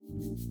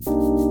Hey,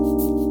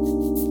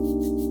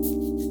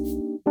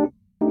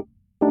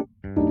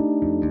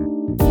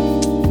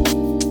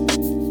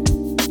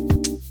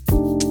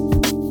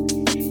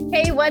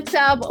 what's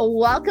up?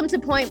 Welcome to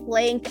Point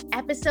Blank,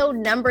 episode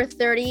number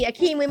 30.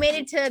 Akeem, we made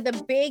it to the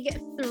big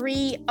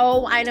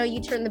 3-0. I know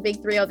you turned the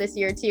big 3-0 this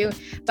year too,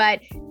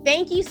 but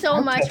thank you so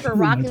much for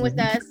rocking with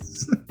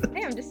us.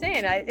 Hey, I'm just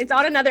saying, it's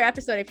on another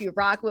episode if you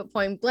rock with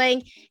Point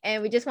Blank.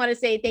 And we just want to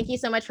say thank you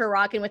so much for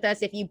rocking with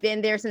us. If you've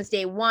been there since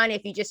day one,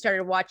 if you just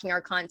started watching our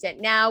content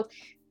now,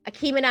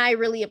 Akeem and I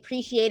really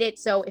appreciate it.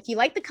 So if you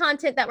like the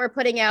content that we're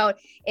putting out,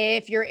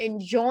 if you're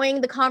enjoying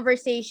the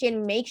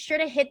conversation, make sure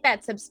to hit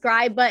that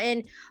subscribe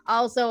button.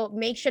 Also,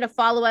 make sure to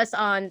follow us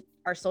on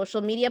our social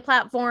media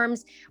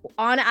platforms.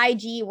 On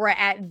IG, we're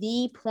at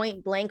the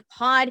Point Blank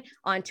Pod.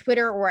 On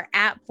Twitter, we're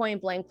at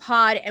Point Blank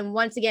Pod. And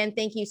once again,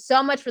 thank you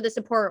so much for the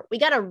support. We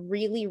got a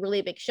really,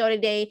 really big show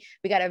today.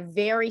 We got a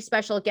very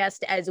special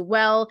guest as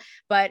well.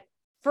 But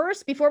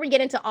first, before we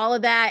get into all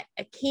of that,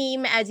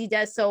 Akeem, as he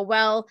does so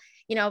well,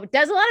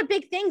 does a lot of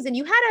big things. And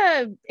you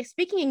had a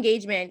speaking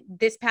engagement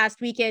this past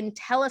weekend.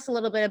 Tell us a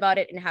little bit about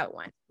it and how it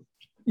went.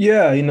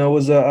 Yeah, it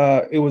was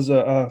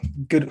a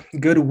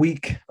good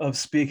week of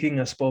speaking.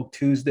 I spoke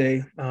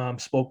Tuesday,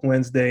 spoke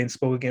Wednesday, and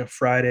spoke again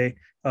Friday.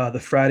 The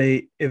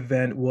Friday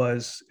event it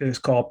was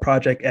called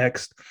Project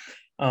X,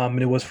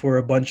 and it was for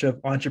a bunch of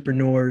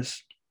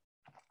entrepreneurs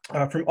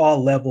from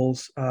all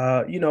levels.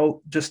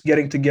 Just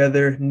getting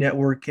together,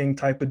 networking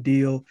type of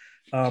deal,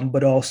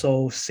 but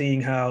also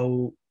seeing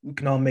how we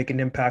can all make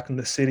an impact in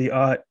the city.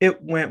 It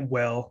went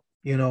well.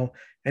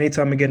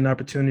 Anytime I get an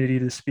opportunity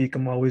to speak,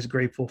 I'm always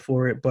grateful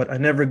for it. But I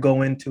never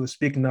go into a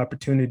speaking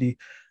opportunity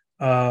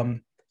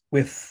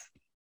with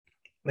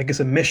like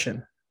it's a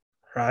mission,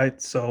 right?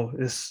 So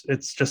it's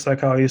just like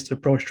how I used to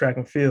approach track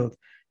and field.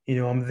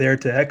 I'm there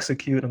to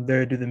execute. I'm there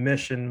to do the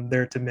mission. I'm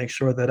there to make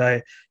sure that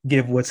I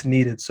give what's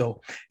needed.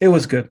 So it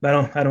was good. I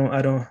don't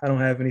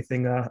have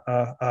anything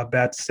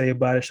bad to say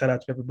about it. Shout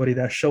out to everybody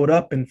that showed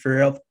up and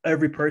for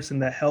every person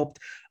that helped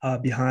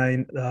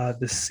behind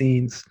the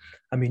scenes.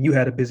 I mean, you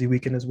had a busy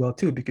weekend as well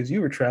too because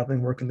you were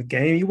traveling, working the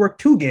game. You worked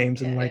 2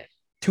 games in like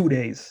 2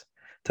 days.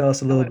 Tell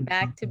us a I little went bit.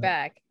 back to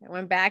back. I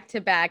went back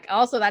to back.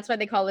 Also, that's why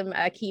they call him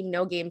Akeem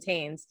No Games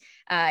Haynes.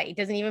 He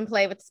doesn't even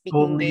play with speaking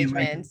Only like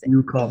engagements.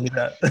 you call me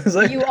that. It's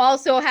like, You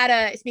also had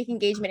a speaking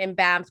engagement in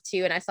Banff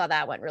too, and I saw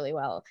that went really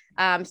well.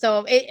 By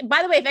the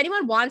way, if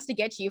anyone wants to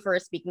get you for a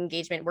speaking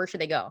engagement, where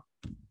should they go?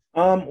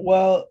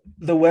 Well,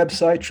 the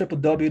website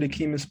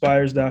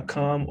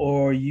www.akeeminspires.com,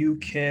 or you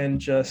can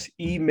just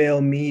email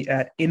me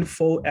at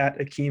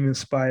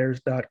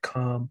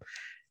info@akeeminspires.com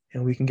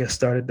and we can get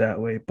started that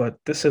way. But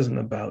this isn't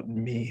about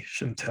me,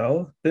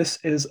 Chantel. This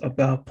is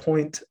about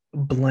Point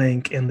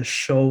Blank and the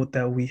show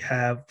that we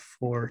have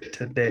for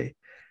today.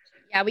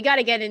 Yeah, we got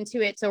to get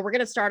into it. So we're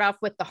going to start off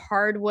with the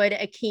hardwood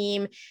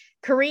Akeem.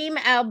 Kareem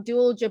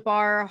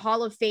Abdul-Jabbar,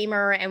 Hall of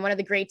Famer and one of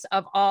the greats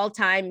of all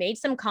time, made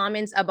some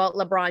comments about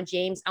LeBron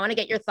James. I want to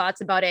get your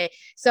thoughts about it.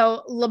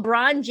 So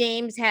LeBron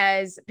James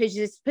has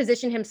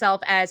positioned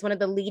himself as one of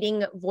the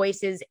leading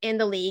voices in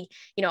the league,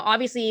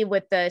 obviously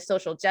with the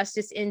social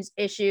justice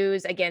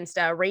issues against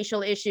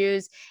racial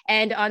issues.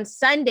 And on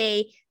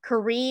Sunday,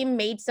 Kareem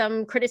made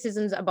some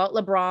criticisms about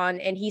LeBron,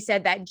 and he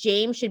said that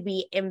James should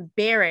be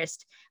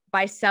embarrassed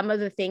by some of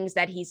the things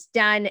that he's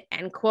done.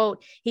 And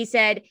quote, he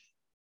said,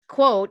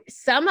 quote,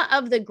 some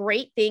of the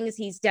great things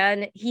he's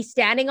done, he's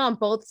standing on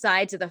both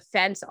sides of the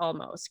fence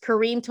almost.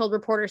 Kareem told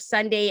reporters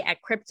Sunday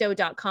at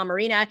crypto.com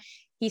arena,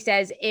 he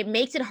says, it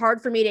makes it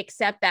hard for me to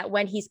accept that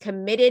when he's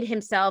committed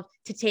himself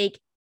to take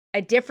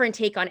a different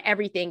take on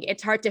everything,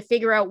 it's hard to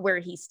figure out where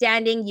he's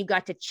standing. You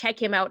got to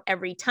check him out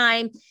every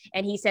time.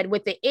 And he said,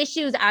 with the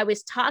issues I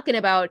was talking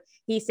about,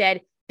 he said,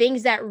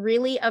 things that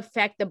really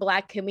affect the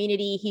Black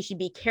community, he should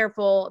be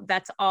careful.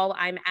 That's all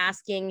I'm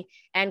asking.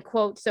 End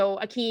quote. So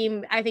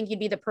Akeem, I think you'd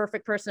be the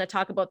perfect person to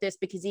talk about this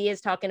because he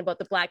is talking about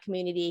the Black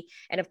community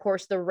and of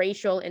course the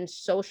racial and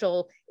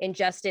social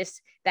injustice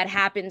that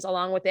happens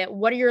along with it.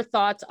 What are your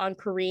thoughts on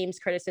Kareem's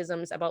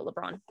criticisms about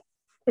LeBron?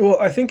 Well,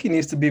 I think he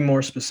needs to be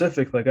more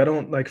specific. Like, I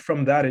don't like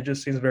from that, it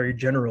just seems very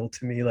general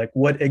to me. Like,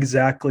 what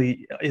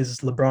exactly is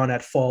LeBron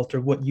at fault or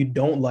what you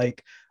don't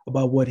like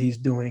about what he's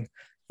doing?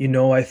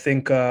 I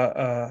think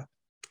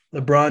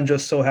LeBron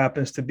just so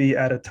happens to be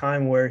at a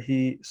time where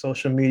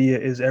social media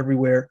is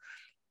everywhere.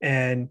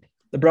 And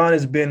LeBron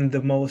has been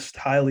the most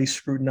highly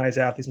scrutinized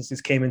athlete since he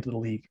came into the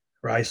league,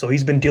 right? So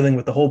he's been dealing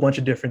with a whole bunch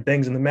of different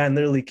things. And the man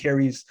literally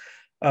carries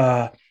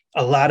a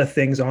lot of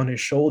things on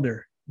his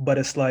shoulder. But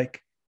it's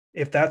like,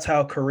 if that's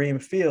how Kareem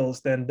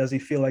feels, then does he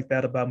feel like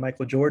that about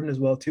Michael Jordan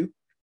as well, too?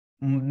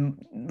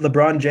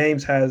 LeBron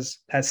James has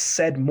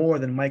said more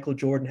than Michael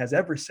Jordan has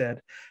ever said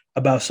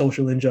about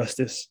social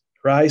injustice,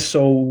 right?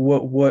 So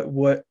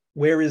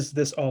where is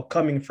this all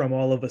coming from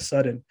all of a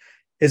sudden?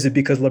 Is it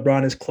because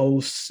LeBron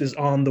is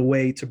on the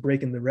way to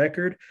breaking the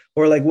record?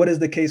 Or like what is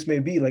the case may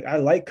be? Like I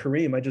like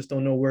Kareem. I just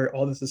don't know where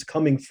all this is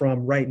coming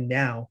from right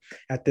now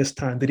at this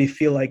time. Did he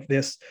feel like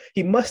this?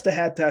 He must have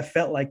had to have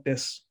felt like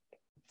this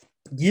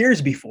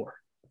years before,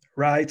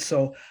 right?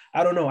 So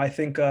I don't know. I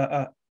think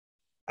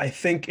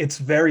it's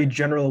very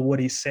general what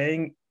he's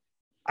saying.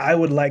 I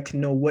would like to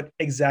know what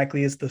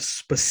exactly is the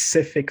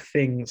specific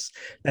things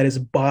that is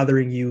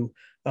bothering you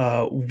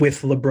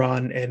with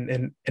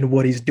LeBron and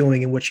what he's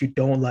doing and what you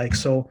don't like.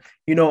 So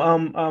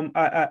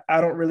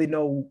I don't really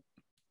know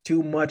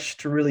too much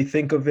to really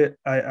think of it.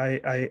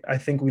 I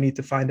think we need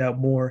to find out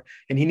more,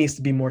 and he needs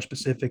to be more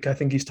specific. I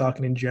think he's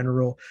talking in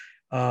general,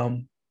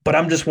 but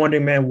I'm just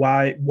wondering, man,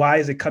 why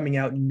is it coming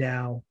out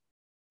now?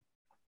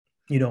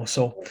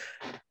 So,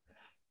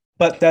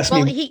 but that's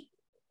Well, me.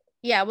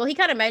 he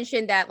kind of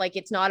mentioned that like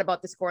it's not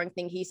about the scoring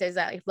thing. He says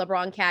that if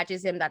LeBron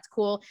catches him, that's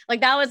cool.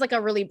 Like that was like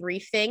a really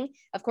brief thing.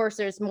 Of course,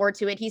 there's more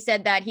to it. He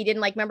said that he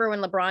didn't like remember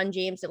when LeBron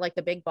James did like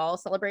the big ball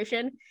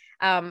celebration.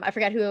 I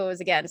forgot who it was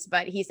against,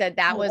 but he said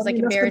that was like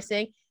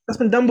embarrassing. That's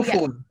been done Yeah,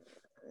 before.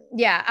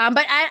 yeah.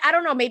 But I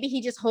don't know. Maybe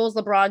he just holds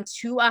LeBron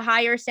to a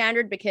higher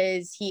standard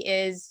because he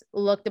is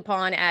looked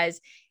upon as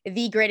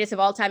the greatest of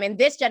all time in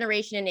this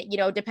generation.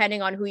 And,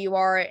 depending on who you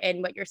are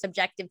and what you're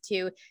subjective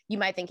to, you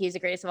might think he's the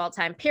greatest of all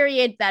time,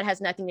 period. That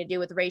has nothing to do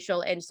with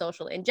racial and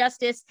social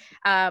injustice.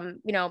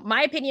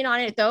 My opinion on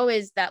it, though,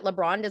 is that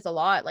LeBron does a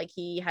lot. Like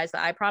he has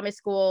the I Promise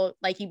School,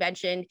 like you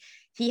mentioned.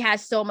 He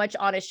has so much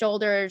on his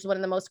shoulders, one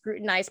of the most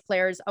scrutinized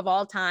players of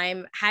all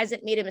time,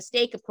 hasn't made a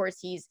mistake. Of course,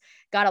 he's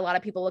got a lot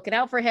of people looking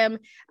out for him.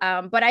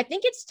 But I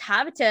think it's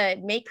tough to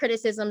make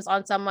criticisms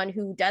on someone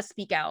who does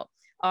speak out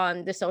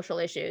on the social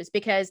issues,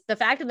 because the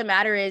fact of the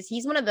matter is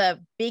he's one of the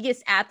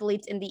biggest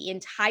athletes in the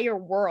entire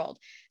world.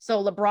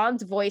 So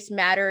LeBron's voice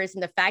matters,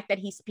 and the fact that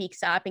he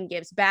speaks up and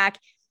gives back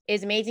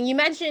is amazing. You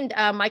mentioned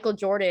Michael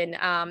Jordan,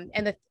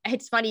 and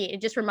it's funny. It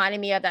just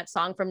reminded me of that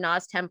song from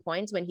Nas, 10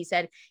 Points, when he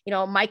said,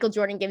 Michael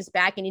Jordan gives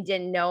back and he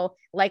didn't know,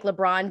 like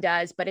LeBron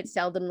does, but it's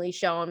seldomly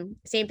shown.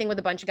 Same thing with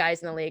a bunch of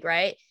guys in the league,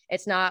 right?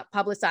 It's not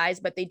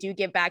publicized, but they do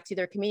give back to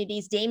their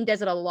communities. Dame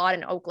does it a lot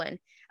in Oakland,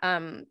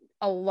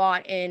 a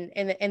lot in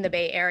the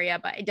Bay Area,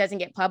 but it doesn't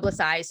get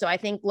publicized. So I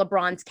think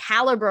LeBron's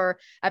caliber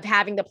of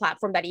having the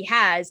platform that he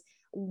has,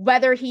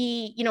 whether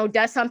he,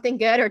 does something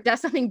good or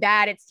does something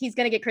bad, he's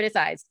going to get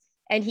criticized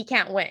and he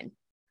can't win.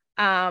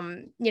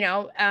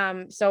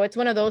 So it's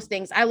one of those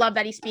things. I love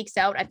that he speaks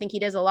out. I think he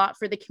does a lot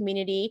for the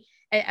community,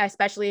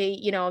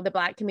 especially, the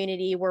Black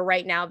community, where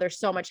right now there's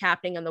so much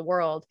happening in the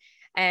world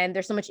and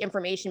there's so much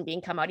information being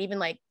come out, even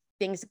like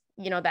things,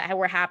 that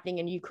were happening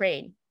in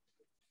Ukraine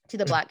to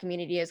the Black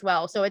community as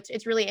well. So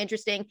it's really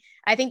interesting.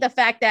 I think the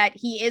fact that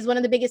he is one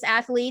of the biggest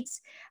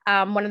athletes,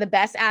 one of the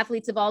best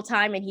athletes of all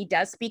time, and he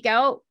does speak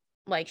out,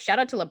 like shout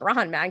out to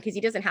LeBron, man, because he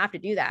doesn't have to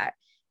do that.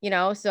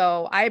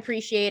 So I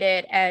appreciate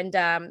it. And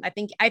I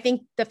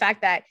think the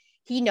fact that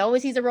he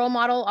knows he's a role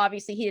model,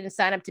 obviously he didn't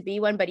sign up to be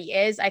one, but he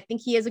is. I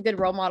think he is a good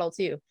role model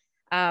too.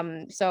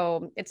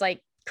 So it's like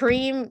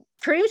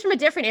Kareem's from a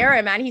different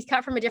era, man. He's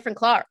cut from a different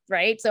cloth,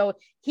 right? So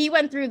he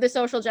went through the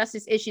social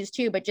justice issues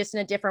too, but just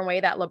in a different way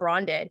that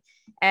LeBron did.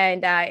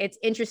 And it's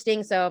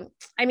interesting. So,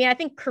 I mean, I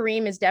think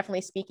Kareem is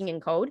definitely speaking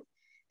in code.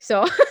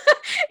 So,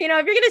 if you're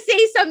going to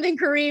say something,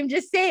 Kareem,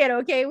 just say it.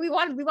 Okay. We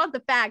want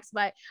the facts,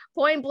 but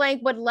point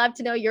blank would love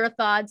to know your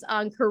thoughts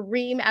on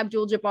Kareem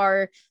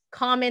Abdul-Jabbar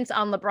comments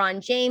on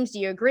LeBron James. Do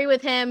you agree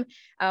with him?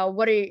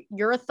 What are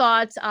your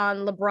thoughts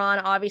on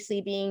LeBron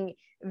obviously being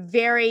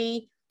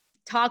very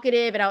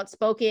talkative and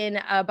outspoken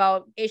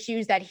about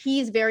issues that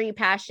he's very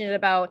passionate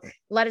about?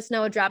 Let us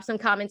know. Drop some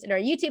comments in our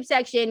YouTube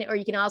section, or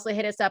you can also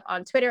hit us up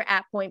on Twitter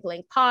at Point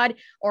Blank Pod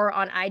or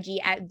on IG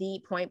at the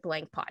Point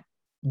Blank Pod.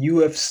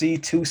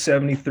 UFC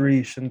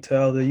 273,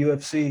 Chantel. The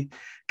UFC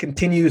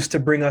continues to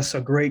bring us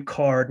a great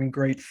card and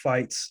great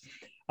fights.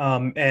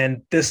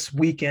 And this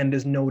weekend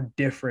is no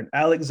different.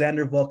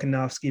 Alexander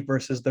Volkanovski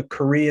versus the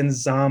Korean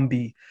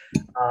Zombie.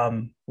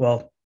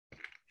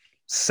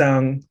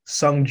 Sung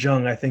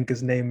Jung, I think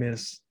his name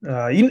is.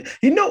 You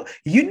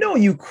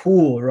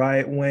cool,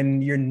 right?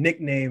 When your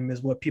nickname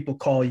is what people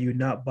call you,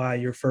 not by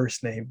your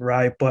first name,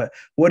 right? But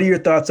what are your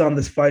thoughts on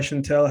this fight,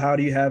 Chantel? How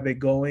do you have it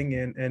going,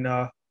 and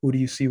who do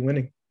you see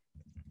winning?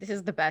 This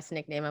is the best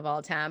nickname of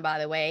all time, by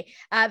the way.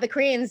 The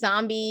Korean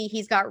Zombie,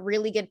 he's got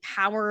really good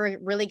power,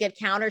 really good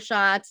counter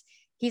shots.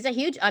 He's a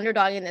huge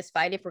underdog in this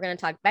fight if we're going to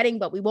talk betting,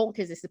 but we won't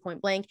because this is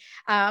point blank.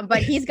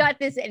 But he's got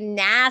this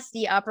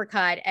nasty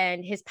uppercut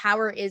and his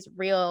power is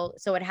real.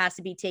 So it has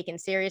to be taken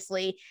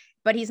seriously.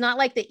 But he's not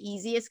like the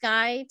easiest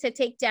guy to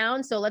take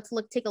down. So let's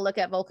take a look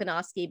at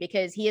Volkanovski,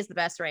 because he is the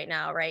best right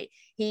now, right?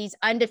 He's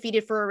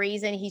undefeated for a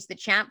reason. He's the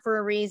champ for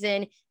a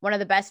reason, one of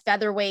the best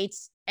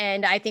featherweights.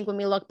 And I think when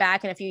we look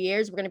back in a few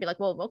years, we're going to be like,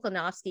 well,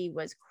 Volkanovski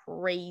was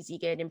crazy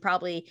good and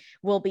probably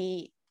will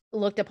be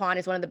looked upon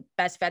as one of the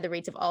best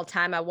featherweights of all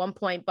time at one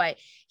point, but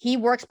he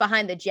works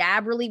behind the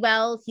jab really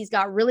well. He's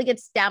got really good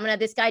stamina.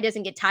 This guy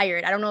doesn't get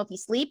tired. I don't know if he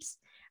sleeps.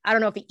 I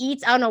don't know if he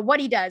eats. I don't know what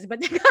he does, but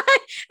the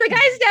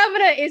guy's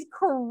stamina is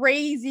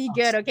crazy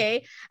good.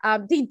 Okay.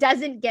 He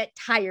doesn't get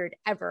tired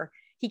ever.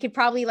 He could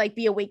probably like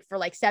be awake for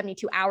like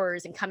 72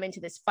 hours and come into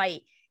this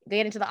fight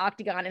get into the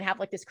octagon and have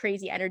like this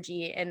crazy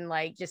energy and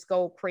like just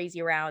go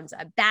crazy rounds.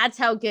 That's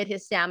how good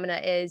his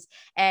stamina is.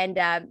 And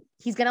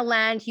he's going to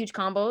land huge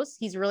combos.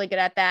 He's really good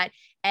at that.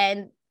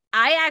 And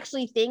I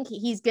actually think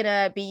he's going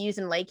to be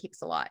using leg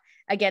kicks a lot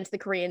against the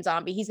Korean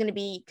Zombie. He's going to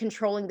be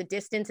controlling the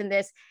distance in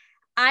this.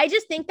 I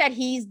just think that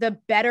he's the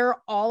better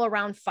all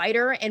around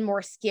fighter and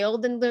more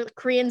skilled than the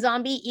Korean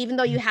Zombie, even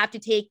though you have to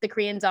take the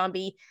Korean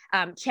Zombie,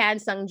 Chan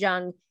Sung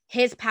Jung,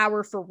 his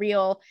power for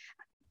real.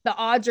 The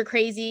odds are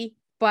crazy,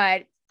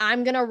 but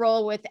I'm going to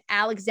roll with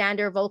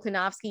Alexander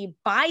Volkanovski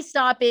by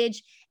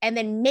stoppage. And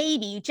then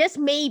maybe, just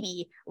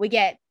maybe, we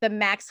get the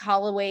Max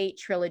Holloway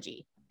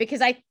trilogy,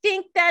 because I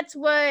think that's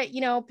what,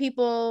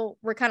 people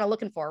were kind of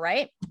looking for,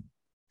 right?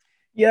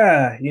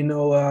 Yeah,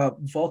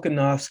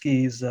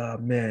 Volkanovski's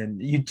man,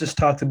 you just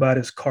talked about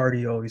his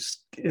cardio.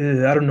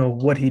 I don't know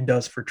what he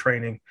does for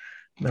training,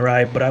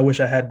 right? But I wish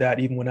I had that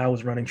even when I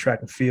was running track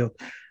and field.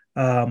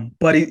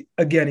 But he's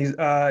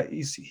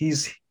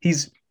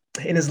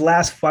in his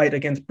last fight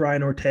against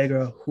Brian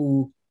Ortega,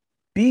 who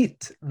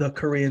beat the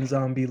Korean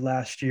Zombie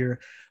last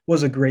year,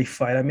 was a great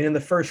fight. I mean, in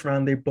the first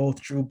round, they both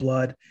drew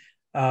blood.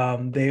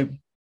 They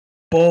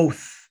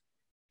both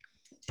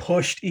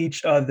pushed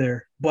each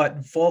other, but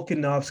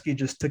Volkanovski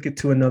just took it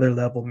to another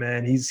level,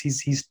 man.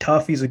 He's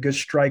tough. He's a good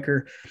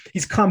striker.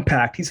 He's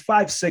compact. He's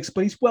 5'6",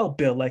 but he's well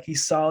built. Like,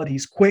 he's solid.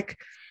 He's quick.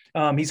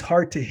 He's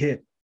hard to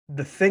hit.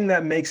 The thing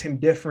that makes him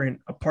different,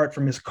 apart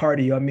from his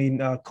cardio, I mean,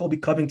 Colby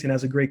Covington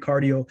has a great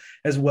cardio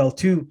as well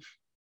too.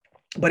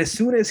 But as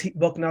soon as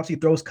Volkanovski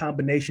throws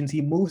combinations,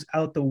 he moves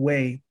out the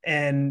way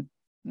and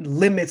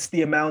limits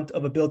the amount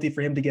of ability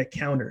for him to get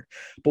countered.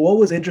 But what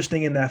was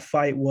interesting in that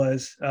fight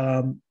was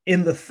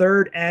in the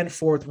third and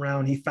fourth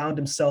round, he found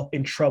himself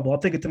in trouble. I'm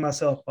thinking to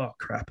myself, oh,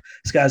 crap,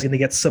 this guy's going to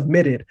get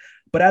submitted.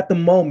 But at the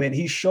moment,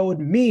 he showed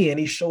me and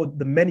he showed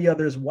the many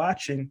others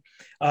watching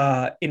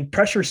in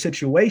pressure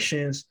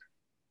situations,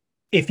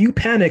 if you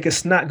panic,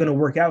 it's not going to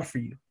work out for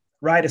you,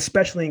 right?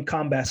 Especially in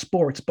combat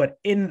sports. But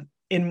in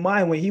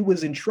mind, when he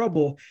was in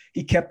trouble,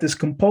 he kept his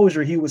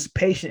composure. He was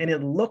patient, and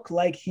it looked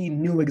like he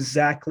knew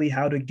exactly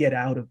how to get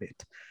out of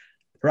it,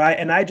 right?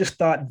 And I just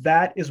thought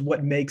that is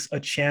what makes a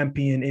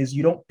champion is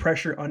you don't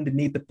pressure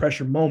underneath the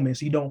pressure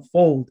moments. You don't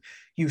fold.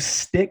 You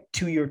stick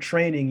to your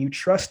training. You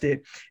trust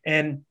it.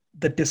 And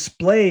the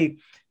display,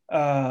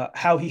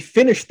 how he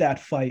finished that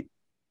fight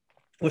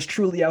was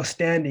truly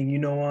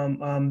outstanding.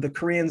 The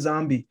Korean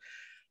Zombie,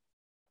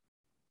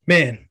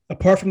 man,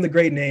 apart from the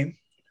great name,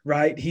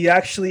 right? He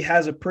actually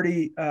has a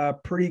pretty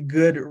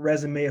good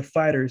resume of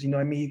fighters.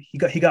 I mean,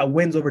 he got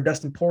wins over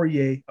Dustin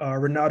Poirier,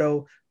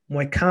 Renato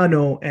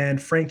Moicano,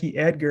 and Frankie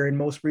Edgar, and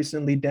most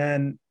recently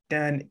Dan.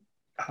 I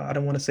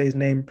don't want to say his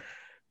name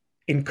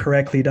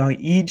incorrectly. Don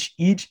Edge.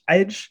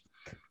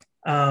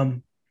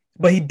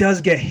 But he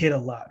does get hit a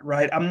lot,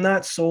 right? I'm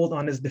not sold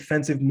on his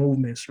defensive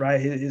movements, right?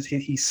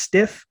 He's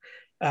stiff.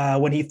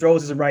 When he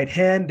throws his right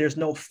hand, there's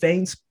no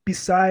feints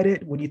beside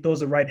it. When he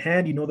throws the right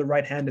hand, the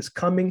right hand is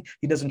coming.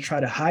 He doesn't try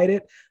to hide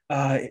it.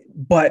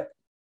 But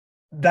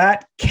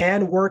that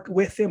can work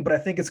with him, but I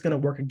think it's going to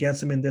work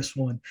against him in this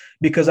one,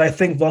 because I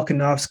think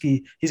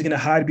Volkanovski, he's going to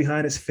hide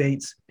behind his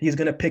feints. He's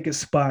going to pick his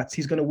spots.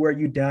 He's going to wear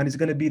you down. He's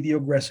going to be the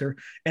aggressor.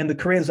 And the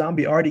Korean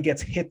Zombie already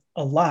gets hit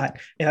a lot.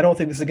 And I don't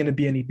think this is going to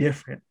be any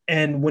different.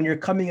 And when you're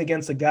coming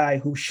against a guy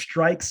who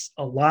strikes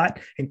a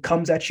lot and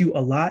comes at you a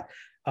lot,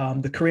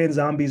 the Korean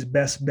Zombie's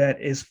best bet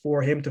is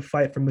for him to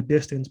fight from a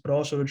distance, but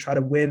also to try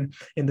to win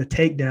in the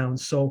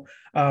takedowns. So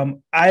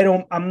I'm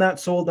not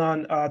sold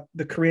on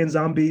the Korean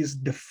Zombie's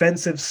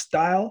defensive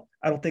style.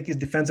 I don't think he's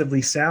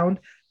defensively sound.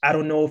 I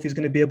don't know if he's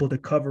going to be able to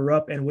cover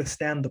up and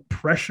withstand the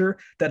pressure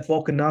that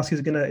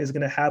Volkanovski is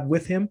gonna have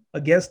with him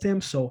against him.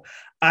 So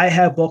I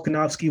have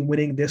Volkanovski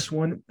winning this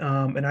one,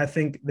 and I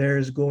think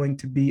there's going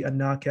to be a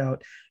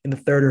knockout in the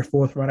third or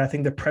fourth round. I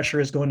think the pressure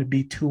is going to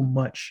be too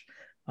much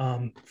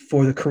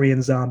for the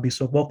Korean Zombie.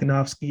 So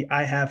Volkanovski,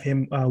 I have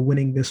him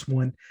winning this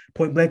one.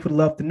 Point Blank would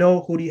love to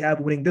know, who do you have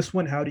winning this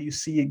one? How do you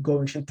see it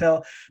going,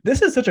 Chantel?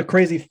 This is such a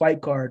crazy fight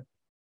card.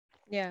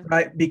 Yeah.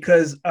 Right.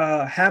 Because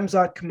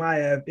Khamzat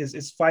Chimaev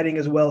is fighting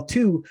as well,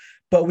 too.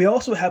 But we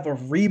also have a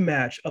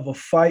rematch of a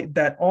fight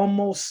that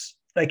almost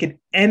like it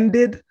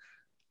ended.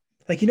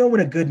 Like, when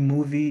a good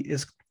movie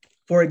is,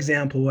 for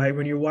example, right,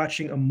 when you're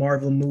watching a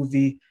Marvel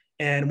movie,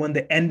 and when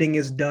the ending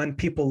is done,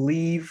 people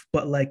leave.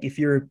 But like if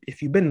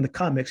you've been in the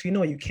comics,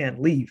 you can't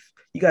leave.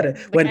 You gotta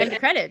end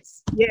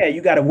credits. Yeah,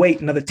 you gotta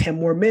wait another 10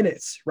 more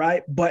minutes,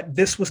 right? But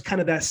this was kind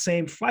of that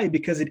same fight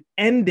because it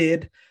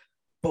ended,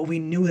 but we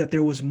knew that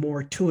there was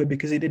more to it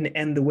because it didn't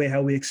end the way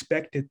how we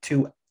expected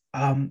to.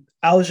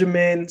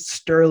 Aljamain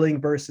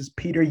Sterling versus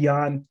Peter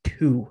Yan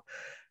 2.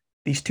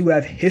 These two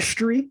have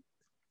history.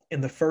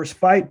 In the first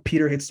fight,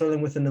 Peter hit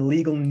Sterling with an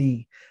illegal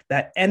knee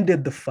that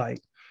ended the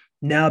fight.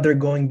 Now they're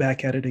going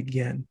back at it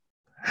again.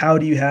 How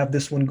do you have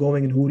this one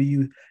going, and who do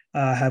you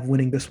have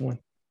winning this one?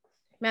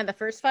 Man, the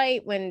first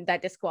fight when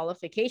that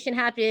disqualification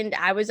happened,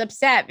 I was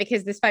upset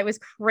because this fight was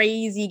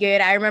crazy good.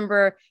 I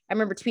remember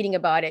tweeting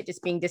about it,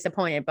 just being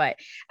disappointed. But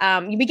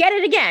we get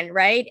it again,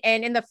 right?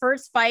 And in the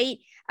first fight,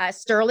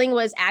 Sterling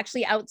was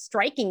actually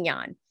outstriking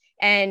Jan,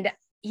 and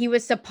he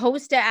was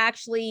supposed to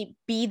actually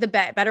be the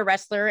better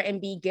wrestler and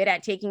be good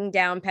at taking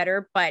down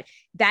Petr, but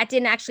that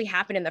didn't actually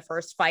happen in the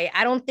first fight.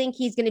 I don't think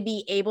he's going to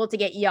be able to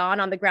get Jan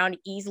on the ground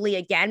easily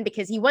again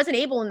because he wasn't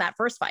able in that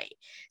first fight.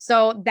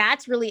 So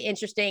that's really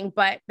interesting.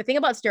 But the thing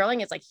about Sterling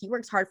is like he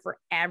works hard for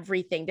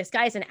everything. This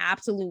guy is an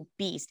absolute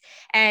beast.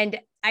 And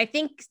I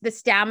think the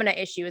stamina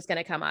issue is going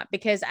to come up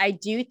because I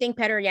do think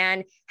Petr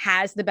Yan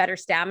has the better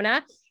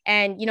stamina.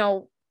 And,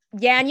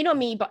 Yan, you know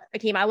me,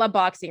 Akeem, I love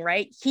boxing,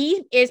 right?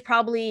 He is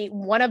probably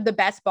one of the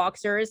best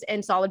boxers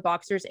and solid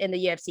boxers in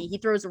the UFC. He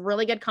throws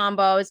really good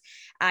combos.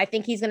 I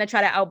think he's going to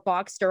try to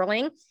outbox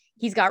Sterling.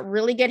 He's got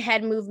really good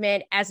head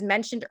movement. As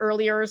mentioned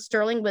earlier,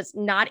 Sterling was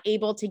not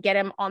able to get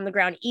him on the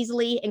ground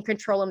easily and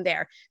control him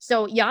there.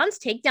 So Jan's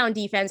takedown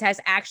defense has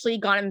actually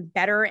gotten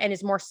better and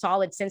is more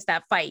solid since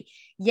that fight.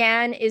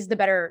 Yan is the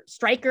better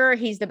striker.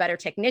 He's the better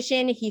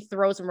technician. He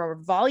throws more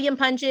volume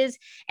punches.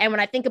 And when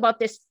I think about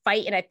this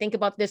fight and I think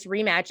about this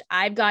rematch,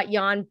 I've got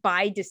Yan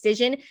by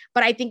decision,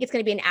 but I think it's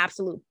going to be an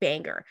absolute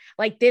banger.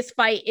 Like this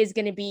fight is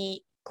going to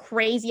be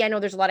crazy. I know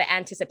there's a lot of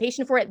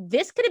anticipation for it.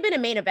 This could have been a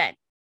main event.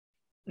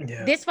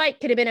 Yeah. This fight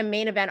could have been a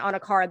main event on a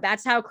card.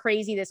 That's how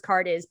crazy this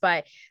card is.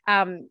 But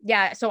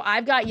so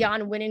I've got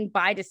Jan winning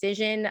by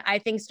decision. I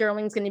think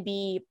Sterling's going to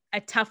be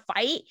a tough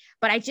fight,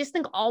 but I just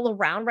think all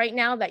around right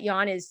now that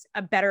Jan is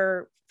a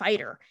better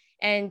fighter.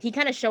 And he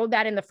kind of showed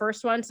that in the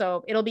first one.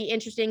 So it'll be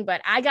interesting,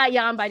 but I got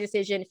Jan by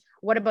decision.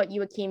 What about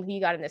you, Akeem? Who you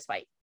got in this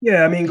fight?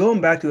 Yeah, I mean,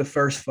 going back to the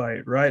first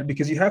fight, right?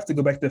 Because you have to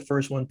go back to the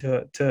first one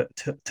to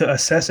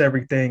assess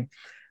everything.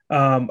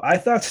 I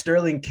thought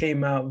Sterling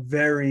came out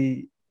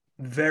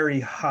very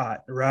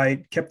hot,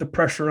 right? Kept the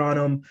pressure on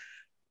him.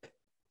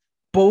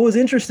 But what was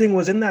interesting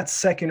was in that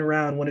second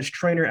round when his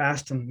trainer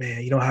asked him,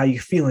 man, how you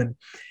feeling?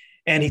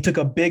 And he took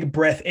a big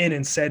breath in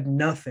and said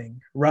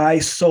nothing,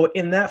 right? So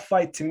in that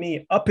fight, to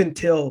me, up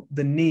until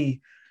the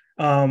knee,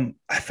 I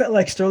felt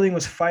like Sterling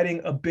was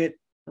fighting a bit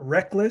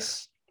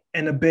reckless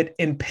and a bit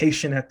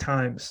impatient at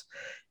times.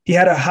 He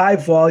had a high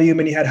volume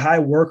and he had high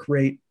work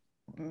rate.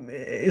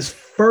 His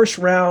first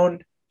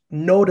round,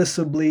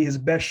 noticeably, his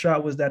best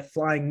shot was that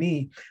flying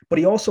knee, but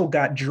he also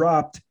got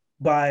dropped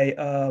by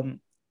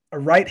a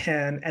right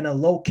hand and a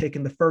low kick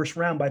in the first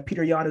round by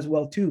Petr Yan as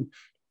well too.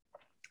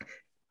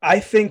 I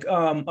think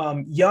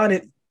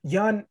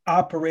Yan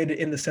operated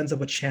in the sense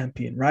of a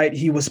champion, right?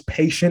 He was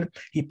patient.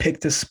 He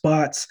picked his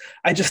spots.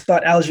 I just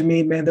thought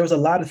Aljamain, man, there was a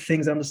lot of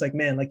things. I'm just like,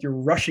 man, like you're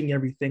rushing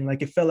everything.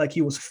 Like it felt like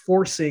he was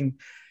forcing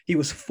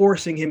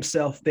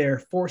himself there,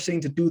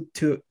 forcing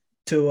to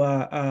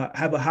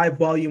have a high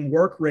volume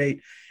work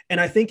rate. And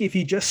I think if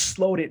he just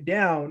slowed it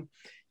down,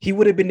 he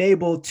would have been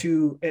able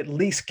to at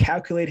least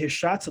calculate his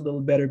shots a little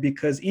better,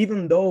 because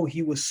even though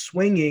he was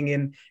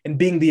swinging and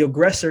being the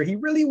aggressor, he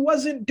really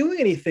wasn't doing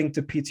anything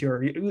to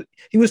Petr.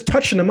 He was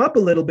touching him up a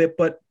little bit,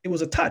 but it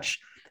was a touch.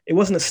 It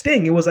wasn't a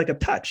sting. It was like a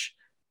touch,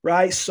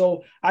 right?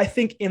 So I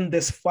think in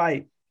this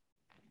fight,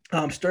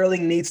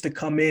 Sterling needs to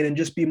come in and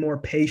just be more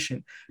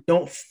patient.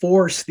 Don't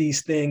force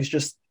these things.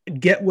 Just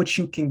get what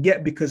you can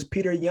get, because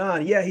Petr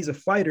Yan, yeah, he's a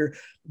fighter,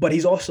 but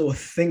he's also a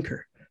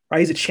thinker. Right?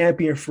 He's a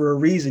champion for a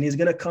reason. He's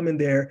going to come in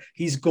there.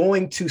 He's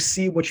going to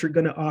see what you're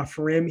going to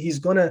offer him. He's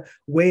going to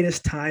wait his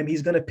time.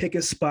 He's going to pick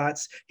his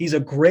spots. He's a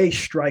great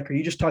striker.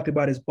 You just talked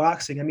about his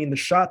boxing. I mean, the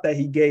shot that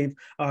he gave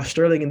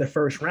Sterling in the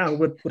first round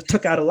would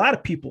took out a lot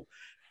of people,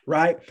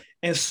 right?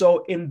 And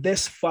so in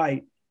this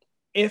fight,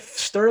 if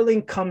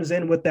Sterling comes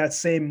in with that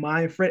same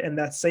mind frame and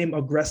that same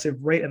aggressive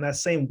rate and that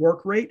same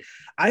work rate,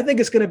 I think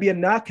it's going to be a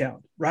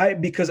knockout,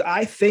 right? Because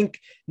I think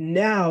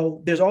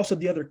now there's also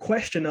the other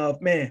question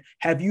of, man,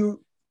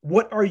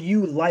 what are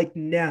you like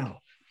now?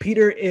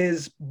 Petr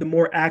is the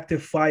more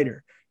active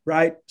fighter,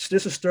 right? So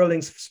this is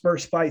Sterling's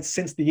first fight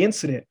since the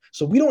incident.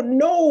 So we don't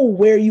know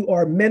where you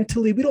are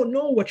mentally. We don't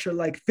know what you're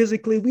like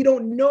physically. We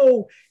don't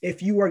know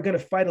if you are going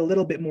to fight a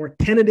little bit more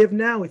tentative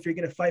now, if you're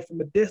going to fight from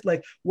a distance.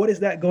 Like, what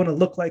is that going to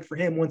look like for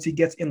him once he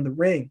gets in the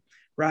ring,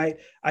 right?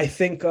 I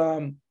think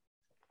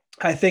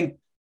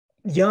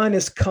Yan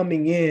is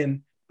coming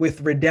in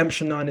with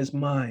redemption on his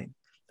mind.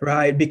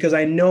 Right, because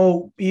I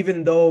know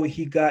even though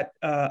he got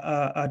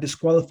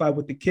disqualified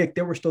with the kick,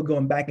 they were still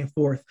going back and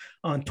forth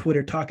on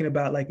Twitter talking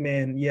about like,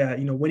 man, yeah,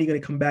 when are you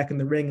going to come back in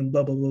the ring and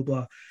blah, blah, blah,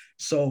 blah.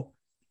 So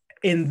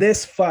in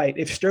this fight,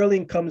 if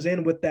Sterling comes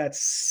in with that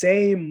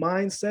same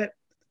mindset,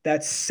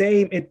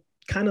 it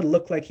kind of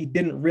looked like he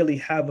didn't really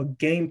have a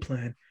game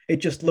plan. It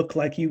just looked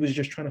like he was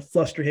just trying to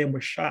fluster him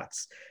with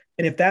shots.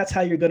 And if that's how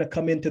you're going to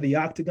come into the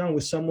octagon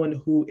with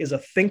someone who is a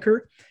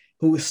thinker,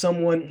 who is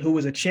someone who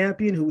is a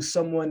champion, who is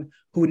someone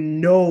who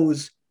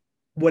knows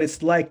what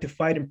it's like to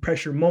fight in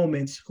pressure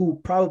moments, who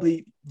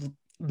probably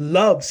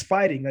loves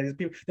fighting. Like,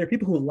 there are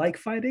people who like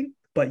fighting,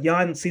 but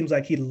Yan seems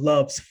like he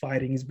loves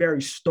fighting. He's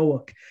very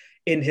stoic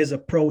in his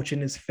approach,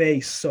 in his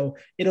face. So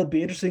it'll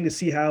be interesting to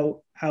see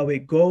how how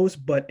it goes.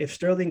 But if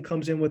Sterling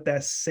comes in with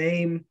that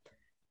same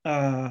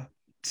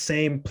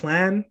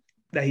plan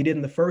that he did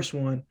in the first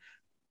one,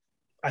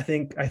 I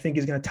think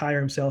he's going to tire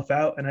himself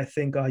out, and I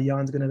think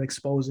Jan's going to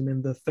expose him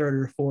in the third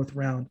or fourth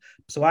round.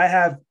 So I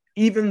have,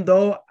 even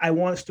though I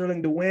want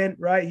Sterling to win,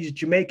 right? He's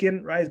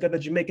Jamaican, right? He's got the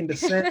Jamaican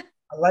descent.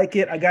 I like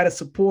it. I got to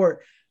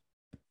support,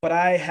 but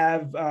I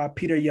have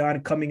Petr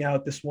Yan coming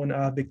out this one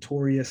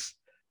victorious,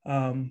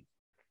 third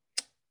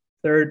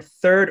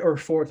or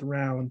fourth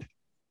round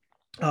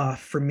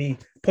for me.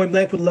 Point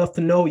Blank would love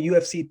to know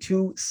UFC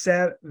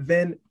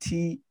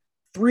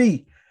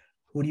 273.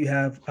 Who do you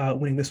have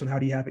winning this one? How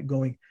do you have it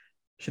going?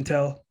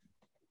 Chantel,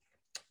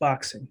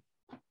 boxing.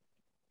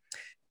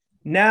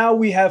 Now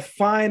we have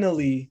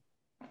finally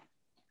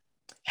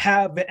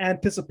have the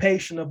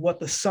anticipation of what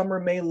the summer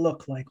may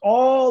look like.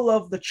 All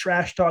of the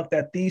trash talk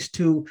that these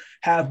two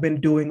have been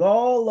doing,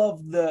 all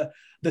of the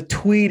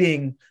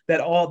tweeting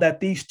that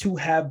these two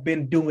have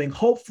been doing.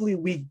 Hopefully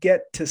we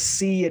get to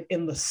see it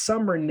in the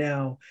summer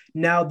now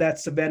that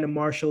Savannah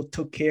Marshall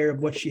took care of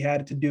what she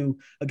had to do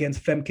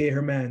against Femke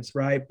Hermans,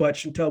 right? But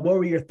Chantel, what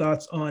were your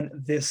thoughts on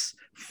this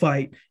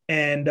fight?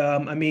 And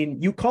I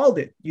mean, you called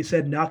it. You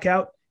said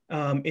knockout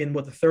in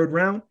the third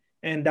round,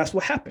 and that's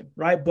what happened,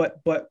 right?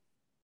 But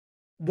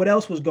what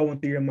else was going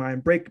through your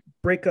mind? Break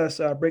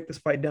this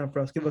fight down for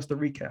us. Give us the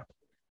recap.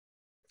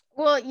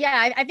 Well,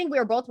 yeah, I think we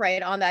were both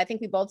right on that. I think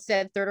we both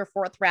said third or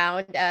fourth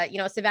round.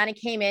 Savannah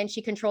came in,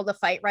 she controlled the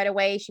fight right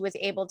away. She was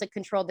able to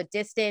control the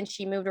distance.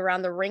 She moved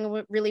around the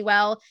ring really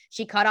well.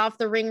 She cut off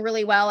the ring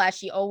really well, as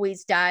she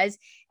always does.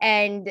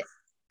 And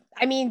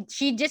I mean,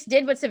 she just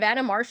did what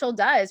Savannah Marshall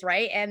does,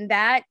 right? And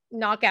that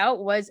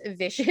knockout was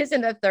vicious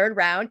in the third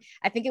round.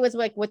 I think it was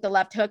like with the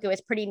left hook, it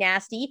was pretty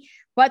nasty.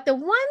 But the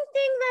one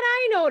thing that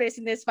I noticed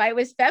in this fight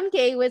was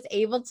Femke was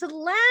able to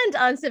land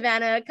on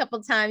Savannah a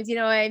couple times, you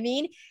know what I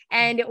mean?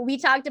 And we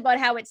talked about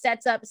how it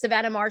sets up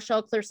Savannah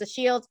Marshall, Claressa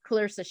Shields.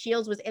 Claressa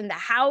Shields was in the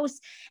house.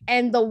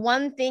 And the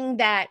one thing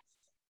that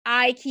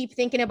I keep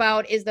thinking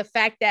about is the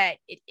fact that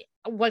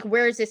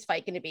where is this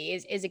fight going to be?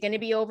 Is it going to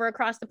be over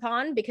across the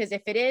pond? Because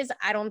if it is,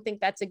 I don't think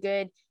that's a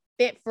good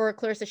fit for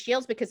Claressa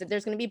Shields, because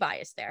there's going to be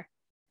bias there.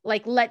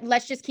 Like,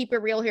 let's just keep it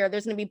real here.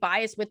 There's going to be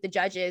bias with the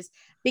judges,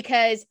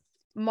 because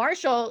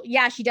Marshall,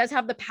 yeah, she does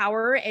have the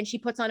power and she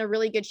puts on a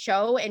really good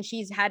show and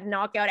she's had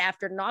knockout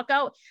after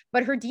knockout,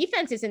 but her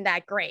defense isn't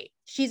that great.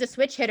 She's a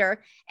switch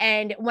hitter,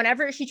 and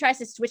whenever she tries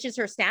to switches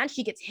her stance,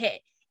 she gets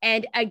hit.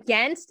 And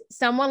against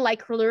someone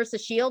like Claressa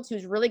Shields,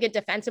 who's really good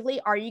defensively,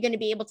 are you going to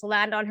be able to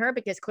land on her?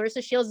 Because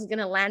Claressa Shields is going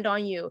to land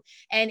on you.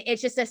 And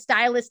it's just a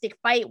stylistic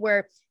fight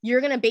where you're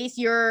going to base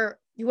your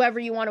whoever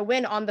you want to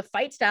win on the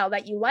fight style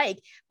that you like.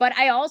 But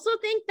I also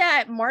think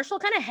that Marshall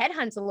kind of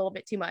headhunts a little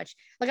bit too much.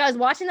 Like, I was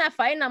watching that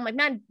fight and I'm like,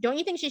 man, don't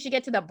you think she should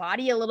get to the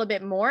body a little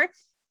bit more?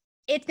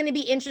 It's going to be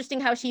interesting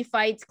how she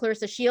fights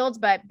Claressa Shields,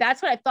 but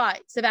that's what I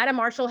thought. Savannah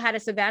Marshall had a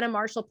Savannah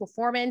Marshall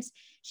performance.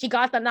 She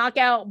got the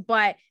knockout,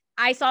 but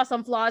I saw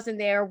some flaws in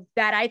there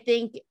that I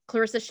think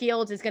Claressa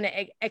Shields is going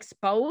to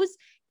expose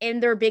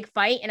in their big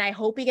fight. And I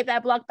hope we get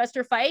that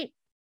blockbuster fight.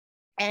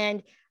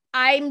 And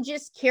I'm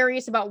just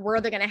curious about where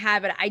they're going to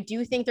have it. I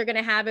do think they're going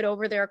to have it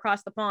over there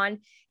across the pond.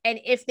 And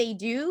if they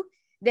do,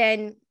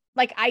 then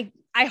like, I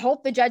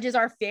hope the judges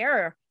are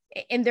fair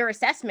in their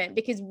assessment,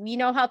 because we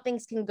know how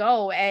things can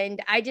go.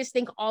 And I just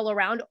think all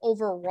around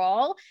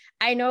overall,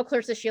 I know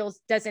Claressa Shields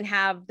doesn't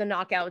have the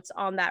knockouts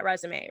on that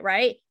resume,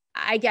 right?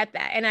 I get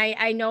that. And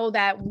I know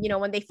that,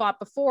 when they fought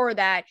before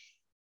that,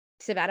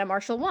 Savannah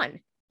Marshall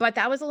won, but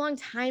that was a long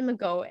time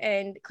ago.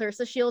 And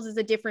Claressa Shields is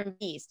a different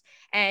beast.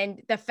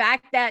 And the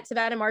fact that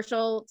Savannah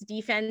Marshall's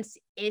defense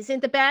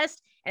isn't the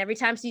best, and every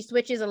time she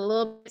switches a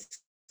little bit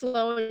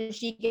slow and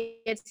she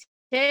gets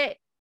hit,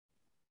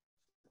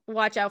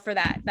 watch out for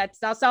that.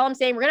 That's all I'm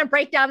saying. We're going to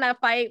break down that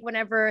fight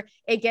whenever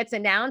it gets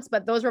announced,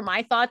 but those were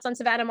my thoughts on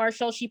Savannah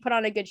Marshall. She put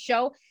on a good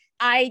show.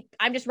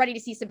 I'm just ready to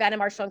see Savannah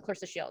Marshall and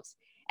Claressa Shields.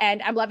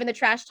 And I'm loving the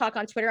trash talk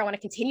on Twitter. I want to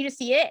continue to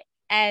see it.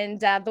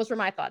 And those were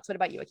my thoughts. What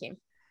about you, Akeem?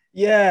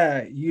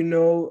 Yeah,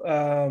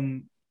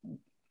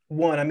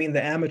 one, I mean,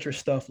 the amateur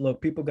stuff, look,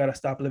 people got to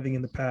stop living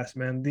in the past,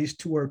 man. These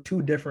two are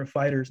two different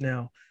fighters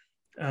now.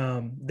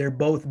 They're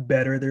both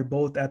better. They're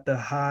both at the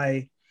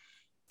high,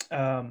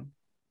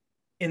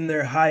 in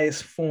their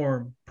highest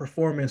form,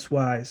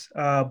 performance-wise.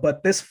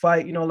 But this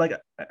fight,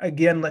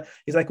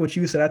 it's like what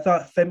you said. I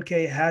thought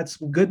Femke had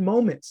some good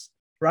moments.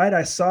 Right,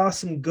 I saw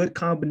some good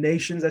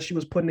combinations that she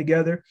was putting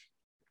together.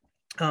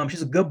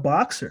 She's a good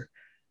boxer,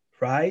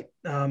 right?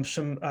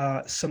 Some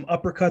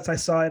uppercuts I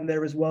saw in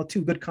there as well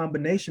too. Good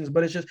combinations,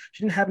 but it's just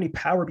she didn't have any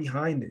power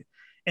behind it.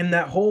 And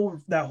that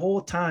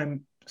whole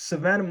time,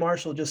 Savannah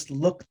Marshall just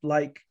looked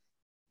like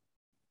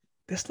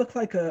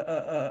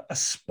a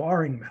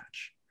sparring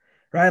match,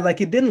 right? Like,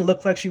 it didn't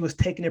look like she was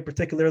taking it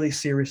particularly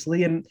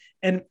seriously, and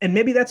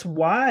maybe that's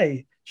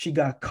why she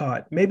got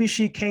caught. Maybe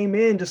she came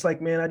in just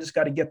like, man, I just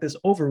got to get this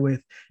over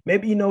with.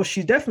 Maybe,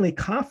 she's definitely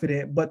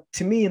confident, but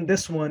to me in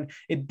this one,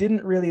 it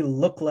didn't really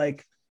look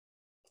like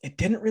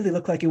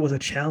it was a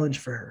challenge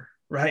for her,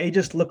 right? It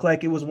just looked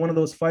like it was one of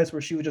those fights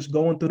where she was just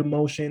going through the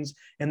motions,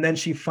 and then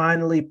she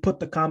finally put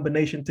the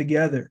combination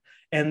together,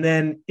 and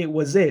then it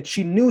was it.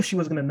 She knew she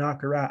was going to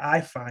knock her out,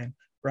 I find,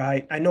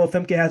 right? I know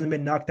Femke hasn't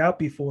been knocked out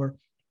before,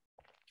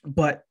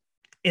 but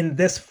in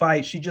this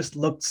fight, she just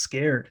looked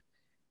scared.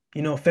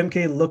 You know,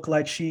 Femke looked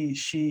like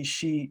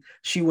she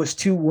was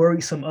too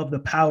worrisome of the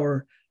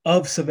power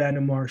of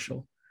Savannah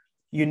Marshall,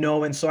 you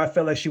know, and so I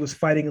felt like she was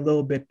fighting a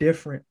little bit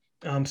different.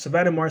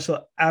 Savannah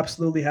Marshall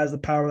absolutely has the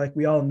power, like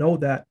we all know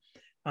that.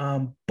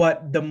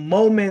 But the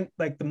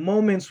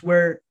moments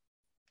where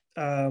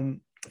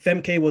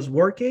Femke was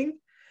working,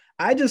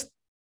 Claressa's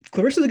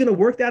going to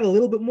work that a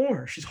little bit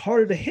more. She's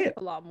harder to hit,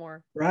 a lot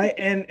more, right?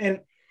 And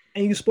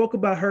you spoke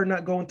about her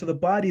not going to the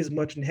body as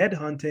much in head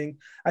hunting.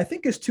 I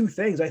think it's two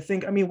things. I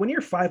mean, when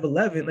you're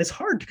 5'11", it's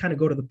hard to kind of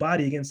go to the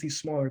body against these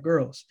smaller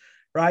girls,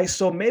 right?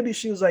 So maybe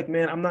she was like,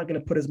 man, I'm not going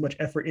to put as much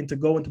effort into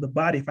going to the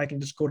body if I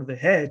can just go to the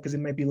head, because it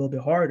might be a little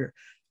bit harder,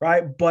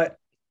 right? But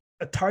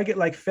a target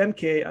like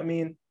Femke, I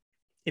mean,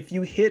 if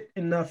you hit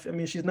enough, I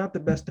mean, she's not the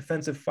best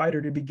defensive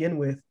fighter to begin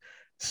with.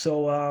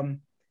 So,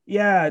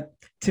 yeah,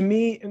 to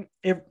me,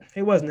 it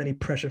wasn't any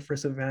pressure for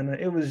Savannah.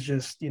 It was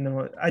just, you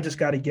know, I just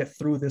got to get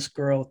through this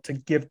girl to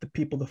give the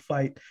people the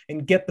fight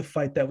and get the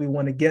fight that we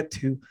want to get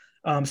to.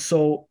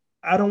 So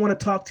I don't want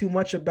to talk too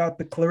much about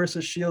the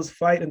Claressa Shields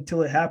fight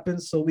until it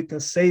happens, so we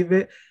can save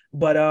it.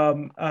 But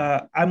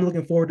I'm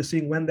looking forward to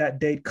seeing when that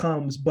date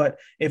comes. But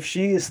if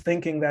she is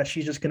thinking that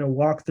she's just going to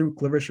walk through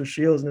Claressa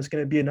Shields and it's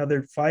going to be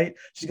another fight,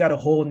 she's got a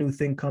whole new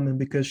thing coming,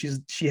 because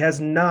she has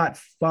not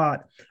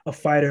fought a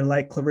fighter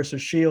like Claressa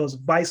Shields,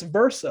 vice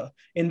versa,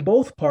 in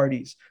both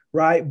parties,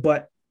 right?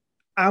 But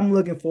I'm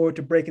looking forward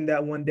to breaking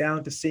that one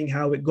down, to seeing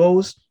how it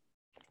goes.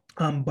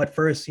 But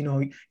first, you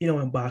know,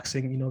 in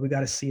boxing, you know, we got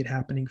to see it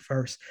happening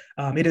first.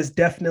 It is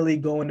definitely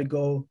going to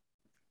go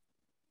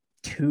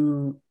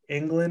to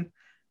England.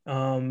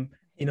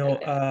 You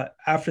know,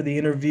 after the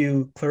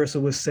interview,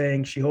 Claressa was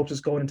saying she hopes it's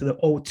going into the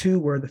O2,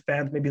 where the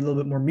fans may be a little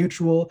bit more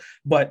mutual.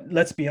 But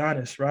let's be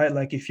honest, right?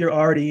 Like, if you're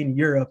already in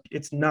Europe,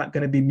 it's not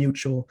going to be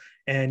mutual,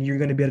 and you're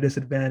going to be at a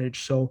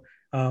disadvantage. So,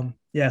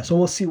 yeah, so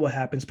we'll see what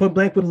happens. Point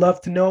Blank would love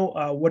to know,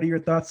 what are your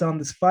thoughts on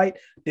this fight?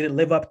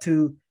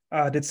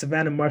 Did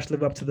Savannah Marshall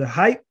live up to the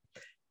hype,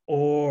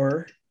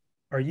 or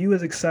are you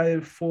as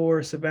excited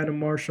for Savannah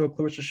Marshall,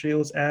 Claressa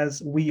Shields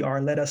as we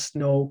are? Let us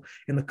know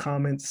in the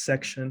comments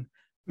section.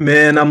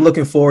 Man, I'm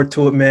looking forward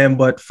to it, man.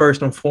 But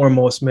first and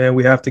foremost, man,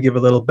 we have to give a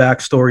little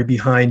backstory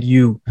behind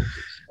you.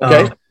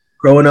 Okay.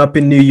 Growing up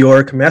in New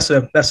York, I mean,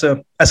 that's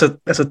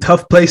a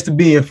tough place to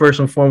be in, first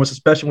and foremost,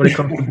 especially when it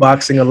comes to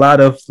boxing. A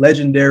lot of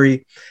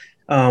legendary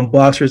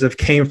boxers have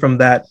came from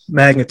that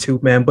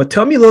magnitude, man. But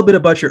tell me a little bit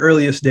about your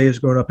earliest days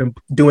growing up and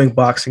doing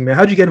boxing, man.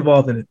 How'd you get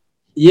involved in it?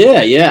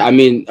 Yeah. I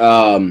mean,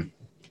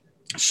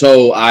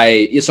 so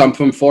I'm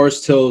from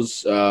Forest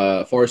Hills,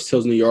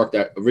 New York,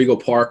 that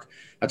Rego Park.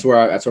 That's where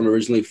I'm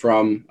originally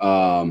from.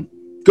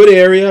 Good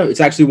area. It's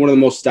actually one of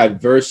the most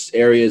diverse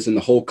areas in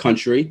the whole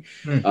country.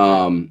 It's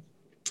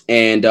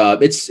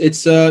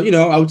you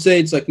know, I would say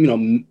it's like, you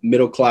know,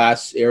 middle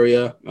class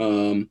area.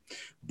 You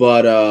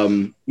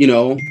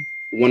know,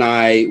 when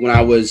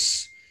I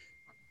was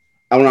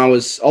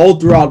all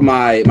throughout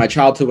my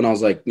childhood, when I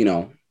was like, you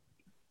know,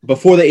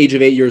 before the age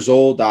of 8 years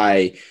old,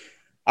 I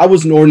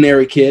was an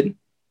ordinary kid.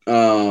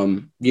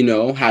 You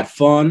know, had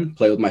fun,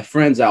 played with my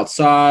friends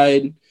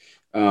outside.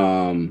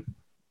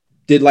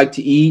 Did like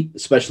to eat,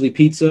 especially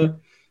pizza.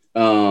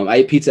 I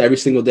ate pizza every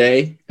single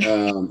day,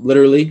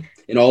 literally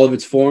in all of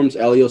its forms.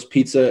 Elio's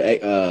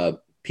pizza,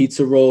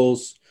 pizza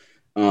rolls,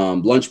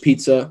 lunch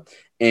pizza.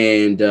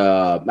 And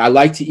I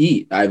like to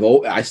eat.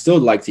 I still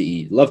like to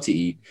eat, love to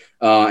eat.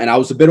 And I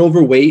was a bit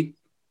overweight.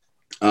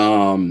 You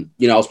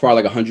know, I was probably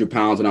like 100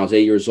 pounds when I was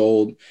 8 years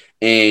old.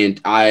 And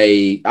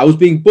I was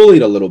being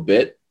bullied a little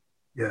bit.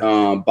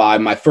 Yeah. By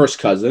my first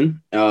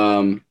cousin.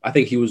 I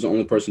think he was the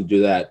only person to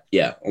do that.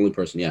 Yeah, only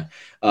person. Yeah.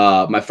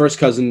 My first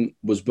cousin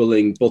was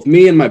bullying both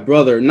me and my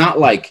brother. Not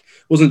like,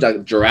 wasn't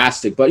that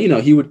drastic, but you know,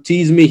 he would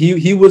tease me.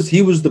 He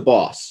was the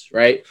boss,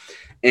 right?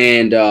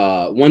 And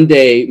one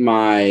day,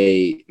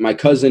 my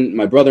cousin,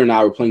 my brother, and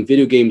I were playing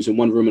video games in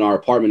one room in our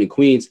apartment in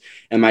Queens,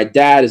 and my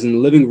dad is in the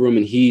living room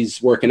and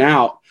he's working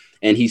out,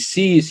 and he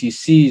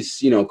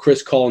sees you know,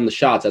 Chris calling the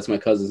shots. That's my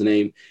cousin's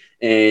name,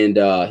 and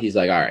he's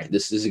like, all right,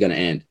 this is gonna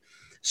end.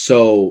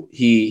 So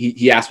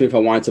he asked me if I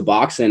wanted to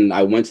box, and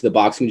I went to the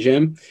boxing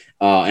gym,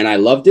 and I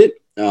loved it.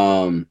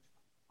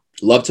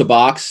 Loved to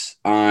box.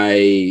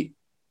 I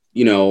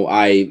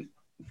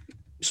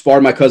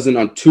sparred my cousin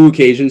on 2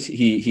 occasions.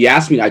 He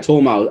asked me, I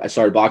told him I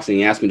started boxing.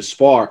 He asked me to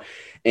spar.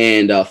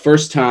 And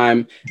first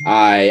time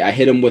I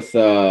hit him with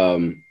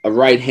a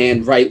right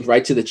hand,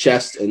 right to the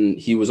chest. And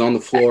he was on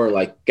the floor,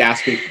 like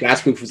gasping.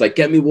 He was like,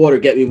 get me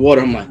water.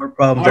 I'm like,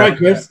 all right,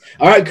 Chris.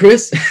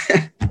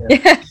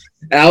 Yeah.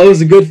 That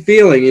was a good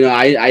feeling. You know,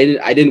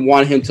 I didn't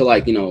want him to,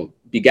 like, you know,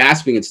 be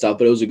gasping and stuff,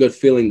 but it was a good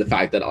feeling, the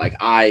fact that like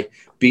I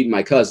beat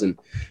my cousin.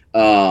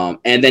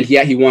 And then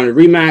he wanted a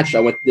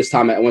rematch. This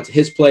time I went to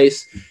his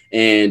place,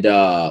 and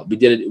we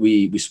did it.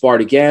 We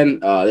sparred again.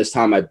 This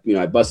time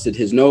I busted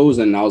his nose,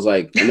 and I was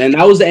like, and then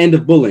that was the end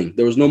of bullying.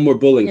 There was no more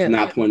bullying from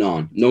that point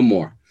on. No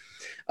more.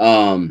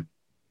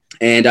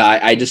 And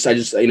I just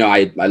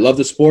I love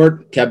the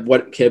sport. Kept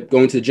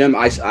going to the gym.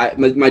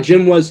 My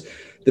gym was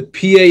the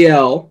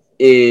PAL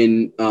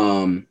in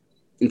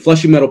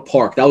Flushing Meadow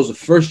Park. That was the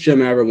first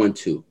gym I ever went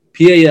to.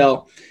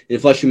 PAL in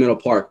Flushing Meadow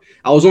Park.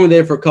 I was only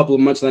there for a couple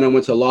of months. Then I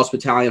went to Lost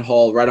Battalion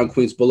Hall right on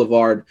Queens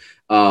Boulevard.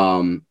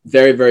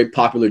 Very, very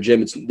popular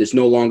gym. There's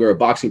no longer a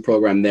boxing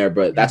program there,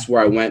 but that's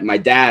where I went. My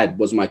dad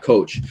was my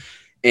coach.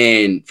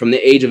 And from the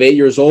age of 8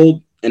 years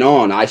old and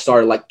on, I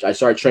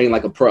started training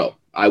like a pro.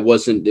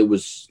 It's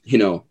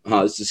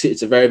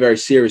a very, very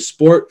serious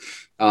sport.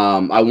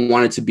 I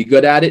wanted to be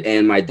good at it.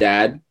 And my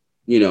dad,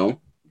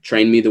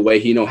 trained me the way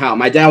he know how.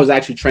 My dad was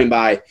actually trained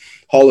by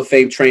Hall of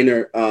Fame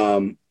trainer,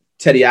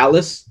 Teddy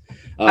Atlas.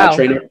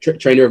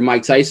 Trainer of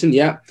Mike Tyson.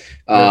 Yeah.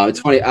 It's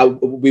funny.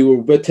 We were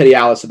with Teddy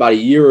Atlas about a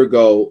year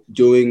ago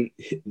doing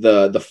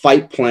the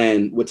fight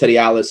plan with Teddy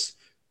Atlas.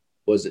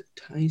 Was it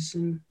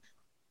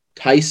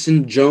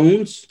Tyson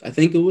Jones? I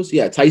think it was.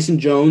 Yeah. Tyson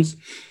Jones.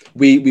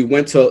 We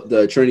went to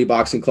the Trinity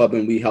Boxing Club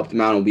and we helped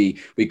him out, and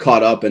we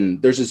caught up,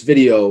 and there's this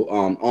video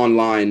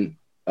online.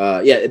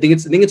 I think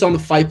it's on the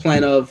fight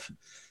plan of,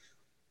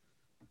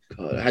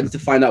 I had to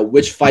find out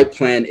which fight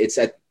plan it's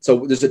at.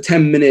 So there's a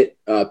 10-minute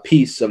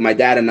piece of my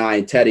dad and I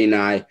and Teddy and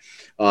I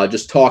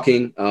just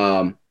talking.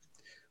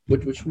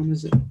 Which one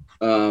is it?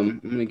 I'm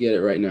going to get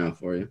it right now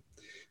for you.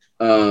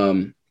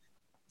 So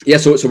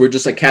we're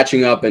just like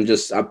catching up and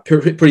just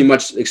pretty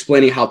much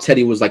explaining how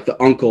Teddy was like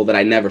the uncle that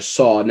I never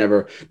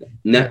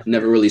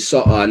really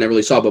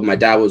saw, but my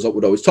dad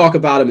would always talk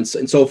about him and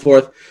so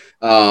forth.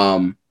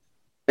 And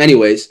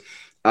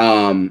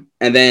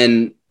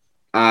then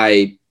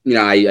I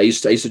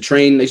used to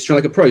train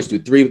like a pro. I used to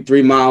do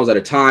three miles at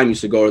a time.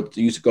 Used to go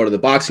to the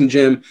boxing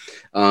gym,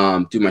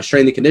 do my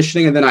strength and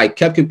conditioning, and then I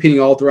kept competing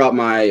all throughout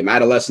my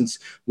adolescence.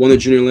 Won the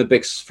Junior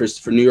Olympics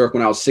for New York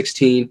when I was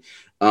 16.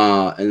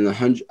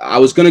 And I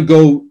was going to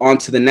go on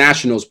to the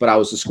nationals, but I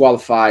was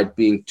disqualified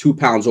being 2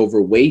 pounds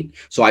overweight.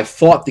 So I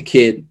fought the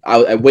kid.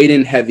 I weighed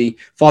in heavy,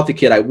 fought the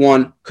kid. I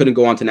won, couldn't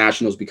go on to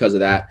nationals because of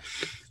that.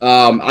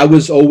 I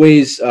was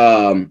always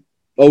a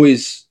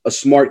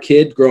smart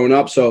kid growing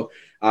up. So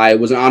I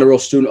was an honor roll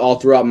student all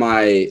throughout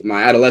my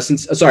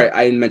adolescence. Sorry,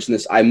 I didn't mention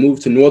this. I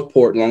moved to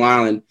Northport, Long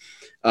Island,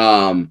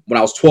 when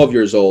I was 12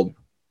 years old.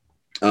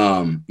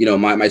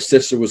 My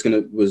sister was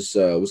gonna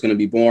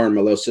be born,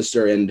 my little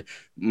sister, and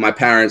my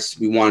parents,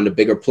 we wanted a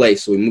bigger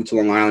place, so we moved to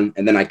Long Island,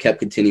 and then I kept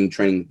continuing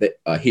training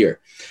here.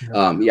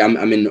 I'm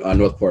in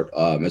Northport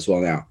as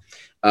well now,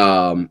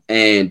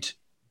 and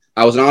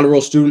I was an honor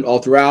roll student all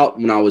throughout.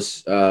 When I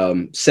was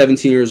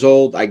 17 years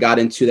old, I got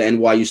into the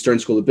NYU Stern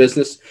School of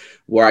Business,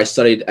 where I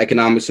studied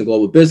economics and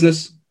global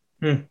business.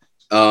 I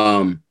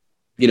thought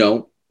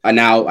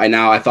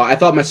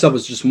myself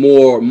as just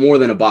more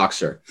than a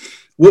boxer.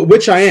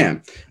 Which I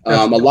am.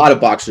 A lot of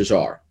boxers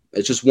are.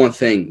 It's just one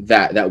thing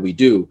that we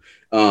do.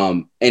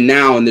 And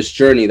now in this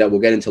journey that we'll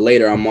get into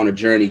later, I'm on a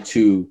journey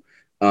to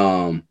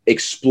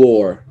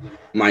explore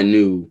my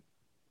new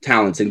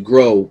talents and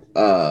grow,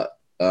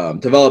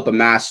 develop a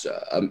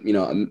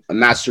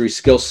mastery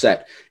skill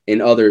set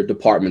in other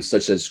departments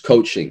such as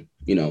coaching,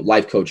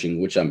 life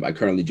coaching, which I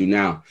currently do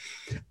now.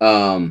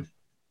 So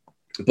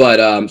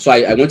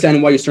I went to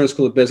NYU Stern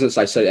School of Business.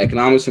 I studied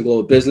economics and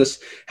global business,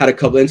 had a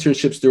couple of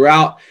internships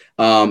throughout.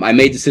 I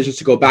made decisions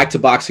to go back to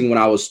boxing when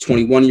I was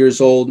 21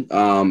 years old.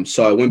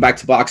 So I went back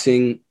to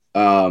boxing.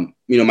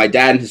 My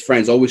dad and his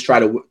friends always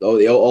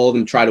all of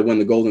them try to win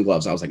the Golden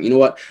Gloves. I was like, you know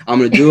what? I'm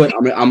going to do it.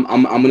 I'm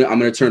going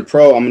to turn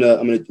pro. I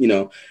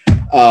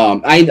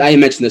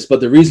mentioned this, but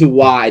the reason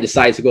why I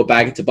decided to go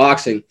back into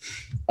boxing,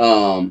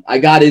 I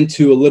got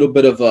into a little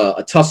bit of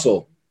a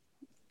tussle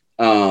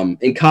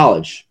in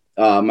college.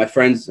 My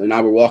friends and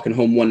I were walking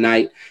home one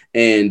night,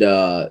 and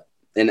I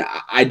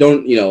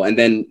don't, and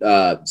then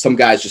some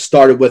guys just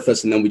started with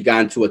us, and then we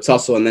got into a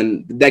tussle. And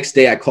then the next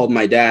day I called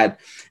my dad,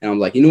 and I'm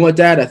like, you know what,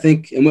 Dad, I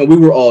think, and we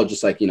were all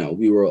just like,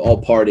 we were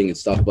all partying and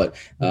stuff, but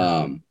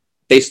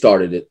they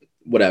started it,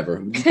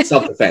 whatever,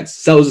 self-defense.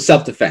 So it was a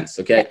self-defense.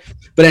 Okay.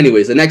 But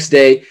anyways, the next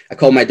day I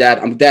called my dad.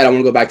 Dad, I want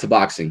to go back to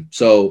boxing.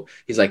 So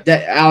he's like,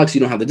 Alex,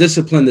 you don't have the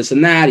discipline, this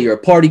and that. You're a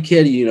party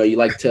kid. You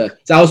like to,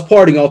 so I was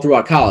partying all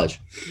throughout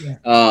college. Yeah.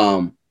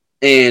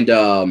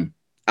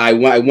 I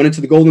went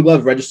into the Golden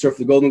Gloves, registered for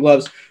the Golden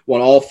Gloves,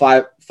 won all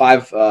five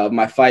of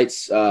my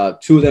fights, 2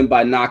 of them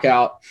by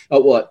knockout.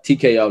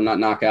 TKO, not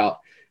knockout.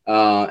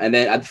 And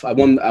then I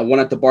won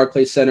at the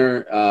Barclays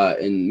Center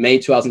in May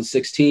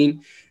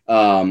 2016.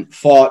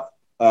 Fought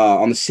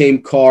on the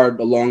same card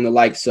along the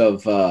likes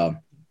of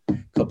a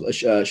couple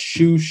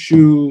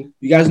Shushu.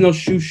 You guys know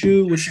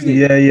Shushu? What's his name?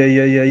 Yeah.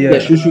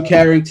 Shushu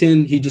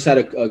Carrington. He just had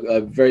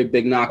a very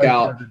big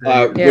knockout.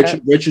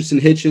 Richardson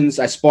Hitchens.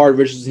 I sparred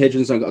Richardson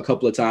Hitchens a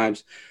couple of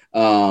times.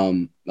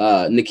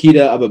 Nikita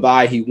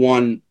Ababai, he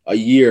won a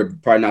year,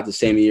 probably not the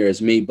same year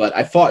as me, but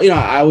I fought,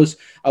 I was,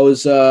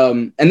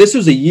 and this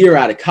was a year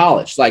out of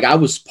college. Like I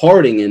was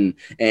partying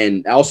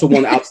and I also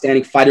won the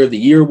Outstanding Fighter of the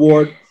Year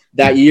award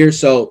that year.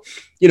 So,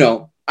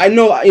 I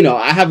know,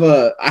 I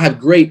have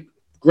great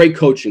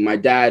coaching. My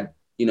dad,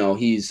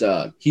 he's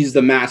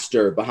the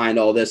master behind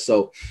all this.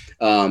 So,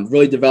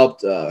 really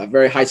developed a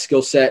very high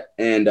skill set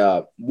and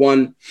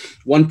won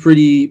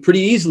pretty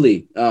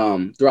easily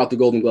throughout the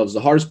Golden Gloves.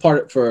 The hardest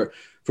part for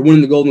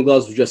winning the Golden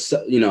Gloves was just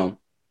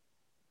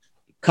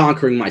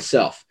conquering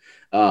myself,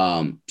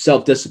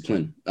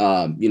 self-discipline.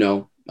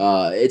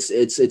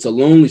 It's a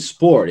lonely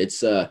sport.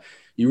 It's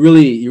you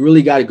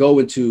really got to go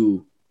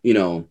into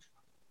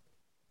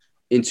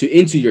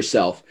into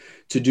yourself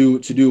to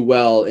do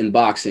well in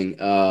boxing.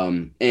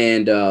 So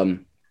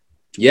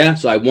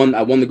I won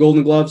the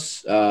Golden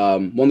Gloves,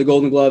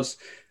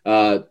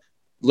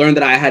 learned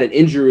that I had an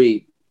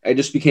injury. I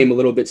just became a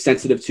little bit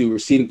sensitive to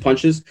receiving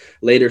punches.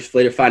 Later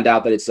found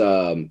out that it's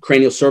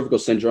cranial cervical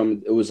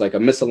syndrome. It was like a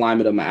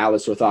misalignment of my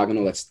atlas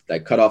orthogonal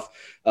that cut off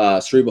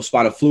cerebral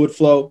spinal fluid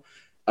flow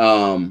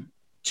to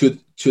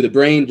the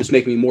brain, just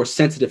making me more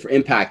sensitive for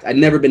impact. I'd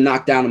never been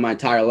knocked down in my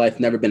entire life,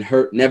 never been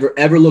hurt, never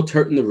ever looked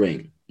hurt in the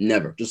ring.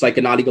 Never. Just like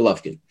Gennady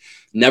Golovkin.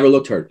 Never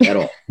looked hurt at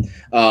all.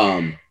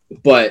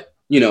 But,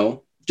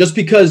 just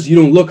because you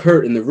don't look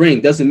hurt in the ring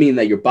doesn't mean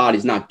that your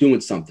body's not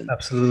doing something.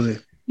 Absolutely.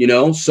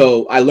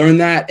 So I learned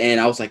that and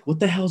I was like, what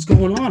the hell's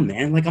going on,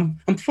 man? Like, I'm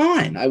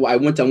fine. I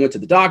went to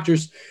the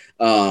doctors,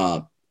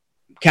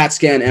 CAT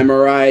scan,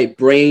 MRI,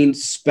 brain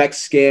spec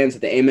scans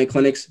at the AMA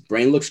clinics.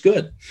 Brain looks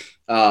good.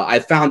 I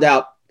found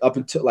out up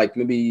until like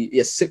maybe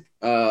 5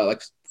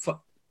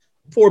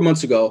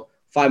 months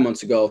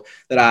ago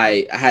that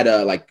I had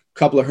a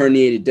couple of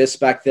herniated discs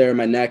back there in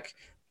my neck,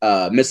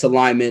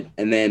 misalignment,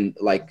 and then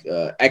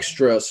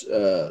extra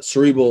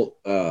cerebral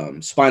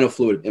spinal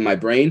fluid in my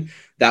brain.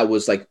 That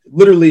was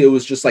literally, it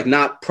was just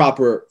not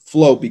proper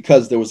flow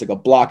because there was a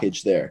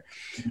blockage there.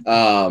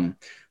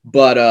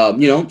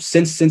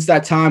 Since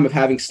that time of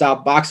having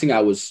stopped boxing,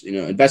 I was,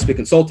 investment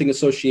consulting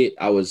associate.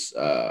 I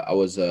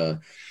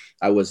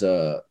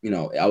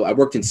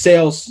worked in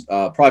sales,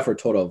 probably for a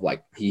total of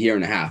a year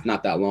and a half,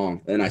 not that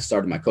long. Then I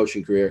started my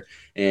coaching career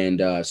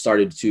and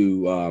started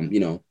to,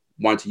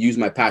 wanted to use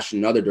my passion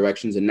in other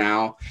directions. And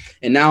now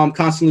I'm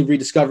constantly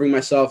rediscovering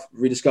myself,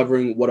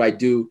 rediscovering what I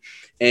do.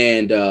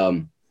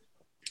 And,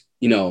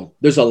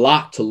 there's a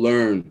lot to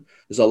learn.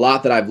 There's a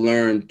lot that I've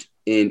learned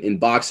in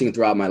boxing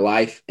throughout my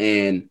life.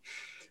 And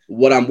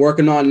what I'm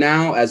working on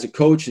now as a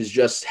coach is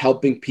just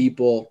helping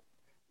people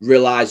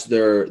realize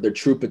their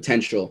true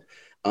potential.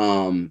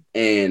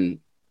 And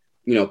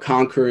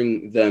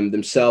conquering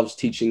themselves,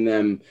 teaching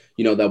them,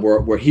 that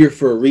we're here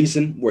for a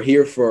reason. We're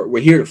here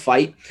to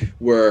fight.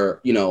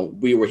 We're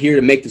here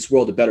to make this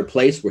world a better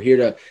place. We're here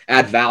to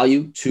add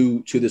value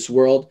to this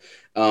world.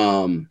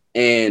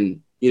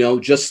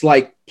 Just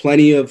like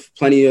plenty of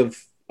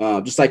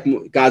just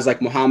like guys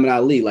like Muhammad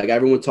Ali,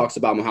 everyone talks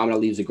about Muhammad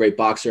Ali was a great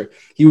boxer.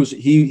 He was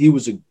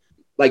you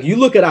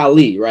look at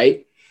Ali,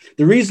 right?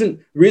 The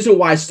reason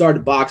why I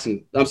started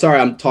boxing, I'm sorry,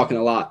 I'm talking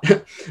a lot.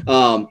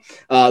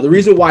 The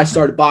reason why I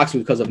started boxing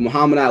was because of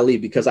Muhammad Ali,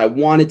 because I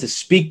wanted to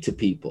speak to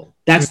people.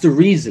 That's the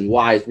reason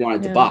why I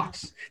wanted to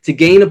box, to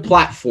gain a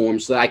platform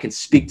so that I can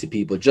speak to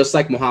people, just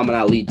like Muhammad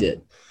Ali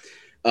did.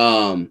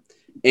 And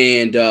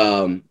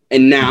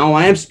now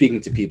I am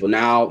speaking to people.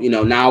 Now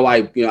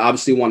I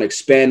obviously want to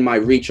expand my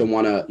reach. I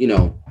want to,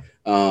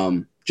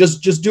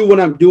 just do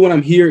what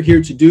I'm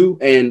here to do.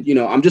 And,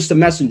 I'm just a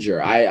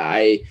messenger.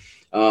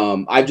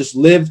 I've just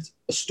lived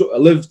a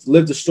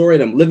story,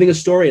 and I'm living a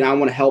story, and I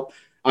want to help.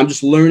 I'm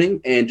just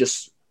learning and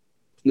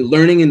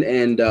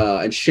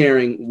and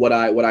sharing what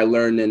I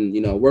learned,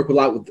 and work a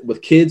lot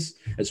with kids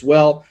as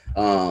well.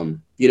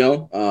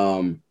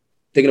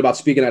 Thinking about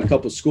speaking at a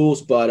couple of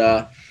schools,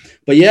 but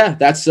yeah,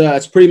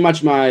 that's pretty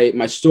much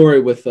my story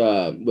with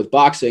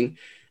boxing,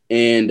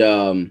 and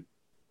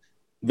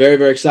very,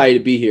 very excited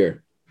to be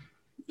here.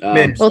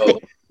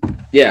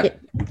 Yeah.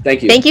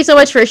 Thank you. Thank you so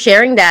much for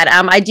sharing that.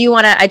 I do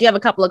have a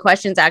couple of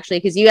questions actually,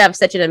 because you have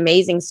such an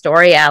amazing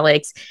story,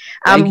 Alex.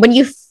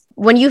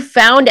 When you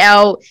found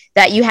out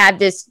that you had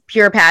this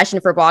pure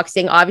passion for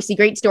boxing, obviously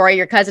great story.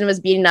 Your cousin was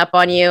beating up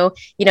on you.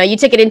 You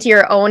took it into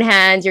your own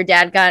hands. Your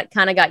dad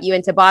got you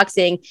into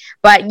boxing,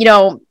 but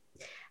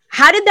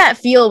how did that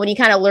feel when you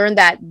kind of learned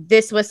that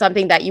this was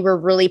something that you were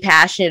really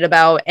passionate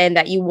about and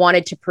that you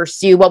wanted to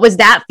pursue? What was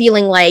that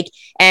feeling like?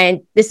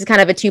 And this is kind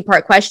of a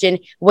two-part question.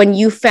 When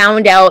you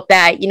found out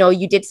that,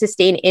 you did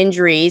sustain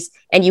injuries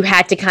and you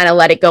had to kind of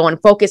let it go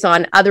and focus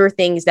on other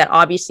things that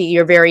obviously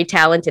you're very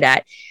talented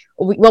at,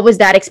 what was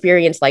that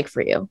experience like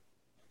for you?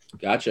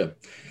 Gotcha.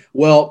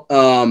 Well,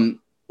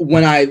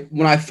 when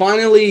I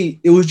finally,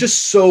 it was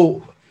just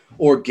so,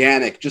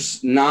 organic,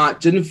 just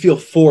didn't feel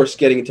forced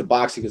getting into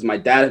boxing, because my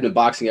dad had been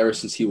boxing ever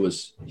since he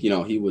was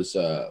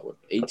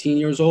 18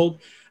 years old.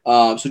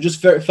 So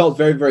just felt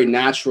very, very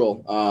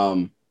natural.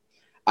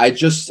 I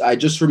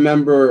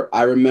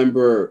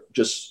remember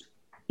just,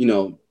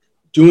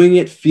 doing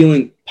it,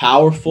 feeling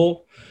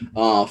powerful,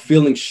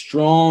 feeling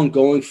strong,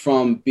 going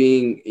from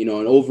being, an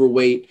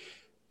overweight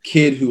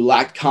kid who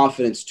lacked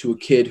confidence to a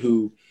kid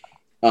who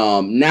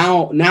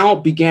now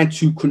began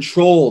to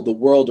control the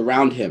world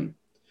around him,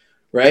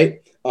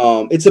 right?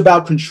 It's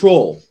about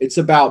control. It's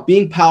about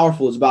being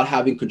powerful. It's about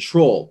having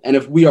control. And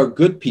if we are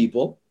good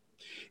people,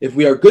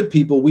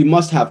 we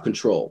must have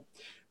control,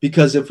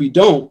 because if we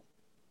don't,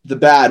 the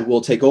bad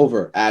will take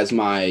over, as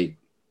my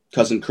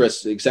cousin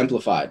Chris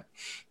exemplified.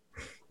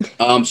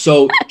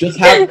 So just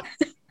have.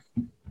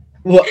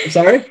 Well,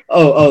 sorry.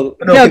 Oh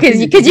no, because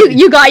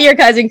you got your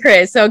cousin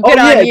Chris, so good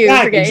on you.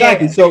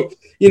 Exactly. So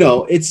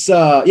it's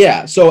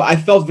So I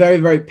felt very,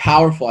 very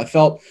powerful. I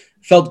felt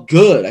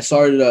good. I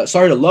started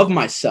to love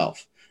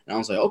myself, and I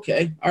was like,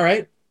 okay, all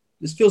right,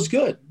 this feels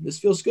good.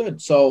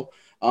 So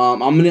I'm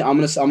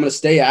gonna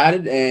stay at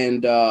it,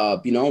 and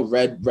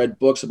read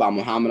books about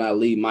Muhammad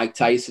Ali, Mike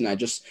Tyson.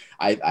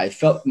 I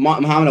felt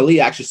Muhammad Ali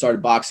actually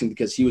started boxing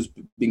because he was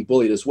being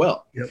bullied as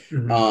well. Yep.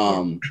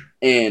 Mm-hmm.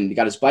 And he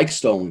got his bike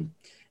stolen,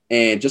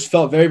 and just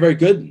felt very, very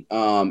good.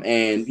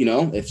 And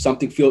if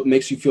something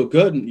makes you feel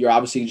good, you're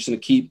obviously just gonna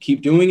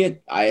keep doing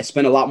it. I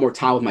spent a lot more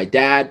time with my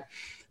dad.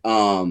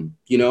 When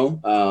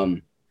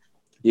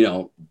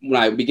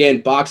I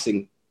began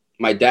boxing,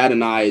 my dad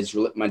and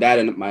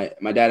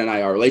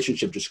I, our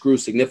relationship just grew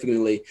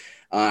significantly.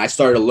 I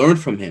started to learn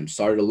from him,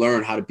 started to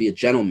learn how to be a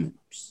gentleman,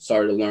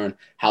 started to learn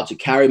how to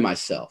carry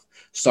myself,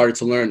 started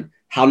to learn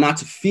how not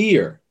to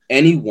fear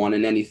anyone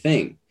and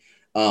anything.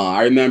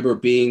 I remember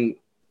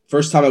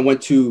first time I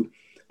went to,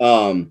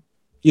 I'm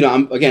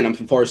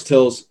from Forest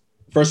Hills.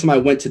 First time I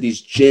went to these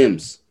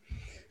gyms,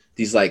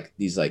 these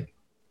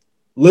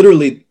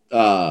literally,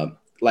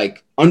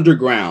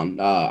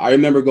 underground. I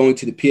remember going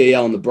to the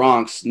PAL in the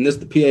Bronx, and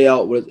the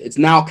PAL it's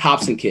now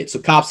Cops and Kids. So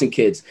Cops and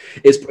Kids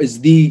is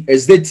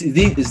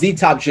the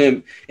top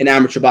gym in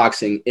amateur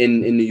boxing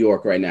in New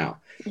York right now.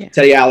 Yeah.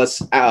 Teddy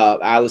Alice,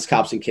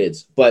 Cops and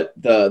Kids. But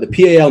the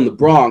PAL in the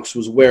Bronx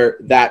was where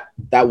that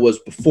was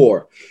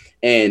before,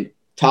 and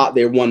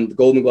they won the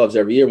Golden Gloves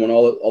every year, won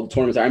all the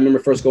tournaments. I remember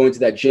first going to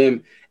that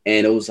gym,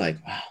 and it was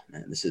like, wow,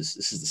 man, this is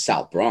the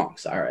South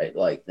Bronx. All right,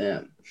 like,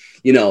 damn,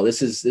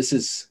 this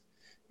is.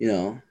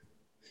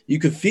 You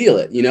could feel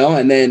it,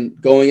 and then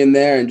going in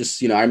there and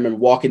just, I remember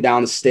walking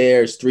down the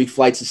stairs, 3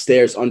 flights of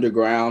stairs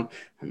underground.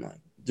 I'm like,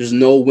 there's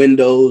no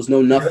windows,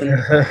 no nothing,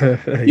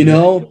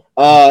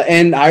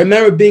 and I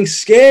remember being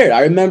scared.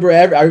 I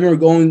remember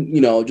going,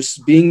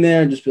 just being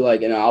there and just be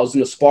like, I was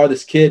going to spar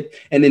this kid.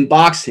 And in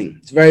boxing,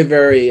 it's very,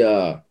 very,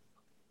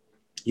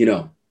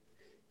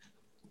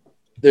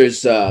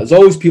 there's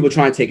always people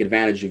trying to take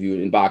advantage of you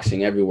in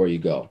boxing everywhere you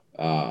go.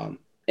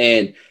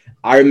 And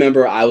I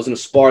remember I was going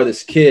to spar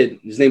this kid.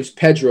 His name's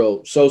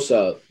Pedro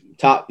Sosa.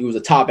 He was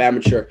a top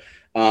amateur.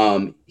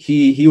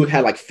 He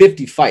had like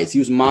 50 fights. He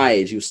was my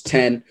age. He was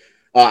 10.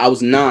 I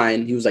was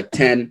 9. He was like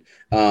 10.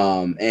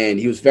 And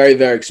he was very,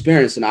 very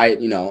experienced. And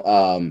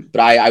but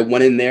I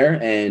went in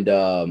there and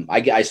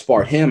I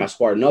sparred him. I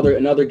sparred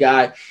another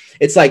guy.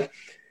 It's like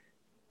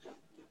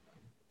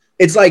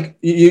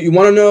you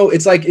want to know.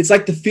 It's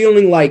like the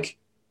feeling like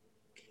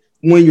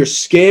when you're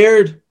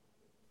scared.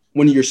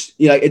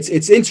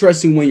 It's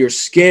interesting when you're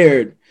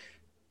scared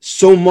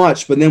so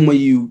much, but then when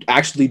you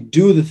actually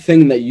do the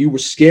thing that you were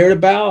scared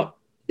about,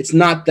 it's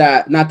not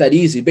that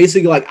easy.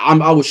 Basically, like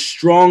I was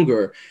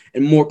stronger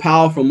and more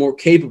powerful, more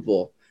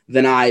capable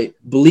than I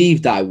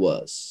believed I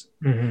was.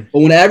 Mm-hmm.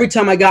 But every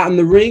time I got in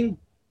the ring,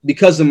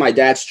 because of my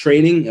dad's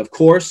training, of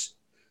course,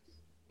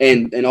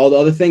 and all the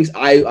other things,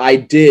 I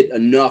did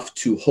enough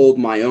to hold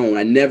my own.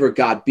 I never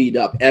got beat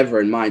up ever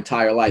in my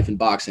entire life in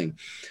boxing.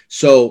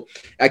 So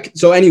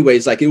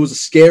anyways, like it was a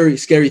scary,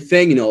 scary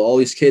thing. All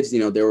these kids, they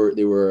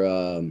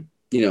were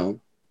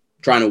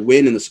trying to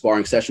win in the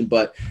sparring session,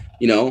 but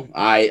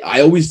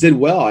I always did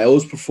well. I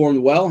always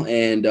performed well,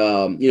 and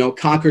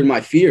conquered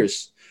my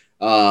fears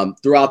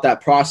throughout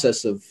that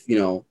process of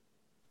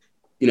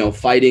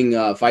fighting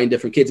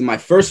different kids. In my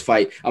first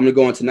fight, I'm gonna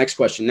go on to the next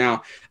question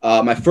now.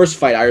 My first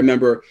fight, I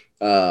remember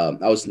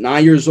I was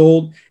 9 years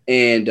old,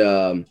 and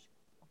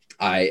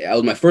I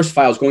was my first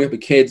fight. I was going up a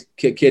kid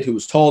who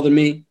was taller than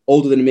me,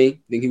 older than me. I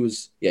think he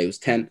was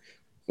 10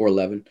 or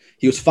 11.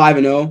 He was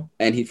 5-0,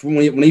 and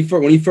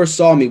when he first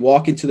saw me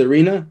walk into the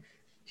arena,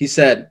 he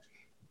said,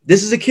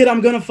 "This is a kid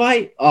I'm gonna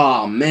fight.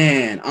 Oh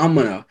man, I'm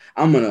gonna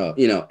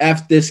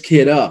F this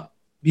kid up."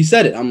 He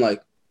said it. I'm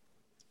like,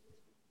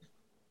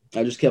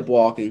 I just kept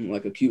walking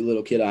like a cute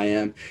little kid I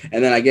am,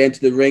 and then I get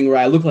into the ring where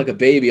I look like a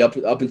baby up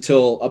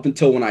until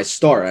when I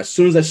start. As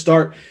soon as I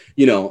start,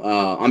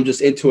 I'm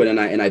just into it,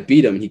 and I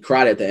beat him. He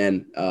cried at the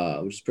end,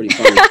 which is pretty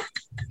funny.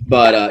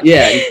 But he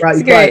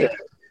cried.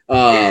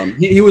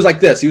 He was like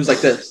this. He was like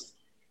this.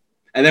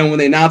 And then when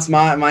they announced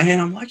my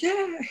hand, I'm like,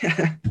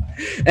 yeah.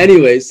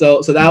 Anyway,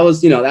 so that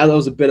was, that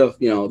was a bit of,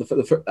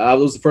 that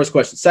was the first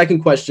question.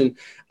 Second question,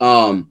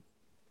 the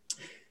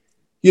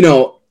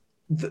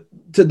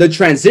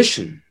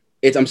transition.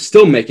 I'm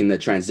still making the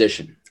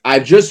transition. I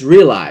just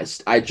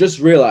realized a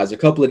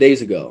couple of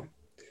days ago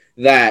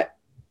that,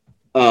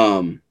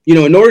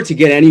 in order to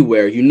get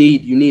anywhere, you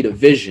need a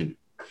vision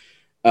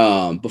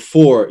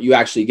before you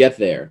actually get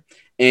there.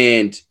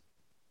 And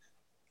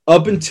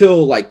up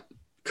until like a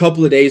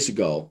couple of days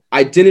ago,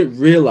 I didn't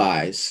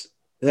realize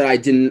that I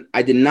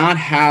did not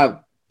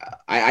have,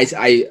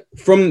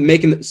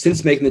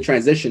 since making the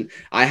transition,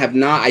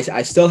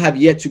 I still have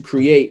yet to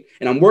create,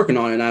 and I'm working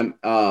on it. And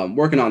I'm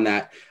working on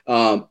that.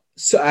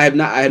 So I have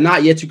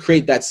not yet to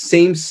create that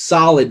same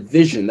solid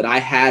vision that I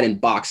had in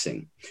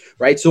boxing,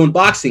 right? So in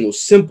boxing, it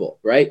was simple,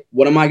 right?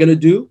 What am I going to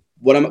do?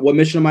 What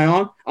mission am I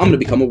on? I'm going to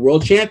become a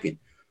world champion.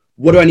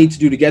 What do I need to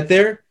do to get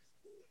there?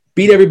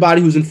 Beat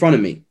everybody who's in front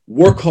of me.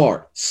 Work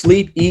hard.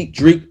 Sleep, eat,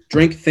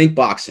 drink, think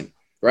boxing,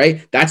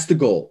 right? That's the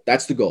goal.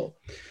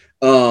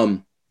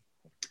 And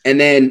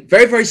then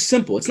very, very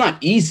simple. It's not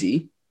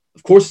easy.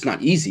 Of course, it's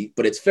not easy,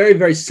 but it's very,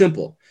 very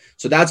simple.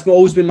 So that's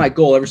always been my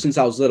goal ever since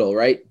I was little,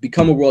 right?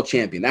 Become a world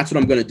champion. That's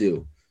what I'm going to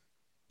do.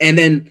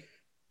 And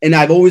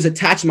I've always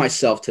attached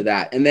myself to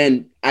that. And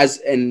then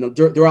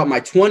throughout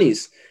my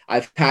 20s,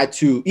 I've had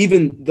to,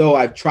 even though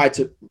I've tried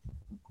to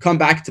come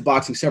back to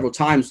boxing several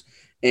times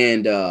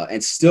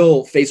and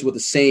still faced with the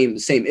same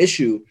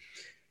issue.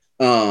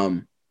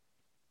 So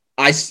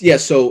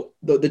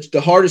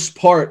the hardest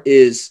part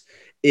is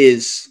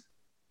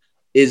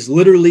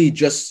literally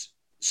just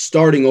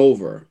starting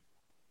over.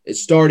 It's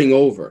starting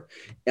over.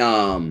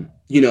 Even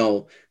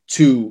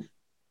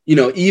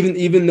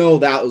though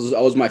that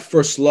was my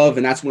first love,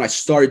 and that's when I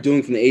started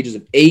doing from the ages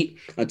of 8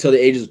 until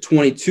the ages of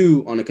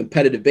 22 on a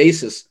competitive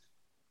basis.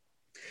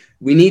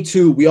 We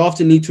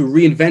often need to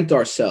reinvent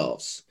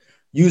ourselves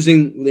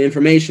using the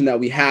information that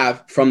we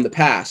have from the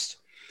past.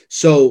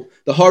 So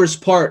the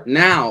hardest part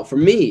now for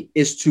me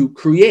is to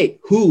create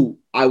who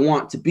I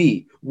want to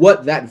be,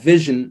 what that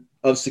vision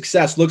of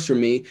success looks for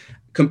me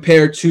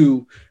compared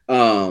to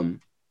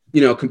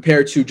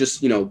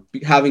just,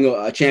 having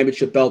a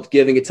championship belt,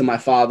 giving it to my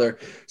father,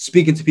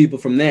 speaking to people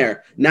from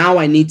there. Now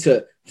I need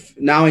to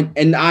I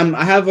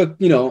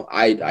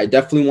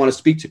definitely want to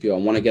speak to people. I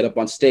want to get up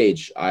on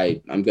stage.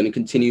 I'm going to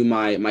continue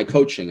my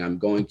coaching. I'm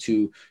going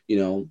to,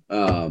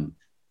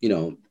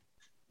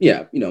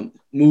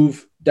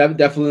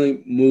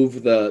 definitely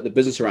move the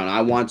business around.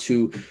 I want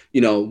to,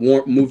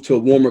 move to a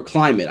warmer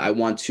climate. I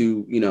want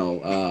to,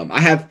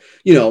 I have,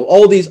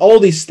 all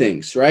these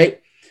things, right?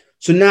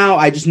 So now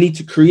I just need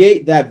to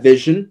create that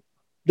vision.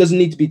 Doesn't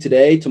need to be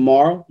today,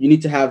 tomorrow. You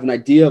need to have an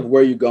idea of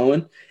where you're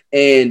going.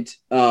 And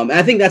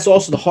I think that's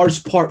also the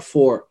hardest part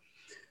for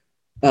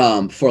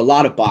a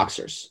lot of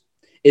boxers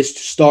is to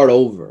start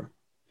over,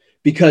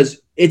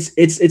 because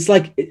it's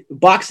like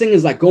boxing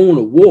is like going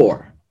to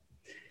war.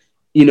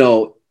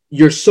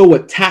 You're so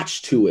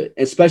attached to it,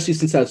 especially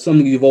since that's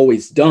something you've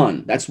always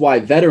done. That's why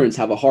veterans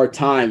have a hard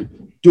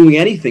time doing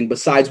anything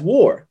besides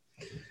war.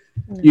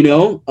 But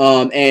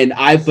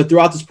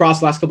throughout this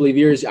process, last couple of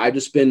years, I've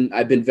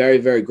been very,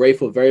 very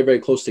grateful, very, very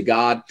close to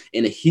God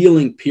in a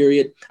healing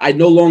period. I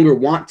no longer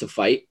want to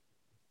fight.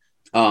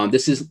 I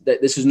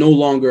no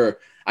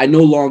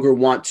longer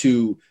want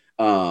to,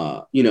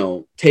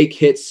 take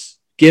hits,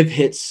 give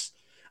hits.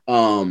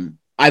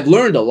 I've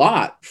learned a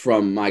lot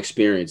from my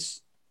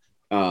experience.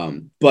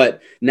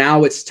 But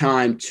now it's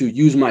time to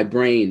use my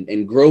brain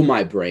and grow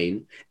my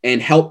brain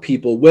and help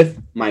people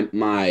with my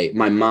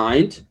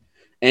mind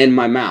and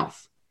my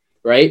mouth,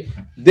 right?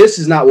 This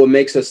is not what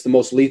makes us the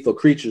most lethal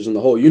creatures in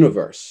the whole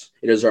universe.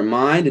 It is our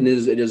mind, and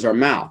it is our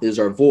mouth, it is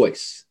our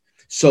voice.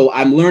 So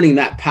I'm learning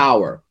that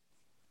power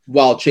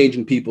while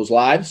changing people's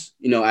lives,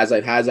 as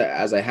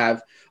I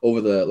have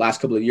over the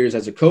last couple of years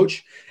as a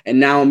coach.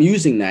 And now I'm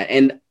using that.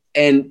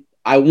 And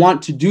I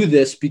want to do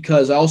this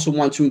because I also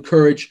want to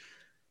encourage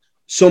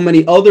so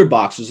many other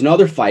boxers and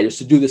other fighters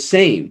to do the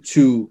same,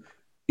 to,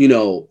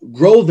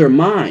 grow their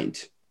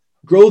mind,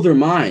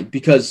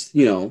 because,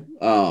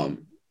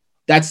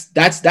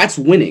 that's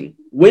winning.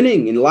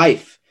 Winning in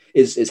life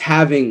is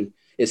having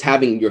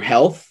your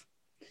health,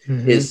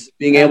 mm-hmm. is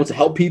being able to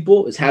help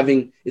people,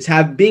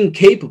 being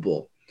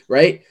capable,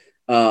 right?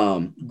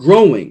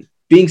 Growing,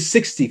 being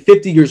 60,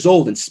 50 years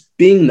old and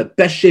being in the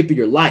best shape of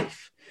your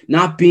life,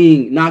 not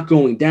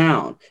going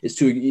down, is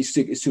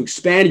to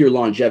expand your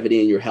longevity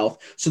and your health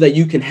so that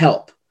you can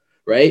help,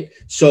 right?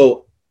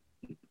 So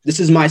this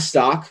is my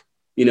stock,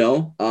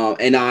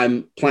 and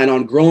I'm planning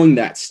on growing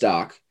that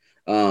stock,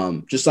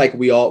 just like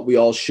we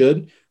all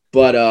should.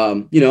 But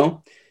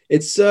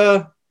it's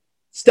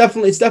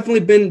definitely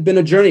been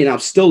a journey, and I'm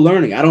still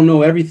learning. I don't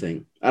know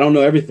everything.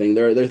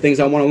 There are things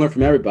I want to learn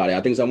from everybody.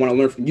 Things I want to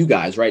learn from you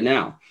guys right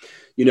now.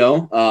 We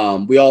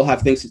all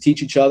have things to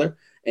teach each other,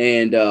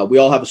 and we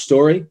all have a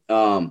story.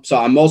 So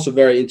I'm also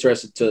very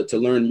interested to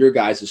learn your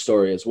guys'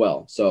 story as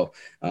well. So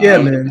yeah,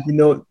 man. You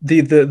know,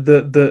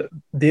 the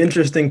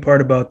interesting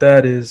part about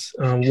that is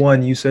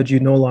one, you said you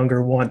no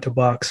longer want to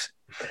box.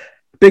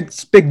 Big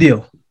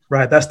deal,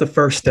 right? That's the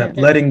first step.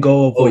 Letting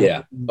go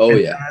of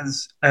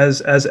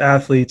as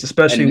athletes,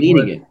 especially and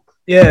meaning it.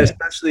 Yeah,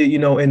 especially, you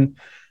know, in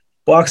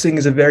boxing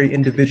is a very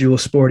individual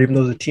sport, even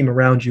though there's a team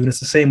around you. And it's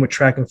the same with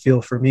track and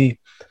field for me.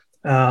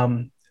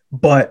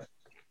 But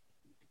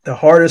the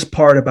hardest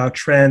part about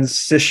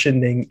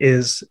transitioning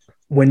is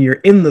when you're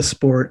in the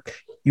sport,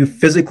 you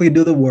physically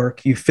do the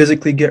work, you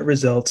physically get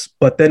results.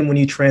 But then when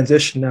you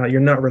transition out,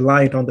 you're not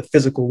reliant on the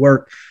physical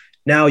work.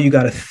 Now you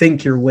got to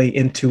think your way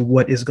into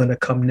what is going to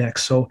come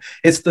next. So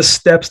it's the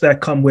steps that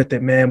come with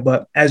it, man.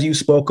 But as you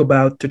spoke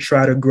about, to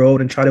try to grow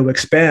and try to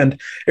expand,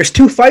 there's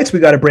 2 fights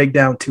we got to break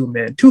down to,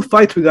 man. 2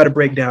 fights we got to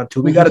break down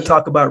to. We got to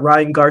talk about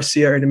Ryan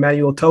Garcia and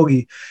Emmanuel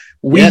Togi.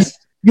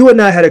 You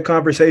and I had a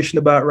conversation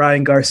about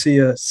Ryan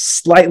Garcia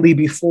slightly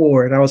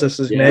before, and I was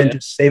just, man,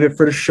 just save it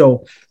for the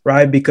show,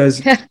 right?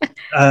 Because a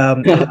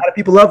lot of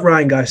people love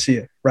Ryan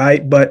Garcia,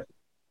 right? But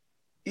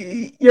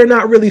you're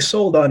not really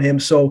sold on him.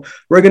 So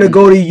we're going to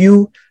go to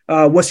you.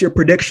 What's your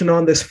prediction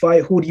on this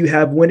fight? Who do you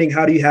have winning?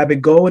 How do you have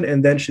it going?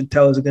 And then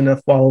Chantel is going to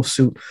follow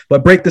suit.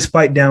 But break this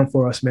fight down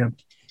for us, man.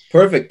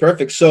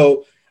 Perfect.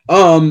 So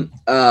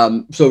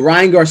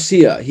Ryan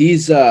Garcia,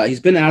 he's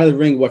been out of the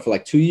ring for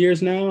like 2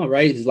 years now,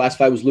 right? His last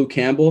fight was Luke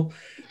Campbell.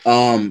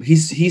 You're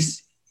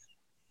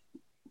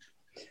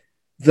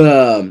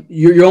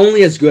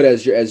only as good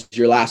as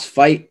your last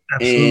fight.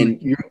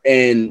 Absolutely.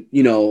 and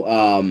you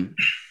know,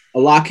 a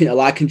lot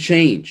can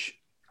change.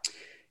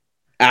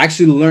 I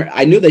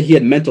knew that he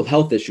had mental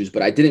health issues,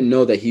 but I didn't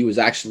know that he was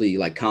actually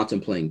like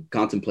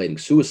contemplating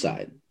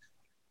suicide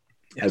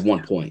at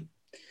one point.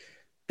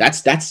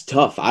 That's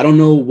tough. I don't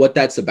know what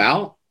that's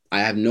about.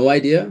 I have no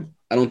idea.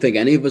 I don't think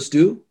any of us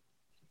do.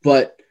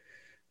 But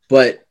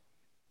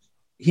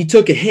he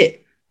took a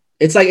hit.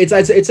 It's like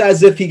it's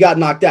as if he got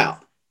knocked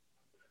out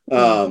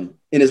in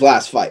his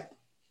last fight,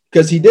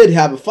 because he did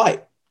have a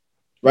fight,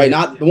 right?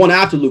 Not the one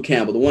after Luke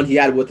Campbell, the one he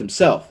had with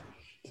himself,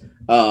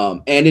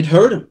 and it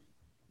hurt him.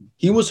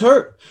 He was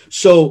hurt.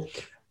 So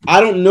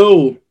I don't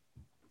know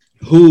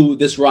who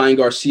this Ryan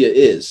Garcia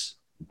is.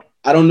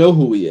 I don't know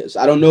who he is.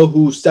 I don't know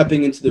who's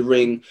stepping into the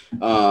ring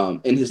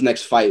in his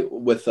next fight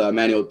with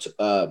Manuel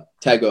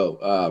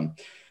Tego.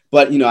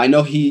 But you know, I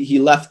know he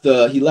left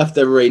the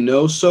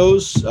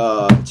Reynosos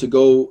to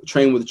go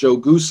train with Joe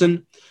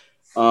Goossen.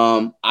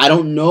 I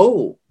don't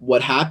know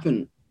what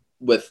happened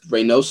with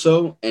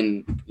Reynoso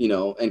and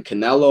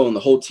Canelo and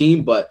the whole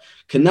team, but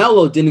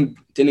Canelo didn't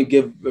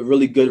give a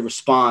really good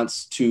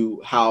response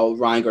to how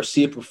Ryan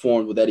Garcia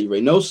performed with Eddie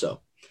Reynoso.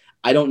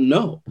 I don't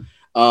know,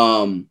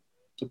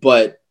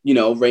 but you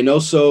know,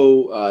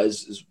 Reynoso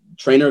is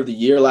trainer of the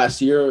year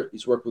last year.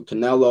 He's worked with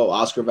Canelo,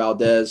 Oscar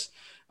Valdez.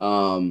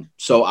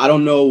 So I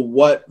don't know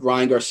what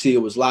Ryan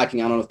Garcia was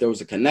lacking. I don't know if there was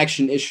a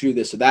connection issue,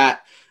 this or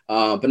that.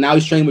 But now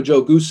he's training with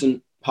Joe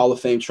Goossen, Hall of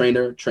Fame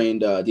trainer,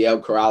 trained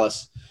Diego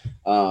Corrales.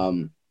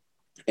 You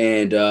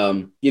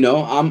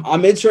know,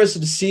 I'm interested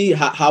to see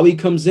how he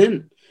comes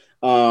in.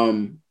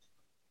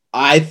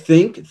 I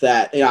think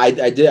that, you know,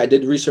 I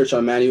did research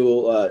on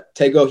Manuel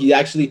Tego. He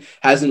actually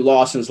hasn't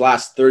lost in his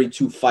last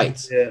 32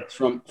 fights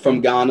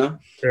from Ghana.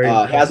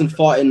 Hasn't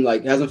fought in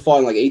like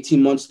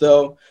 18 months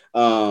though.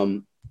 I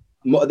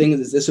think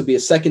this will be a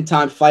second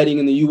time fighting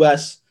in the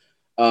U.S.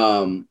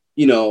 You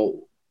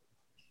know,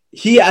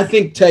 I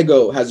think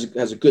Tego has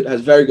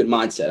very good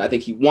mindset. I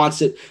think he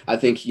wants it. I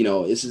think, you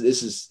know,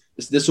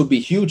 this will be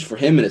huge for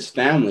him and his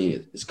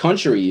family, his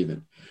country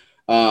even.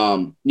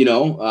 You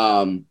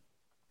know,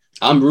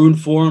 I'm rooting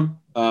for him.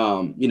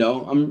 You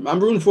know, I'm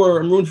rooting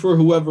for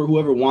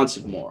whoever wants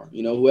it more.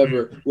 You know,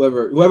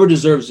 whoever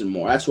deserves it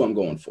more. That's who I'm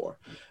going for.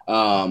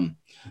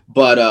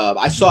 But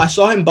I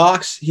saw him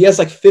box. He has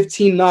like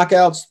 15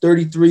 knockouts,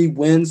 33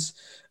 wins,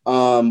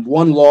 1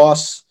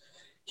 loss.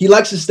 He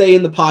likes to stay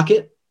in the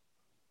pocket.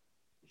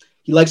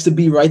 He likes to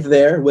be right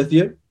there with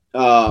you.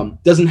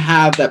 Doesn't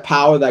have that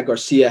power that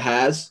Garcia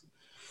has.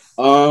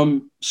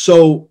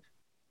 So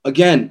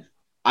again,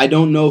 I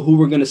don't know who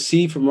we're going to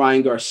see from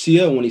Ryan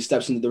Garcia when he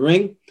steps into the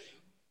ring.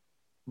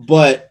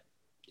 But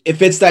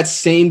if it's that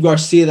same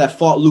Garcia that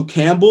fought Luke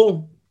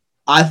Campbell,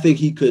 I think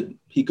he could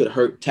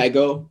hurt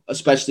Tego,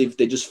 especially if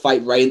they just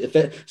fight right.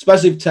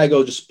 Especially if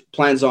Tego just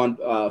plans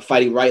on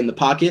fighting right in the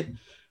pocket.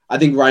 I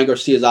think Ryan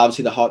Garcia is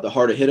obviously the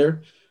harder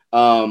hitter.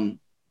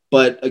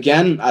 But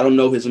again, I don't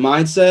know his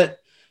mindset.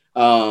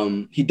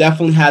 He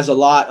definitely has a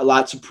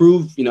lot to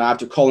prove, you know,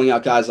 after calling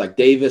out guys like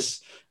Davis,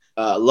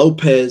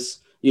 Lopez,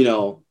 you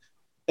know,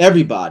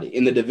 everybody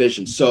in the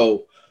division.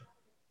 So,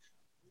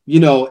 you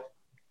know,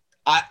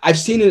 I've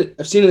seen it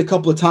a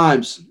couple of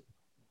times.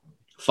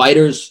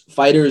 Fighters,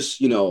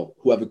 you know,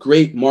 who have a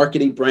great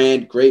marketing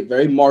brand,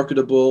 very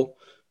marketable,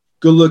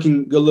 good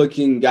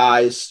looking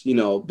guys, you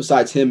know,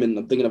 besides him, and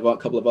I'm thinking of a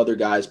couple of other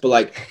guys, but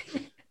like,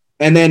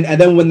 and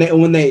then when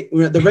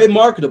they're very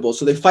marketable,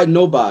 so they fight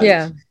nobody.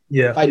 Yeah.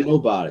 Yeah. Fight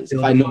nobodies.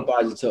 Fight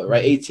nobodies until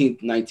right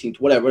 18th,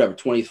 19th, whatever,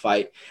 20th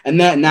fight. And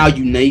that now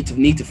you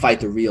need to fight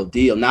the real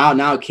deal.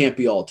 Now it can't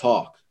be all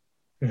talk.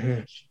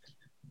 Mm-hmm.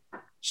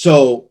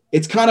 So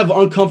it's kind of an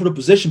uncomfortable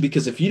position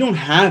because if you don't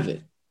have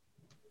it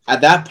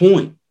at that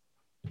point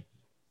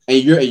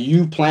and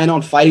you plan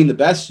on fighting the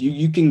best,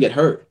 you can get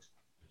hurt.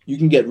 You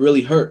can get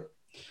really hurt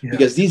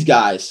because these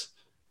guys,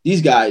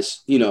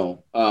 you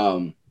know,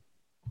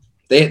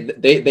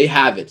 they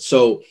have it.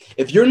 So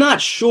if you're not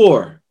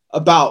sure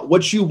about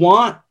what you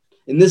want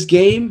in this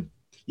game,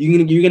 you're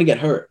gonna get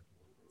hurt.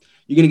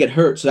 You're gonna get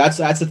hurt. So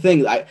that's the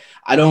thing. I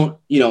don't,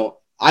 you know,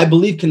 I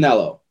believe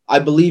Canelo. I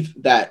believe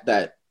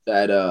that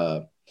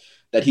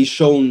he's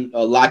shown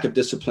a lack of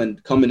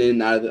discipline coming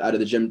in and out of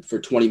the gym for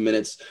 20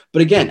 minutes.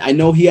 But again, I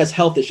know he has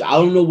health issues. I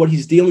don't know what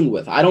he's dealing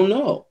with. I don't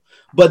know.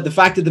 But the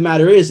fact of the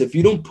matter is, if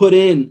you don't put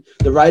in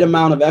the right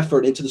amount of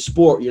effort into the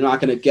sport, you're not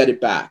going to get it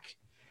back.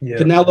 Yeah.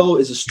 Canelo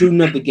is a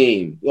student of the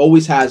game. He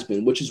always has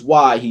been, which is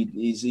why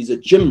he's a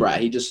gym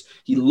rat.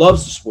 He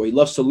loves the sport. He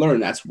loves to learn.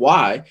 That's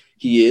why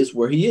he is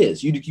where he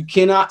is. You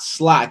cannot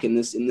slack in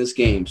this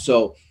game.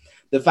 So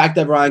the fact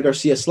that Ryan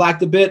Garcia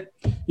slacked a bit,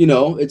 you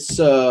know, it's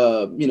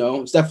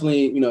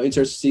definitely, you know,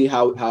 interesting to see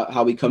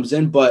how he comes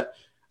in. But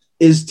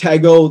is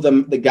Tego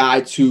the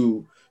guy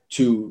to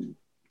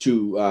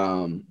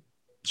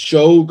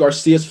show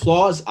Garcia's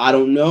flaws? I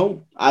don't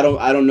know. I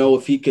don't know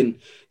if he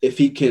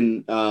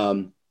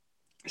can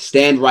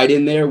stand right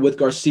in there with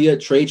Garcia,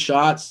 trade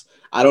shots.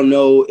 I don't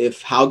know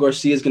how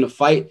Garcia is going to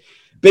fight.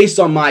 Based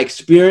on my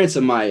experience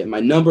and my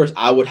numbers,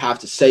 I would have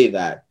to say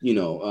that, you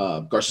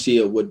know,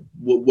 Garcia would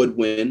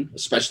win,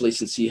 especially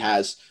since he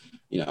has,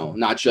 you know,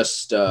 not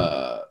just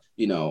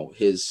you know,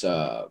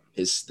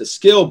 the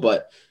skill,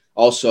 but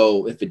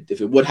also if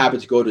it would happen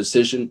to go to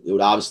decision, it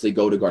would obviously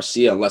go to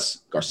Garcia unless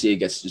Garcia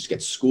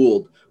gets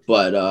schooled.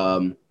 But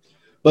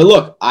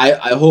look,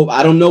 I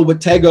don't know what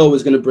Tego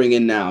is going to bring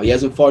in now. He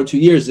hasn't fought in 2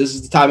 years. This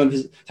is the time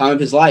of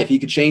his life. He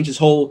could change his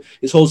whole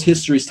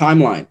history's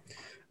timeline.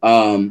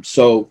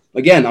 So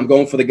again, I'm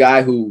going for the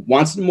guy who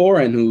wants it more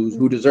and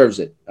who deserves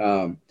it.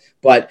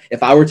 But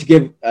if I were to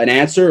give an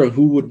answer on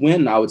who would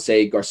win, I would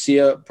say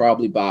Garcia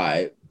probably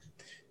by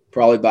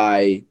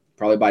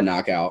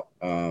knockout.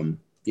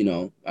 You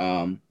know,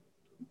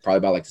 probably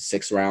by like the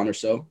 6th round or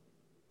so.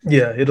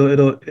 Yeah,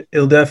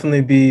 it'll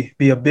definitely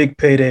be a big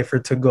payday for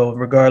Tego,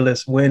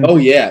 regardless when. Oh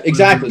yeah,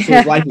 exactly. So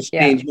his life has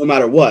changed no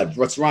matter what.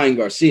 What's Ryan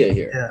Garcia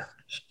here? Yeah,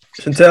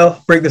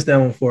 Chantel, break this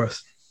down for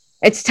us.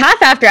 It's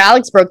tough after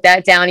Alex broke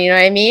that down. You know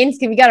what I mean?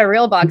 We got a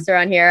real boxer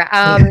on here.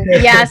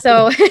 Yeah,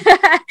 so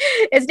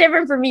it's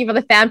different for me from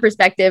the fan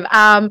perspective.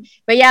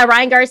 But yeah,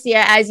 Ryan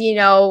Garcia, as you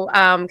know,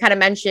 kind of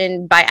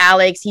mentioned by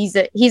Alex, he's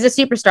a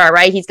superstar,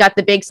 right? He's got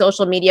the big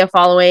social media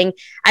following.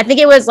 I think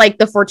it was like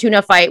the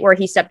Fortuna fight where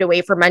he stepped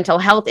away for mental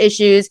health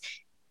issues.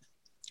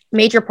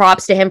 Major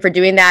props to him for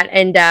doing that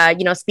and,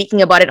 you know,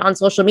 speaking about it on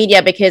social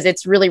media because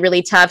it's really,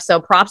 really tough.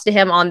 So props to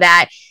him on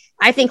that.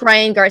 I think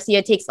Ryan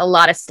Garcia takes a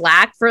lot of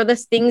slack for the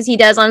things he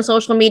does on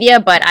social media,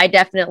 but I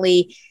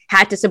definitely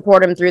had to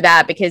support him through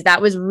that because that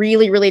was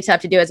really, really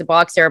tough to do as a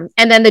boxer.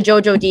 And then the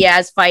Jojo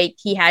Diaz fight,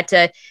 he had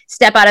to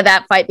step out of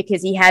that fight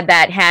because he had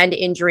that hand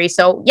injury.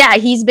 So yeah,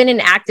 he's been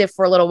inactive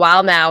for a little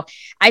while now.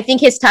 I think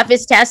his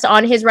toughest test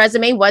on his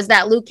resume was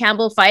that Luke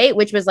Campbell fight,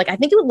 which was like, I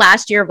think it was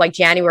last year of like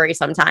January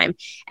sometime.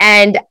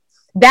 And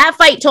that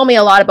fight told me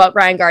a lot about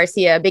Ryan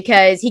Garcia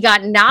because he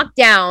got knocked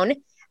down.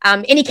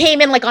 And he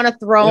came in like on a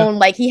throne,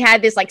 like he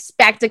had this like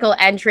spectacle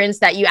entrance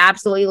that you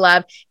absolutely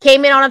love,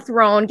 came in on a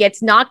throne,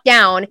 gets knocked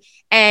down.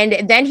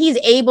 And then he's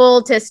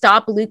able to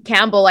stop Luke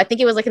Campbell. I think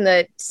it was like in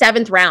the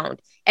 7th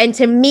round. And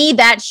to me,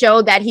 that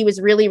showed that he was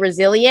really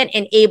resilient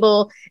and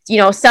able, you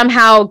know,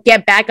 somehow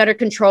get back under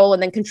control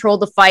and then control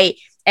the fight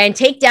and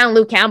take down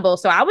Luke Campbell.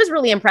 So I was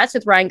really impressed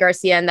with Ryan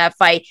Garcia in that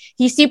fight.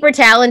 He's super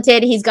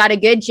talented. He's got a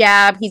good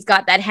jab. He's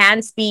got that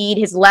hand speed.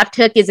 His left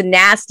hook is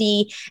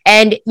nasty.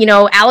 And, you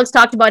know, Alex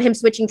talked about him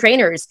switching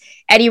trainers.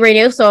 Eddie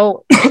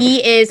Reynoso,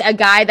 he is a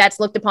guy that's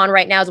looked upon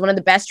right now as one of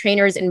the best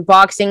trainers in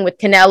boxing with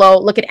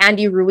Canelo. Look at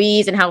Andy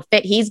Ruiz and how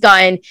fit he's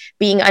gotten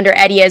being under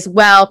Eddie as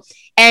well.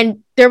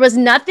 And there was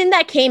nothing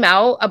that came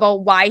out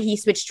about why he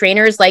switched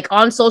trainers. Like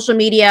on social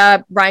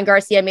media, Ryan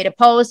Garcia made a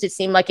post. It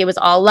seemed like it was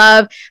all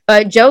love.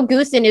 But Joe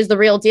Goossen is the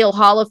real deal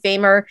Hall of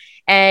Famer.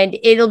 And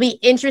it'll be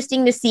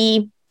interesting to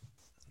see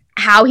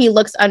how he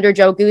looks under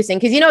Joe Goossen.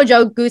 Because, you know,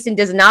 Joe Goossen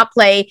does not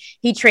play.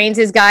 He trains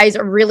his guys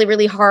really,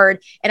 really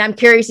hard. And I'm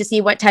curious to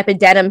see what type of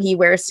denim he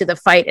wears to the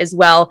fight as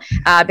well.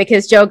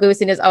 Because Joe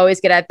Goossen is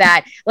always good at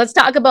that. Let's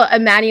talk about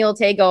Emmanuel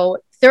Tego.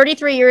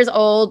 33 years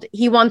old.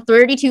 He won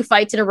 32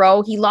 fights in a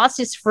row. He lost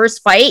his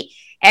first fight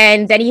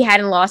and then he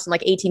hadn't lost in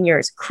like 18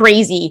 years.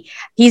 Crazy.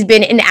 He's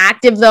been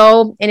inactive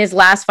though in his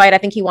last fight. I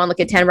think he won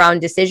like a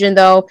 10-round decision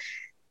though.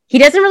 He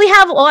doesn't really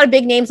have a lot of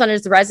big names on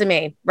his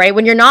resume, right?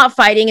 When you're not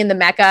fighting in the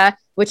Mecca,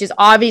 which is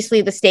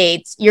obviously the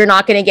States, you're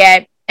not going to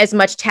get as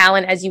much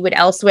talent as you would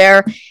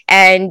elsewhere.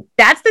 And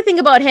that's the thing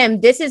about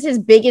him. This is his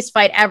biggest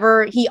fight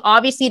ever. He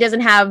obviously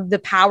doesn't have the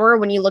power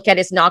when you look at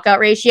his knockout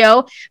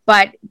ratio,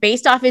 but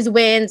based off his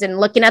wins and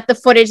looking at the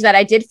footage that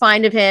I did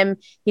find of him,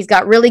 he's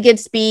got really good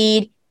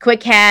speed,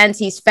 quick hands,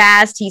 he's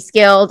fast, he's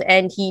skilled,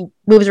 and he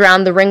moves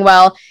around the ring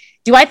well.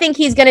 Do I think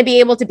he's going to be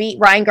able to beat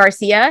Ryan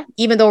Garcia,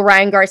 even though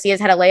Ryan Garcia's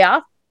had a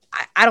layoff?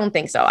 I don't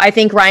think so. I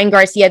think Ryan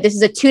Garcia, this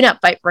is a tune-up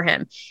fight for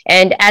him.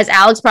 And as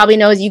Alex probably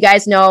knows, you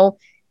guys know,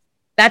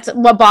 that's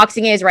what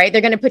boxing is, right?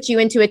 They're going to put you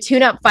into a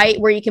tune-up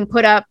fight where you can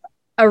put up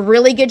a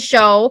really good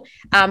show,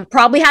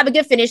 probably have a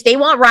good finish. They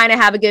want Ryan to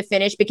have a good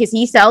finish because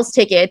he sells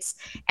tickets.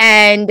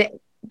 And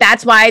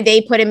that's why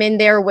they put him in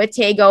there with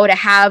Tago to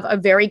have a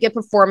very good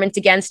performance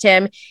against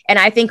him. And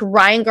I think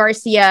Ryan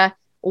Garcia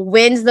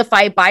wins the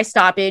fight by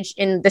stoppage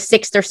in the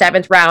 6th or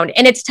 7th round.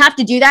 And it's tough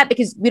to do that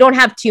because we don't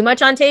have too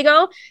much on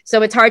Tago.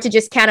 So it's hard to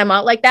just count him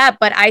out like that.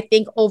 But I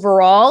think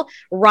overall,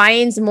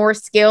 Ryan's more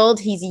skilled.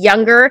 He's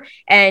younger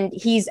and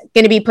he's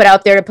going to be put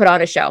out there to put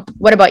on a show.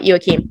 What about you,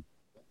 Akeem?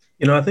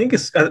 I think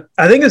it's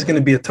going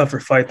to be a tougher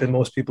fight than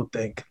most people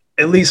think,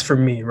 at least for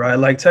me, right?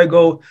 Like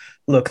Tago,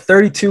 look,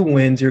 32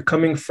 wins. You're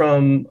coming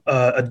from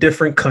a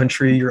different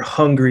country. You're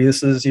hungry.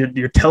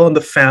 You're telling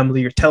the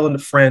family, you're telling the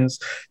friends.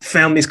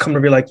 Families come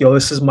to be like, yo,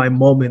 this is my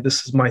moment.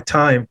 This is my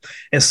time.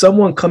 And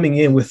someone coming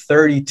in with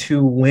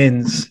 32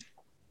 wins,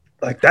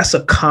 like that's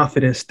a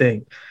confidence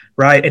thing,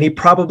 right? And he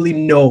probably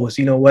knows,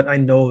 you know what? I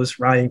know it's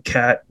Ryan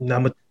Cat, and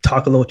I'm going to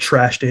talk a little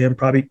trash to him.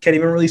 Probably can't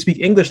even really speak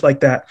English like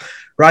that,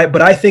 right?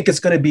 But I think it's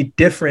going to be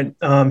different.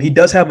 He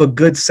does have a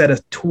good set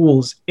of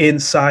tools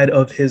inside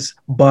of his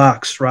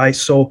box, right?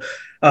 So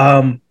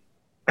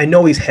I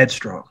know he's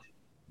headstrong,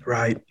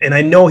 right? And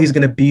I know he's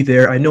going to be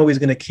there. I know he's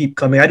going to keep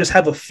coming. I just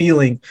have a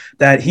feeling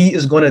that he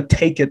is going to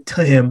take it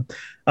to him.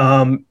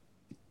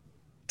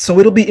 So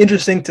it'll be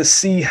interesting to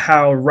see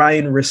how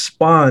Ryan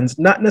responds,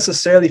 not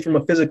necessarily from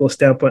a physical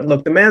standpoint.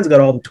 Look, the man's got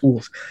all the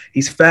tools.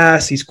 He's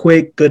fast, he's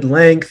quick, good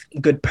length,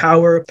 good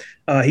power.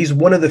 He's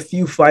one of the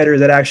few fighters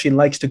that actually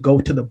likes to go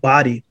to the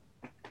body.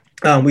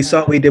 We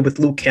saw what he did with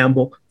Luke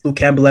Campbell. Luke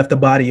Campbell left the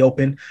body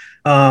open.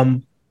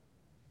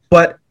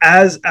 But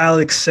as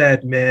Alex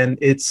said, man,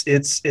 it's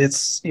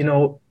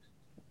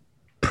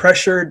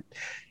pressured.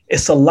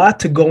 It's a lot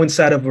to go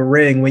inside of a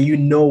ring when you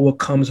know what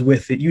comes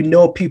with it. You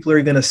know, people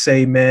are going to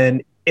say,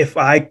 man, if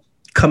I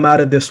come out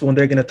of this one,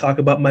 they're going to talk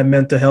about my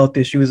mental health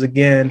issues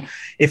again.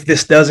 If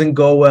this doesn't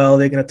go well,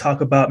 they're going to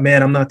talk about,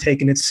 man, I'm not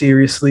taking it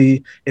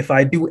seriously. If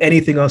I do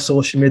anything on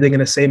social media, they're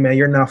going to say, man,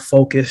 you're not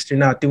focused. You're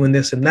not doing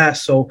this and that.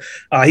 So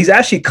he's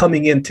actually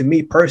coming in, to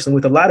me personally,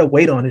 with a lot of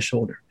weight on his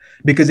shoulder,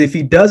 because if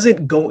he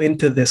doesn't go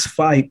into this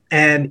fight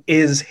and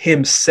is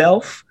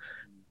himself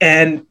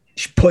and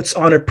puts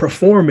on a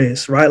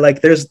performance, right?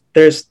 Like there's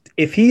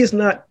if he is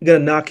not going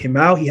to knock him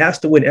out, he has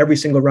to win every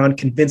single round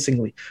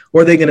convincingly.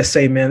 Or they're going to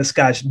say, man, this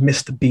guy's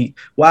missed the beat.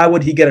 Why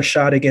would he get a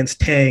shot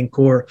against Tank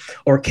or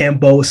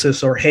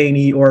Kambosos or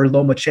Haney or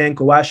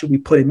Lomachenko? Why should we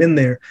put him in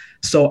there?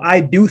 So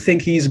I do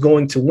think he's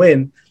going to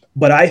win.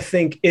 But I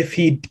think if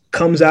he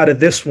comes out of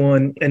this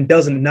one and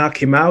doesn't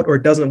knock him out or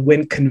doesn't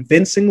win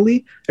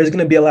convincingly, there's going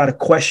to be a lot of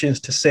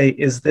questions to say,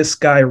 is this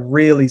guy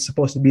really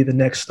supposed to be the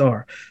next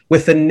star?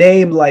 With a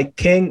name like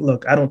King,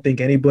 look, I don't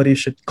think anybody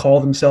should call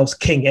themselves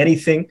King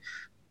anything,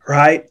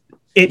 right?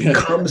 It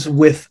comes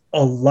with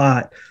a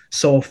lot.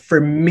 So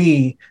for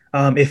me,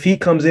 if he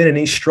comes in and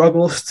he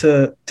struggles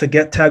to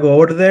get Tago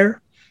over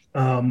there,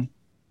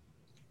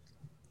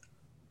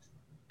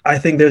 I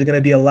think there's going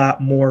to be a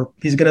lot more.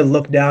 He's going to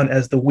look down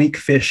as the weak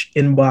fish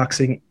in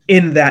boxing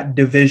in that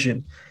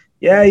division.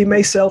 Yeah, he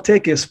may sell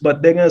tickets,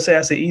 but they're going to say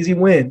that's an easy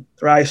win,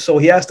 right? So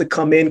he has to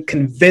come in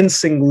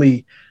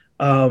convincingly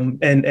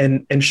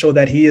and show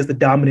that he is the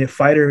dominant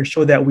fighter and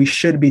show that we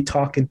should be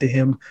talking to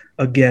him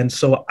again.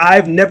 So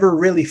I've never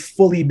really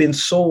fully been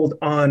sold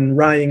on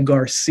Ryan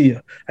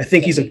Garcia. I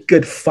think he's a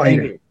good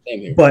fighter.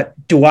 But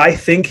do I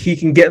think he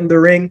can get in the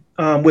ring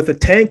with a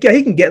Tank? Yeah,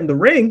 he can get in the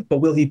ring, but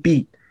will he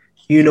beat?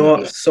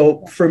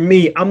 So for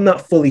me, I'm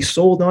not fully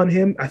sold on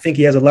him. I think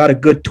he has a lot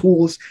of good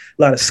tools,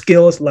 a lot of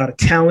skills, a lot of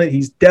talent.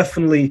 He's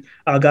definitely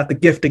got the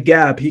gift of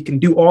gab. He can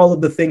do all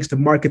of the things to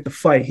market the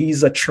fight.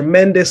 He's a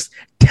tremendous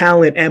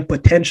talent and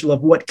potential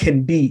of what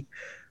can be.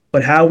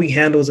 But how he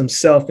handles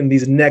himself in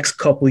these next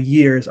couple of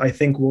years, I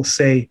think will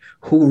say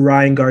who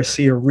Ryan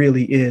Garcia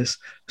really is.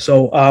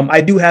 So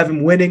I do have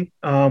him winning.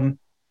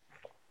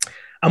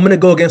 I'm going to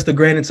go against the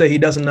grain and say he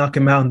doesn't knock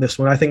him out in this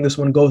one. I think this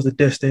one goes the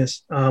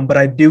distance, but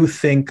I do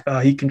think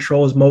he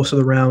controls most of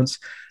the rounds.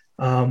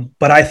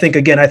 But I think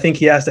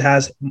he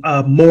has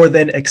more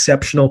than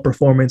exceptional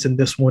performance in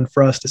this one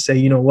for us to say,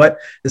 you know what,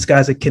 this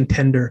guy's a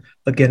contender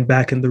again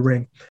back in the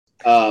ring.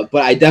 But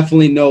I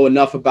definitely know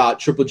enough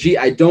about Triple G.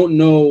 I don't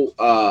know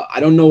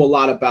a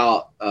lot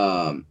about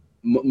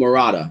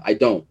Murata. I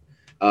don't.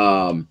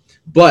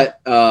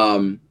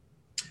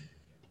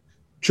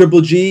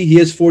 Triple G, he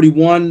is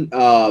 41.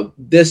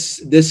 This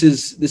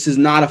is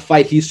not a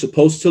fight he's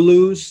supposed to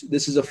lose.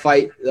 This is a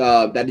fight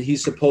that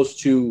he's supposed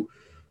to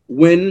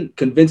win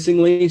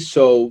convincingly.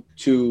 So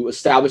to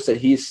establish that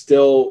he's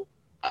still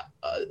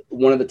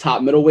one of the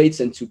top middleweights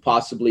and to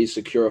possibly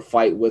secure a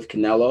fight with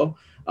Canelo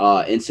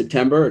in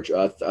September,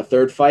 a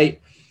third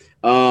fight.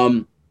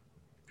 I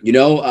am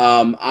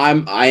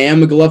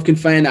a Golovkin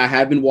fan. I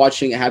have been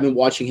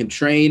watching him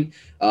train.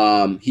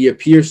 He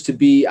appears to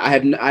be. I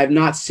have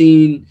not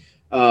seen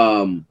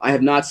him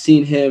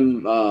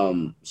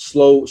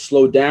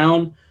slow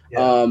down.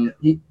 Yeah.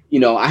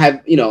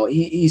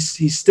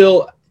 He's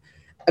still.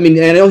 I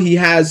mean, I know he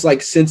has,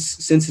 like,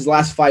 since his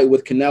last fight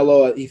with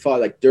Canelo, he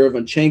fought like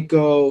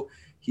Derevyanchenko.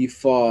 He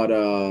fought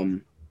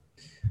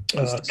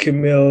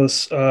Camille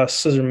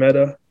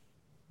Cesarmeta.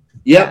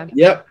 Yep.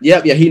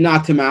 He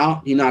knocked him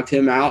out.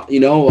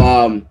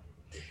 The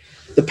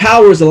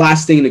power is the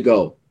last thing to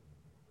go.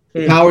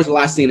 Power is the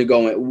last thing to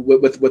go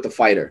with the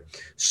fighter.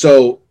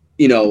 So,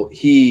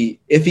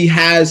 if he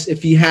has,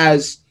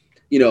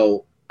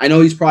 I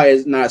know he's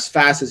probably not as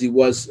fast as he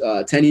was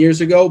 10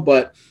 years ago,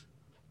 but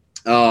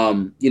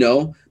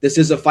this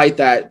is a fight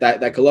that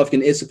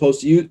Golovkin is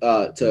supposed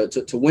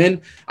to win.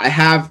 I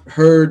have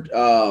heard,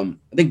 I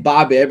think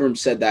Bob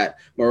Abrams said that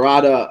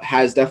Murata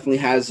definitely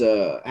has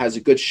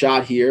a good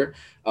shot here.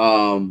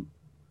 But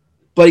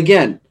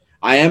again,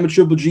 I am a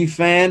Triple G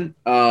fan.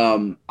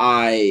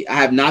 I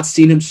have not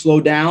seen him slow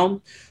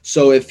down.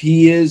 So if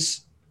he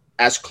is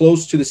as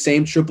close to the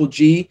same Triple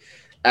G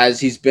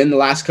as he's been the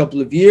last couple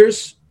of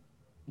years,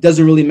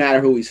 doesn't really matter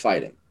who he's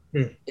fighting.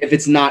 If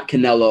it's not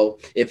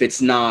Canelo, if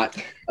it's not,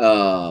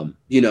 I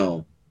don't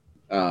know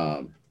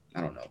who,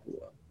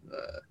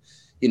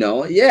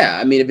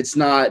 I mean, if it's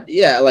not,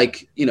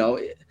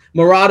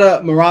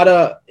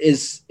 Murata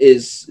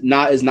is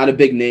not a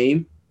big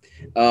name.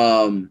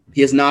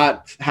 He has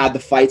not had the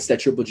fights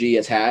that Triple G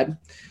has had.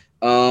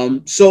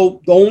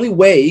 So the only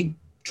way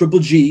Triple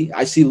G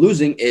I see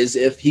losing is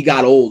if he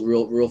got old,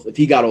 if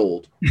he got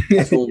old.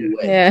 That's the only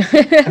way. Yeah.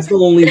 That's the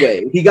only way.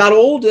 If he got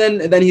old,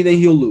 then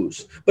he'll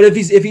lose. But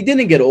if he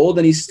didn't get old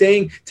and he's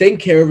taking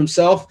care of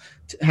himself,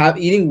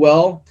 eating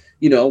well,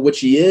 which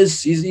he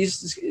is,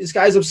 this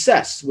guy's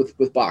obsessed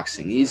with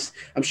boxing.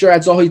 I'm sure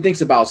that's all he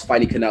thinks about is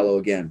fighting Canelo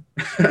again.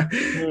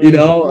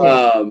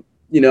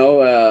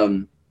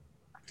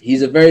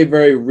 He's a very,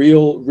 very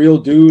real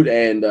dude,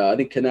 and I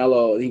think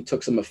Canelo, he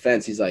took some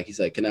offense. He's like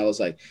Canelo's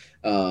like,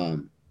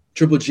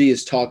 Triple G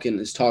is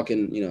talking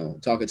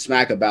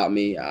smack about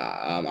me.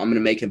 I'm gonna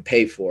make him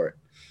pay for it.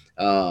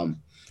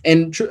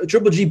 And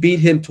Triple G beat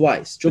him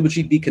twice. Triple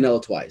G beat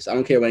Canelo twice. I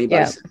don't care what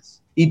anybody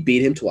says. He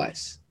beat him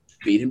twice.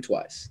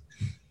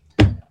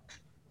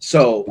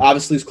 So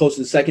obviously it's close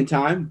to the second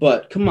time,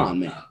 but come on,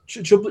 man.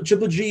 Triple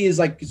G is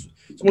like he's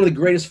one of the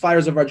greatest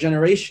fighters of our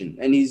generation,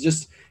 and he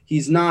doesn't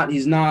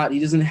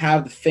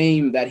have the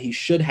fame that he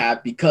should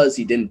have because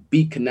he didn't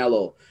beat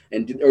Canelo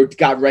or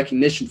got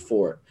recognition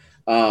for it.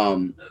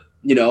 And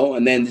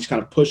then just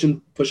kind of push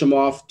him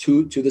off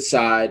to the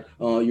side.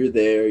 Oh, you're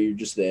there. You're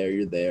just there.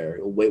 You're there.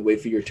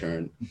 Wait for your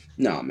turn.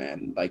 No,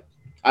 man. Like,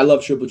 I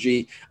love Triple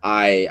G.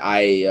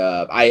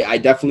 I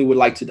definitely would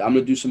like to. I'm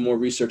gonna do some more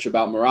research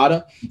about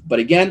Murata. But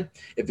again,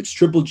 if it's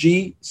Triple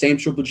G, same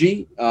Triple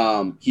G,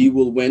 he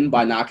will win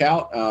by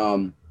knockout.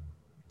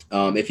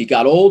 If he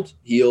got old,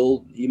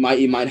 he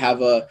might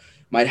have a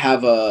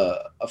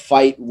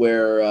fight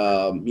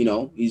where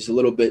he's a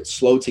little bit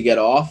slow to get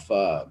off.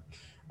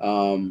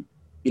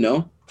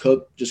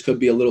 Could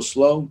be a little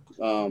slow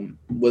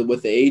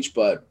with the age,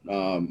 but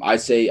I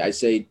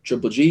say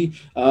Triple G.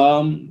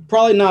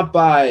 Probably not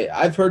by.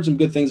 I've heard some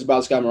good things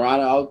about Scott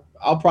Murata.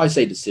 I'll probably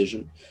say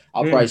decision.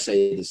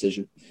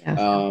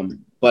 Yeah.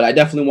 But I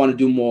definitely want to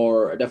do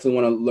more. I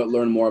definitely want to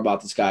learn more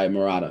about this guy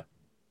Murata.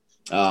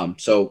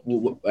 So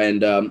what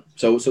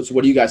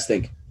do you guys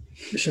think?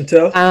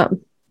 Chantel?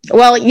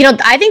 Well,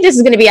 I think this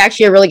is going to be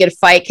actually a really good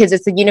fight because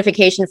it's a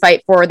unification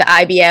fight for the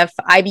IBF,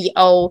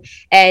 IBO,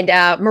 and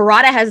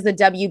Murata has the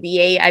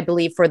WBA, I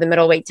believe, for the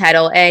middleweight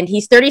title. And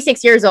he's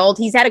 36 years old.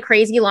 He's had a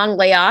crazy long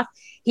layoff.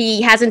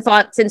 He hasn't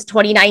fought since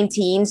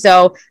 2019.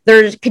 So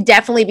there could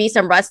definitely be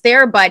some rust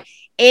there. But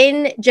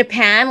in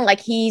Japan,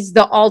 like, he's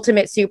the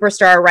ultimate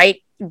superstar,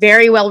 right?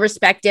 Very well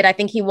respected. I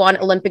think he won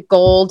Olympic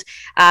gold.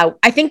 I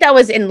think that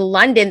was in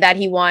London that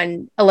he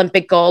won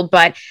Olympic gold,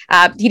 but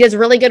he does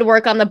really good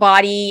work on the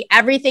body.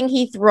 Everything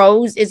he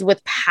throws is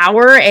with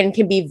power and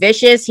can be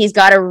vicious. He's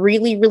got a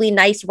really, really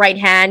nice right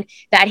hand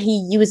that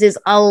he uses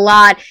a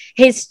lot.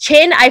 His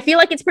chin, I feel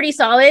like it's pretty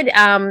solid.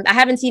 I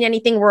haven't seen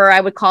anything where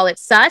I would call it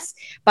sus,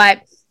 but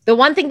the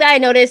one thing that I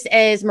noticed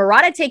is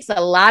Murata takes a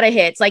lot of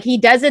hits. Like, he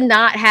does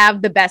not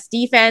have the best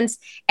defense.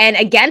 And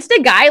against a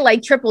guy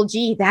like Triple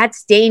G,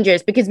 that's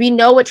dangerous because we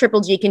know what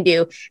Triple G can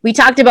do. We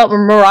talked about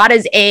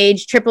Murata's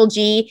age. Triple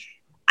G,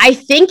 I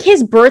think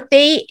his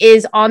birthday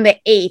is on the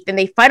 8th and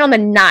they fight on the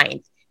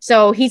 9th.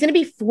 So he's going to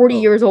be 40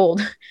 years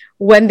old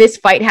when this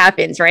fight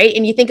happens, right?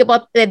 And you think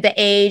about the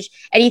age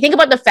and you think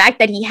about the fact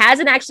that he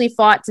hasn't actually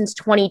fought since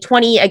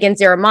 2020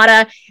 against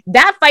Zaramata.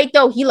 That fight,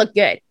 though, he looked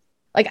good.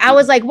 Like, I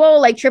was like, whoa,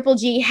 like, Triple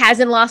G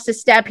hasn't lost a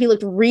step. He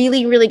looked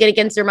really, really good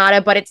against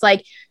Zaramata, but it's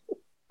like,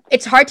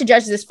 it's hard to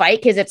judge this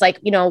fight because it's like,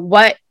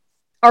 what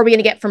are we going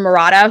to get from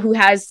Murata, who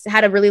has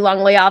had a really long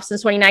layoff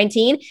since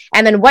 2019?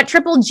 And then what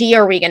Triple G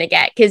are we going to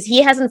get? Because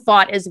he hasn't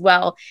fought as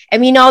well.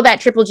 And we know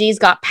that Triple G's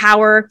got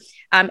power.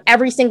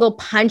 Every single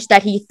punch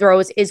that he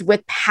throws is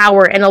with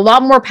power, and a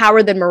lot more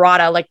power than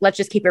Murata. Like, let's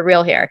just keep it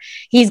real here.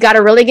 He's got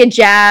a really good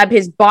jab.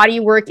 His body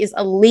work is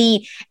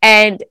elite.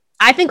 And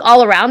I think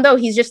all around, though,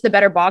 he's just the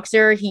better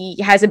boxer. He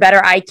has a better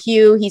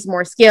IQ. He's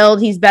more skilled.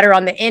 He's better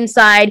on the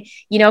inside.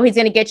 You know, he's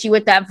going to get you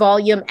with that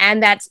volume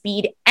and that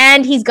speed,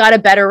 and he's got a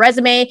better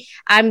resume.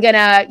 I'm going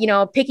to,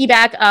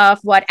 piggyback off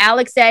what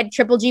Alex said.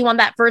 Triple G won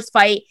that first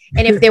fight.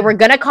 And if they were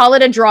going to call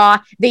it a draw,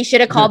 they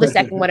should have called the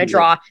second one a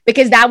draw,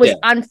 because that was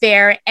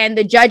unfair and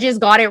the judges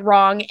got it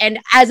wrong. And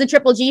as a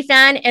Triple G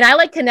fan, and I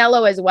like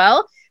Canelo as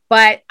well,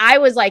 but I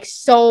was like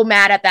so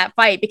mad at that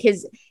fight,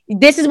 because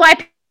this is why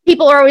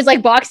people are always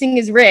like boxing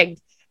is rigged,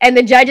 and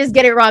the judges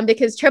get it wrong,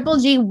 because Triple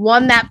G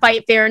won that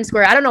fight fair and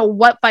square. I don't know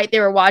what fight they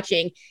were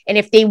watching. And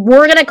if they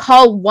were going to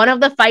call one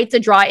of the fights a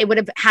draw, it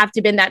would have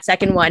to been that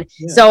second one.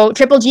 Yeah. So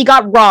Triple G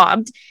got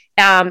robbed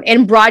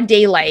in broad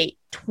daylight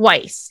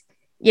twice,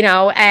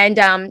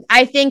 and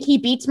I think he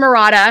beats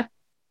Murata.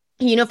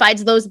 He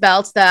unifies those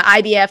belts, the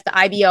IBF, the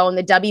IBO, and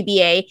the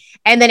WBA.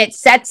 And then it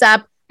sets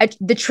up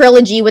the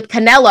trilogy with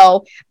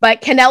Canelo,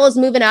 but Canelo's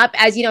moving up,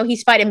 as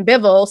he's fighting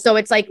Bivol. So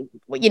it's like,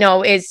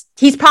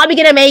 he's probably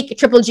going to make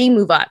Triple G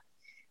move up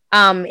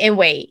in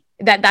weight.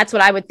 That's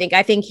what I would think.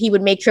 I think he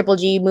would make Triple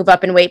G move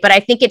up in weight, but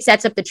I think it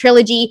sets up the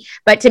trilogy.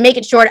 But to make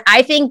it short,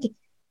 I think,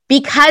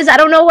 because I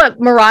don't know what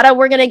Murata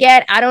we're going to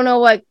get. I don't know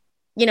what,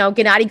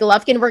 Gennady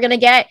Golovkin we're going to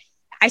get.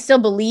 I still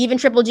believe in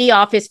Triple G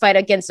off his fight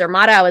against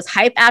Armada. I was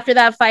hyped after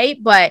that fight,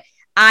 but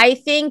I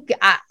think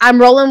I'm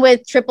rolling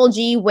with Triple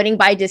G winning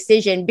by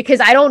decision,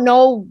 because I don't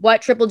know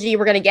what Triple G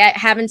we're going to get.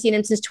 Haven't seen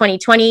him since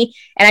 2020.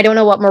 And I don't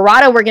know what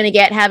Murata we're going to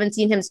get. Haven't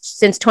seen him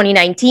since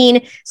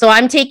 2019. So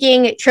I'm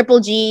taking Triple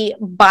G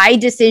by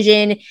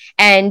decision.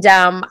 And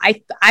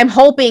I'm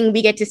hoping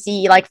we get to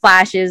see like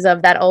flashes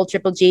of that old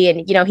Triple G.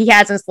 And, he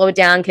hasn't slowed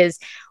down, because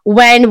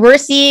when we're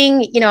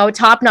seeing,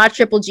 top-notch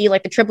Triple G,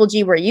 like the Triple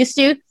G we're used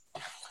to,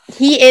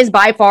 he is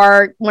by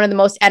far one of the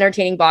most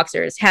entertaining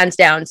boxers, hands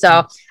down.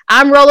 So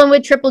I'm rolling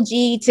with Triple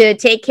G to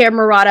take care of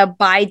Murata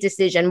by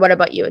decision. What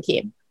about you,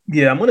 Akeem?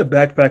 Yeah, I'm going to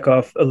backpack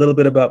off a little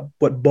bit about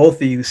what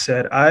both of you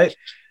said. I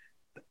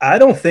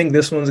don't think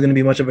this one's going to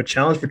be much of a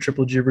challenge for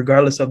Triple G,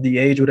 regardless of the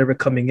age, whatever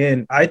coming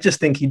in. I just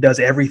think he does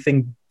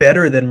everything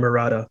better than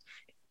Murata.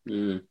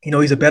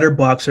 He's a better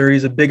boxer.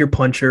 He's a bigger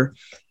puncher.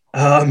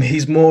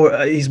 He's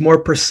more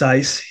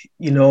precise,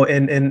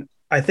 and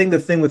I think the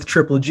thing with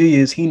Triple G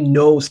is he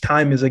knows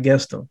time is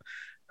against him,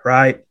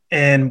 right?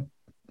 And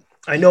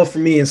I know for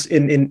me,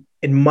 in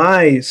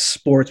my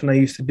sports, when I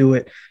used to do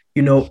it,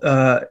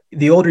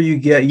 the older you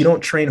get, you don't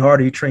train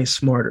harder, you train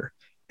smarter.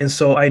 And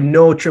so I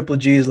know Triple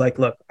G is like,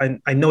 look,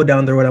 I know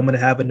down the road I'm going to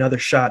have another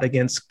shot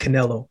against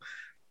Canelo,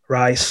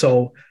 right?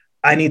 So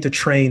I need to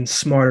train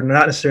smarter,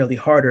 not necessarily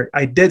harder.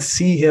 I did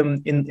see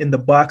him in the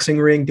boxing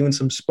ring doing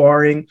some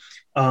sparring.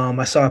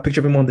 I saw a picture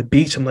of him on the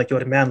beach. I'm like, yo,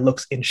 the man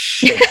looks in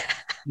shape.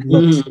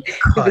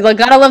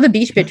 Gotta love the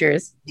beach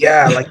pictures.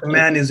 Yeah, like the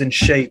man is in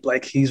shape,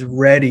 like he's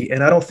ready,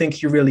 and I don't think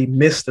he really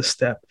missed a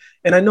step.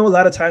 And I know a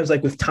lot of times,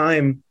 like with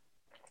time,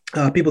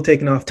 people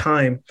taking off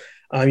time,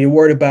 you're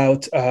worried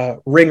about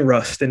ring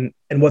rust and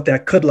what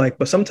that could like.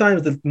 But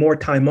sometimes the more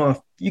time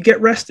off, you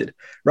get rested,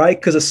 right?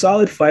 Because a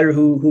solid fighter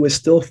who is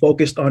still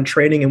focused on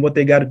training and what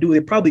they got to do,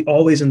 they're probably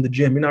always in the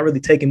gym. You're not really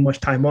taking much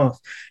time off.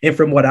 And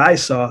from what I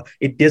saw,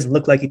 it doesn't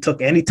look like he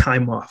took any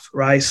time off,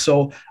 right?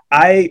 So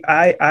I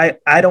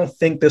don't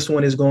think this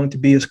one is going to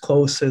be as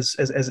close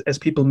as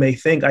people may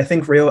think. I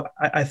think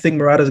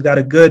Murata's got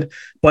a good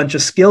bunch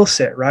of skill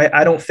set, right?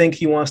 I don't think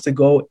he wants to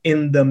go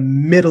in the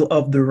middle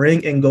of the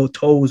ring and go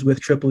toes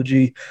with Triple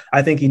G.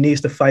 I think he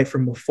needs to fight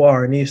from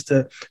afar. He needs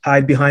to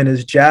hide behind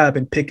his jab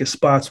and pick his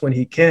spots when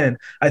he can.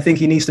 I think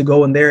he needs to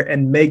go in there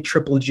and make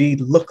Triple G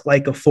look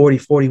like a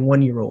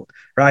 41-year-old,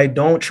 right?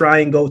 Don't try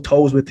and go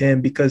toes with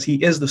him, because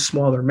he is the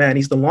smaller man.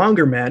 He's the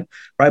longer man,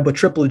 right? But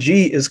Triple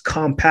G is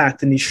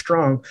compact and he's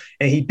strong,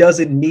 and he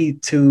doesn't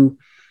need to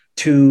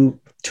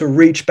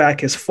reach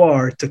back as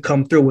far to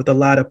come through with a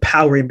lot of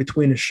power in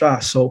between his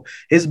shots. So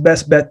his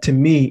best bet to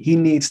me, he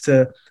needs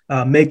to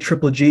make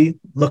Triple G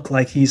look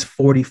like he's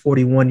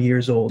 41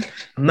 years old.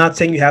 I'm not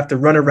saying you have to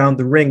run around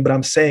the ring, but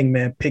I'm saying,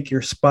 man, pick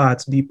your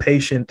spots, be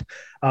patient,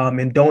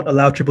 and don't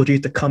allow Triple G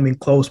to come in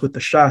close with the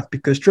shots,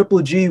 because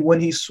Triple G, when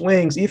he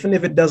swings, even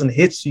if it doesn't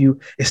hit you,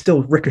 it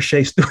still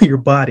ricochets through your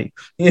body.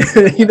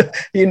 And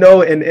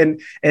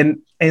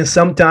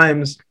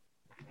sometimes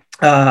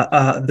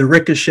the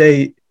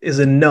ricochet is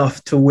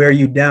enough to wear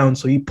you down.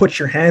 So you put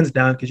your hands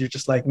down, because you're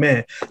just like,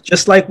 man,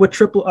 just like what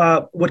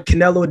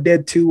Canelo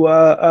did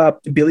to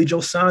Billy Joe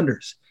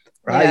Saunders,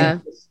 right?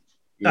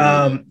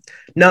 Yeah.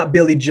 Not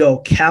Billy Joe,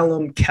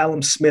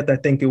 Callum Smith, I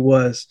think it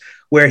was,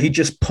 where he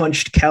just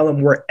punched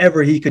Callum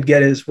wherever he could,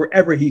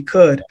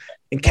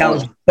 and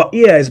Callum's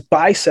his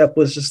bicep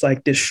was just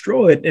like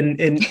destroyed,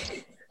 and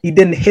he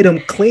didn't hit him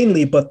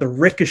cleanly, but the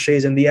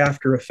ricochets and the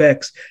after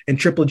effects, and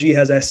Triple G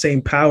has that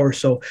same power.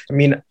 So I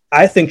mean,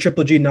 I think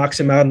Triple G knocks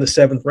him out in the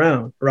 7th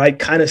round, right?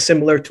 Kind of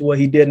similar to what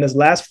he did in his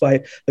last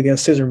fight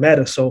against Cesar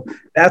Meta. So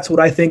that's what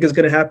I think is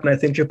going to happen. I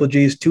think Triple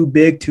G is too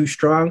big, too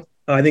strong.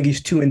 I think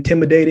he's too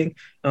intimidating.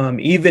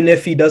 Even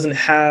if he doesn't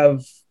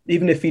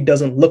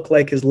look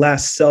like his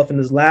last self in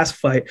his last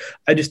fight,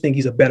 I just think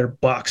he's a better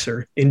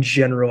boxer in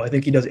general. I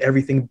think he does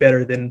everything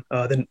better than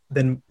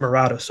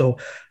Murata. So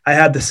I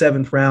had the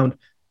 7th round.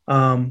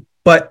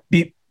 But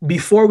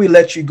before we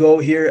let you go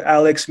here,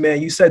 Alex,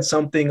 man, you said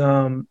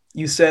something.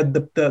 You said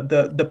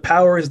the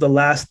power is the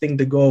last thing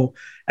to go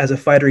as a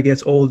fighter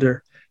gets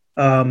older.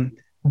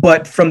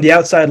 But from the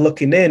outside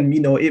looking in,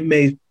 it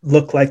may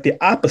look like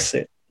the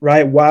opposite,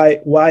 right?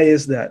 Why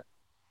is that?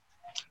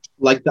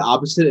 Like the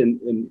opposite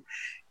in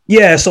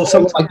yeah, so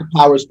sometimes like the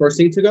power is first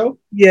thing to go?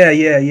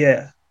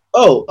 Yeah.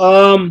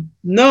 Oh,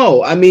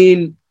 no. I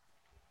mean,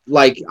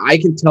 like I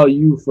can tell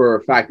you for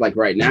a fact, like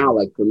right now,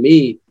 like for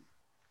me,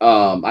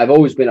 I've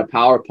always been a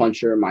power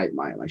puncher. My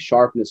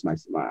sharpness,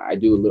 I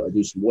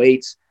do some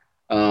weights.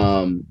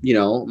 I'm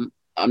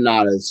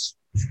not as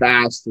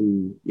fast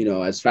and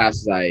as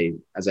fast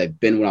as I've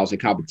been when I was in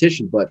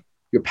competition, but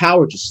your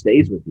power just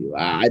stays with you.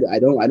 I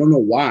don't know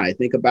why. I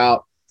think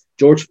about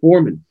George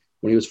Foreman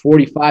when he was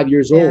 45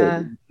 years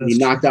old. He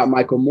knocked out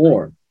Michael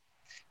Moore.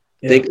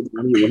 Yeah. Think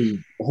when he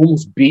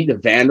almost beat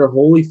Evander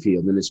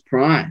Holyfield in his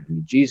prime. I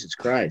mean, Jesus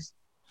Christ.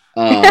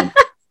 Like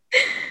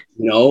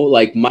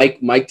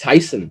Mike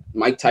Tyson.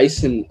 Mike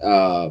Tyson,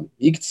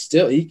 he could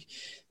still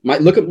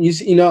look at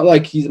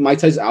Mike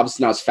Tyson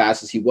obviously not as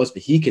fast as he was,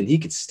 but he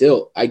could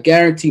still. I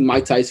guarantee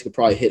Mike Tyson could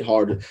probably hit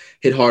harder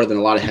than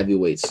a lot of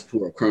heavyweights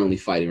who are currently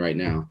fighting right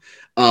now.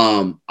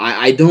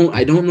 I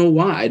don't know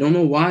why. I don't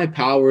know why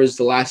power is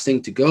the last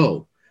thing to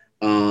go.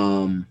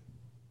 I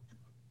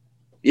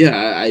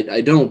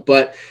don't,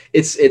 but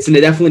it's an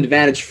definitely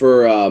advantage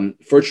for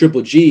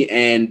Triple G,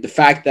 and the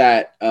fact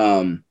that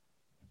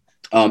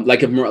as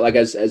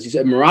you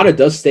said, Murata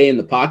does stay in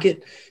the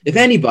pocket. If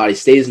anybody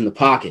stays in the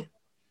pocket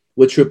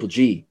with Triple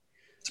G,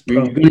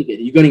 you're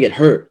gonna get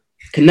hurt.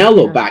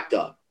 Canelo backed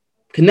up.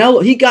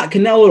 He got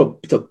Canelo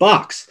to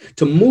box,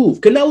 to move.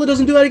 Canelo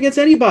doesn't do that against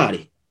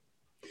anybody.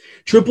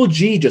 Triple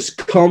G just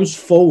comes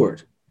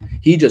forward.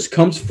 He just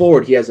comes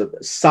forward. He has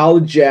a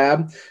solid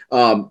jab,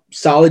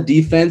 solid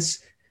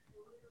defense,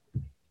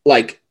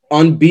 like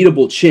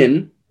unbeatable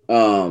chin.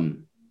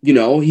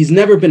 He's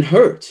never been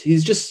hurt.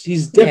 He's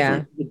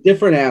different. Yeah. A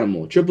different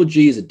animal. Triple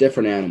G is a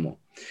different animal.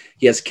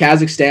 He has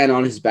Kazakhstan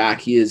on his back.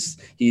 He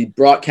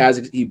brought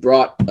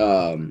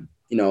Kazakhstan.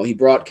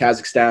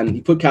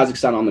 He put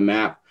Kazakhstan on the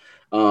map.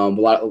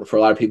 For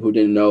a lot of people who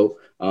didn't know.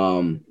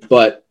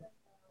 But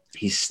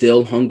he's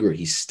still hungry.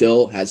 He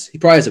probably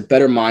has a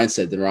better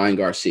mindset than Ryan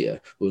Garcia,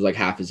 who was like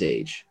half his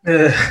age.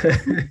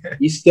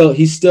 He's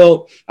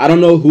still, I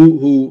don't know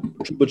who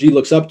Triple G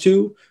looks up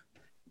to.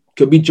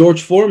 Could be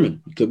George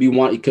Foreman. Could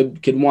want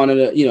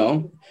to,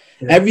 yeah.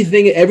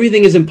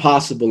 Everything is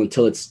impossible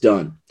until it's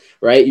done,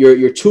 right?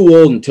 You're too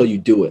old until you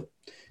do it.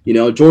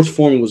 George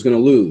Foreman was going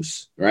to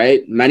lose,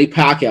 right? Manny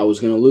Pacquiao was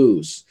going to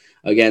lose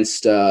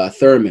against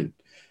Thurman.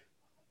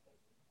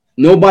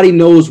 Nobody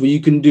knows what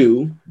you can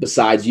do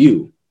besides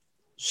you.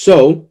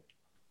 So,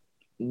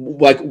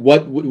 like,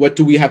 what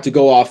do we have to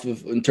go off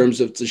of in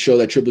terms of to show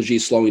that Triple G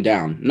is slowing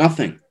down?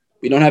 Nothing.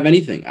 We don't have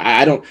anything.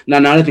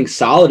 Not anything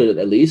solid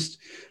at least.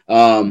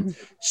 If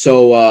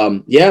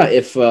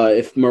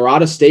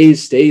Murata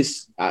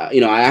stays, I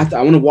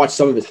want to watch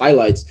some of his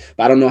highlights,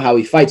 but I don't know how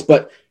he fights.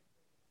 But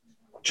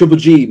Triple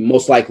G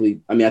most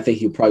likely, I think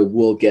he probably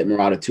will get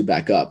Murata to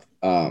back up.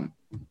 And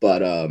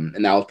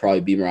that will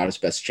probably be Murata's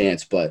best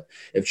chance. But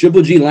if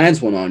Triple G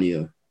lands one on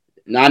you,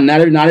 not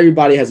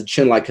everybody has a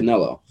chin like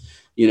Canelo,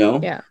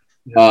 Yeah.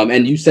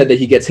 And you said that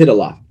he gets hit a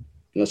lot.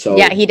 So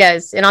yeah, he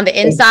does. And on the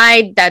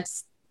inside,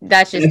 that's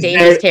just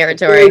dangerous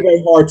territory. Very,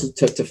 very hard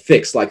to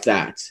fix like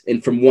that,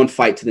 and from one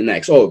fight to the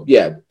next. Oh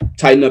yeah,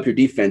 tighten up your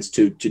defense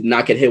to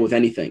not get hit with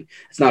anything.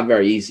 It's not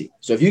very easy.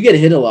 So if you get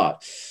hit a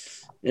lot,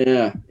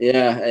 yeah.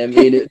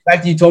 The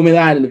fact that you told me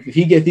that, and if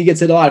he gets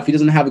hit a lot, if he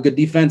doesn't have a good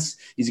defense,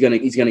 he's gonna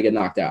get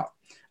knocked out.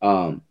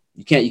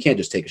 You can't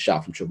just take a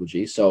shot from Triple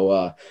G.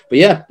 So, but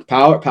yeah,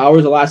 power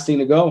is the last thing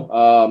to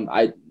go.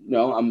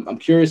 I'm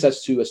curious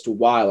as to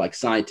why, like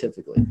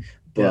scientifically,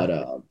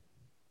 but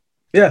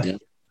yeah.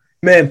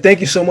 Man, thank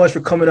you so much for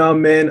coming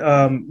on,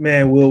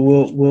 man.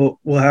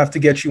 We'll have to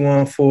get you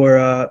on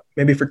for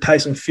maybe for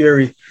Tyson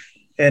Fury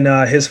and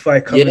his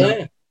fight coming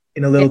up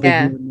in a little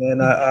bit, man.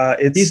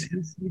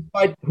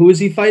 Who is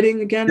he fighting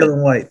again?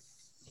 Dylan White.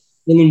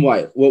 Dylan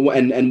White.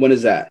 And when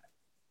is that?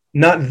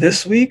 Not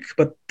this week,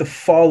 but the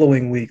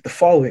following week. The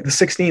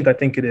 16th, I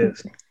think it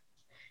is.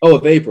 Oh,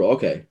 of April.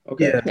 Okay.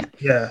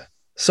 Yeah.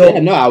 So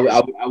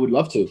I would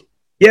love to.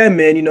 Yeah,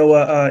 man.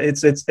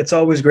 It's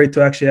always great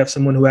to actually have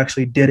someone who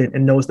actually did it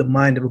and knows the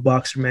mind of a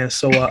boxer, man.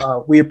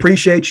 So we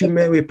appreciate you,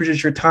 man. We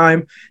appreciate your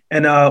time,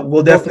 and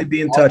we'll definitely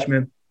be in touch,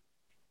 man.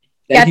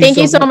 Thank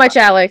you so much,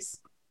 Alex.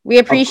 We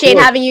appreciate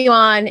having you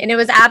on, and it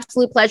was an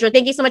absolute pleasure.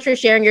 Thank you so much for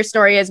sharing your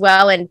story as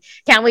well, and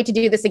can't wait to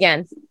do this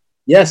again.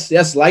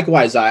 Yes,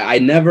 likewise. I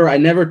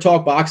never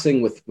talk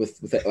boxing with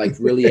like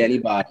really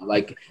anybody.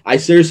 Like I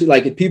seriously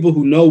like people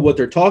who know what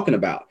they're talking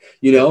about,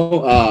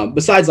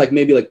 besides like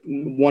maybe like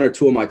one or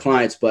two of my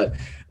clients, but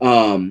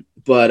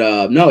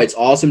no, it's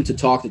awesome to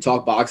talk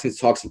boxing,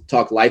 to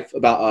talk life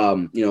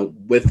about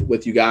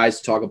with you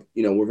guys,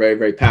 we're very,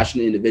 very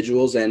passionate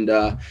individuals, and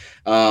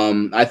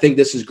I think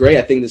this is great.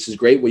 I think this is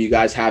great what you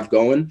guys have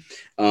going.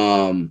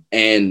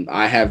 And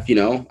I have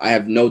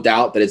no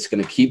doubt that it's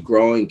going to keep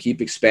growing, keep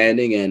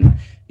expanding, and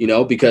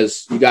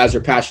because you guys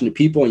are passionate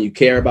people and you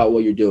care about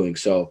what you're doing.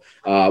 So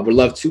we'd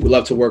love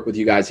to work with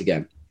you guys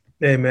again.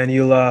 Hey man,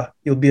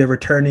 you'll be a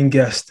returning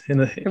guest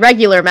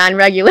regular. I'd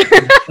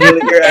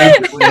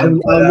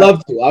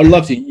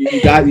love to.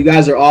 You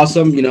guys are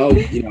awesome.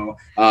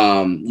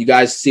 You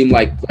guys seem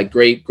like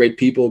great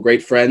people,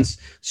 great friends.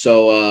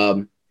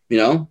 So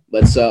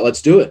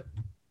let's do it.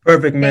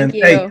 Perfect, man.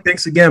 Hey,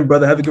 thanks again,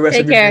 brother. Have a good rest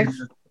of your day.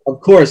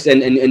 Of course,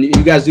 and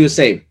you guys do the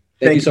same.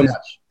 Thank you so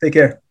much. Take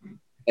care.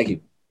 Thank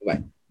you.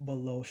 Bye.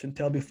 Below,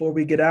 Chantel, before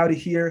we get out of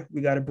here,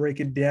 we got to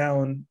break it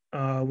down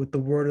with the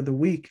word of the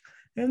week.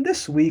 And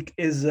this week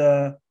is,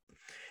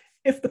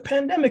 if the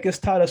pandemic has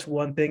taught us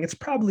one thing, it's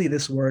probably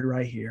this word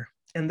right here.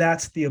 And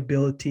that's the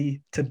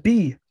ability to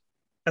be.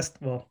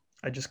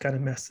 I just kind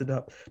of messed it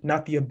up.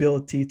 Not the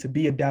ability to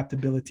be,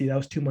 adaptability. That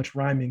was too much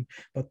rhyming.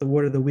 But the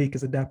word of the week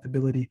is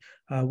adaptability.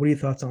 What are your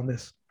thoughts on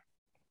this?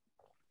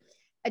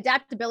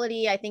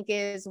 Adaptability, I think,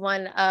 is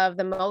one of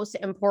the most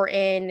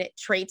important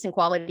traits and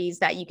qualities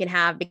that you can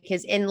have,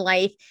 because in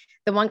life,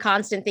 the one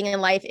constant thing in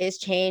life is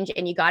change,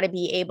 and you got to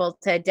be able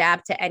to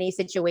adapt to any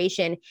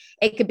situation.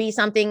 It could be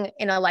something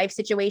in a life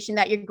situation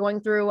that you're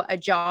going through, a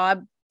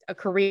job, a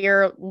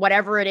career,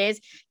 whatever it is.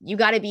 You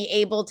got to be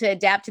able to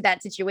adapt to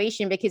that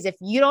situation, because if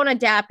you don't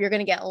adapt, you're going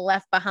to get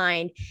left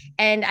behind.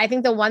 And I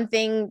think the one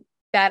thing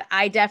that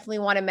I definitely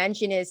want to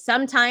mention is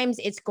sometimes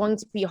it's going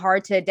to be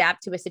hard to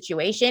adapt to a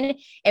situation.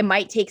 It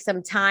might take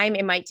some time,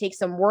 it might take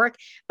some work,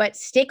 but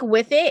stick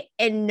with it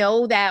and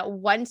know that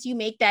once you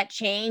make that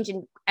change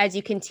and as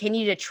you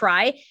continue to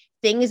try,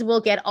 things will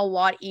get a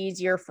lot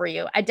easier for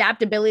you.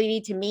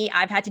 Adaptability, to me,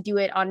 I've had to do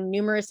it on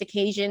numerous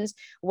occasions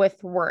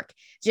with work,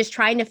 just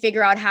trying to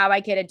figure out how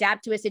I could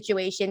adapt to a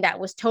situation that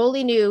was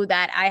totally new,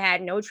 that I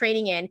had no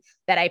training in,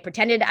 that I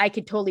pretended I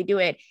could totally do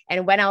it,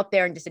 and went out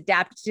there and just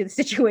adapted to the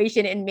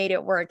situation and made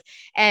it work.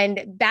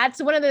 And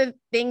that's one of the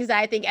things that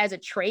I think as a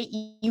trait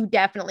you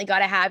definitely got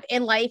to have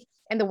in life.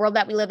 And the world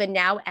that we live in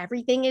now,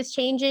 everything is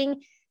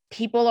changing.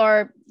 People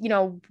are,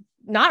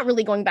 not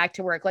really going back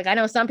to work. Like, I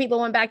know some people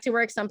went back to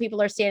work, some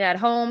people are staying at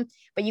home,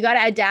 but you got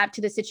to adapt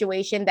to the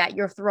situation that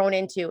you're thrown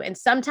into. And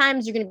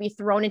sometimes you're going to be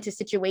thrown into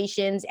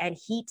situations and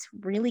heat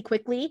really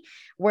quickly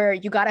where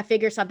you got to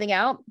figure something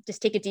out.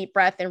 Just take a deep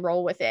breath and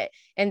roll with it.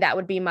 And that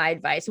would be my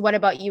advice. What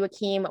about you,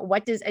 Akeem?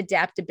 What does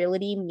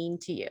adaptability mean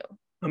to you?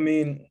 I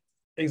mean,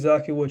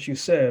 exactly what you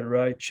said,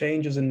 right?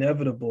 Change is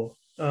inevitable.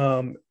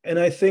 And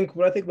I think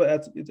what I think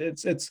about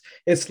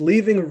it's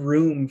leaving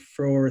room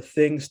for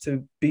things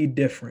to be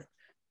different.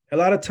 A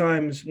lot of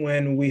times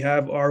when we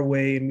have our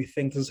way and we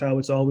think this is how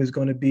it's always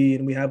going to be,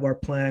 and we have our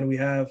plan, we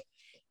have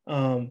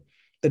the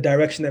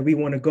direction that we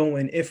want to go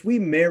in, if we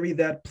marry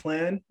that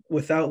plan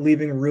without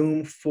leaving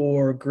room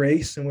for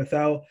grace and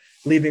without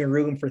leaving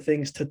room for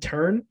things to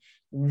turn,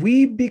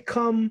 we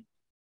become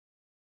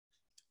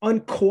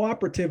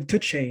uncooperative to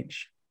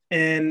change.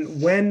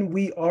 And when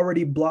we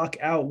already block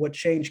out what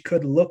change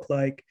could look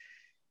like,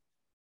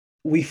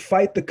 we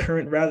fight the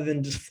current rather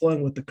than just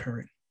flowing with the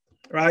current.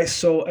 Right.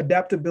 So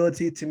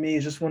adaptability to me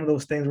is just one of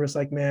those things where it's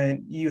like,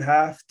 man, you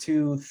have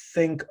to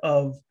think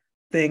of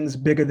things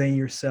bigger than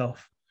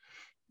yourself.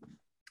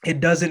 It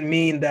doesn't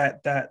mean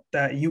that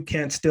you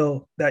can't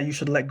that you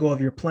should let go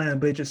of your plan,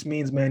 but it just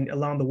means, man,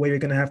 along the way, you're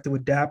going to have to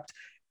adapt,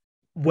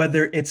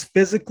 whether it's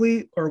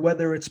physically or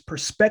whether it's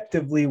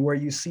perspectively, where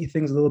you see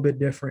things a little bit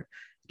different.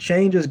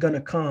 Change is going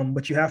to come,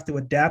 but you have to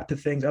adapt to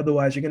things.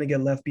 Otherwise, you're going to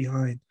get left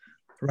behind.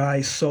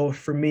 Right. So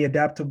for me,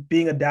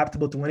 being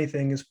adaptable to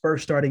anything is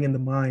first starting in the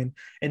mind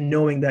and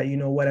knowing that,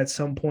 at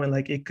some point,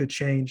 like, it could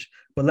change,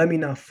 but let me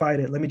not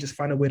fight it. Let me just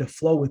find a way to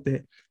flow with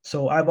it.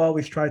 So I've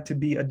always tried to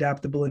be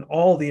adaptable in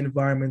all the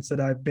environments that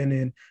I've been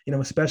in,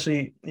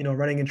 especially,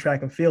 running in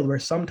track and field, where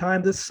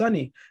sometimes it's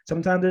sunny,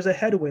 sometimes there's a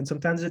headwind,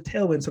 sometimes there's a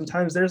tailwind,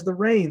 sometimes there's the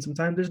rain,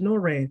 sometimes there's no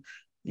rain,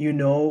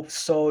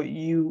 so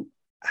you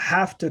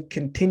have to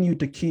continue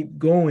to keep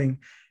going.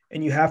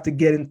 And you have to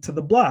get into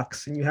the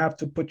blocks, and you have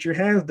to put your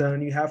hands down,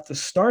 and you have to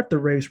start the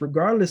race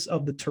regardless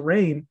of the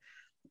terrain,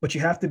 but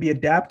you have to be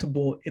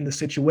adaptable in the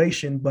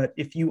situation. But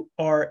if you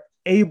are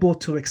able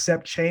to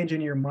accept change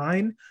in your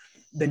mind,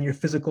 then your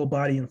physical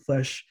body and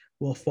flesh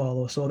will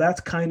follow. So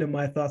that's kind of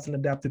my thoughts on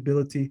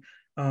adaptability.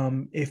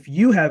 If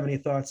you have any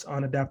thoughts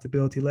on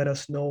adaptability, let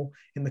us know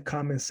in the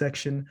comment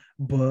section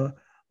below.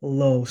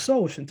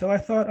 So Chantel,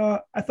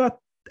 I thought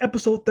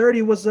episode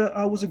 30 was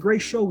a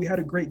great show. We had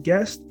a great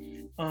guest.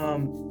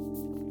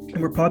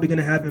 And we're probably going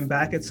to have him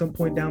back at some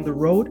point down the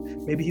road.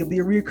 Maybe he'll be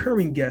a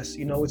recurring guest.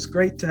 It's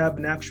great to have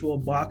an actual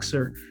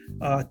boxer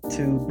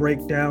to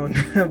break down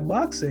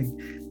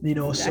boxing,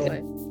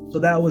 Exactly. So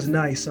that was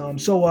nice.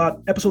 So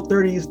episode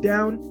 30 is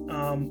down.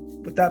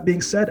 With that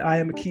being said, I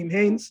am Akeem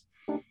Haynes.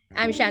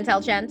 I'm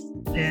Chantel Chance.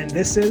 And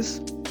this is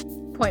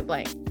Point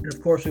Blank. And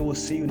of course, we will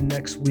see you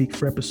next week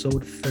for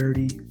episode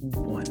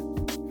 31.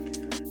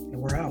 And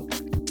we're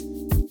out.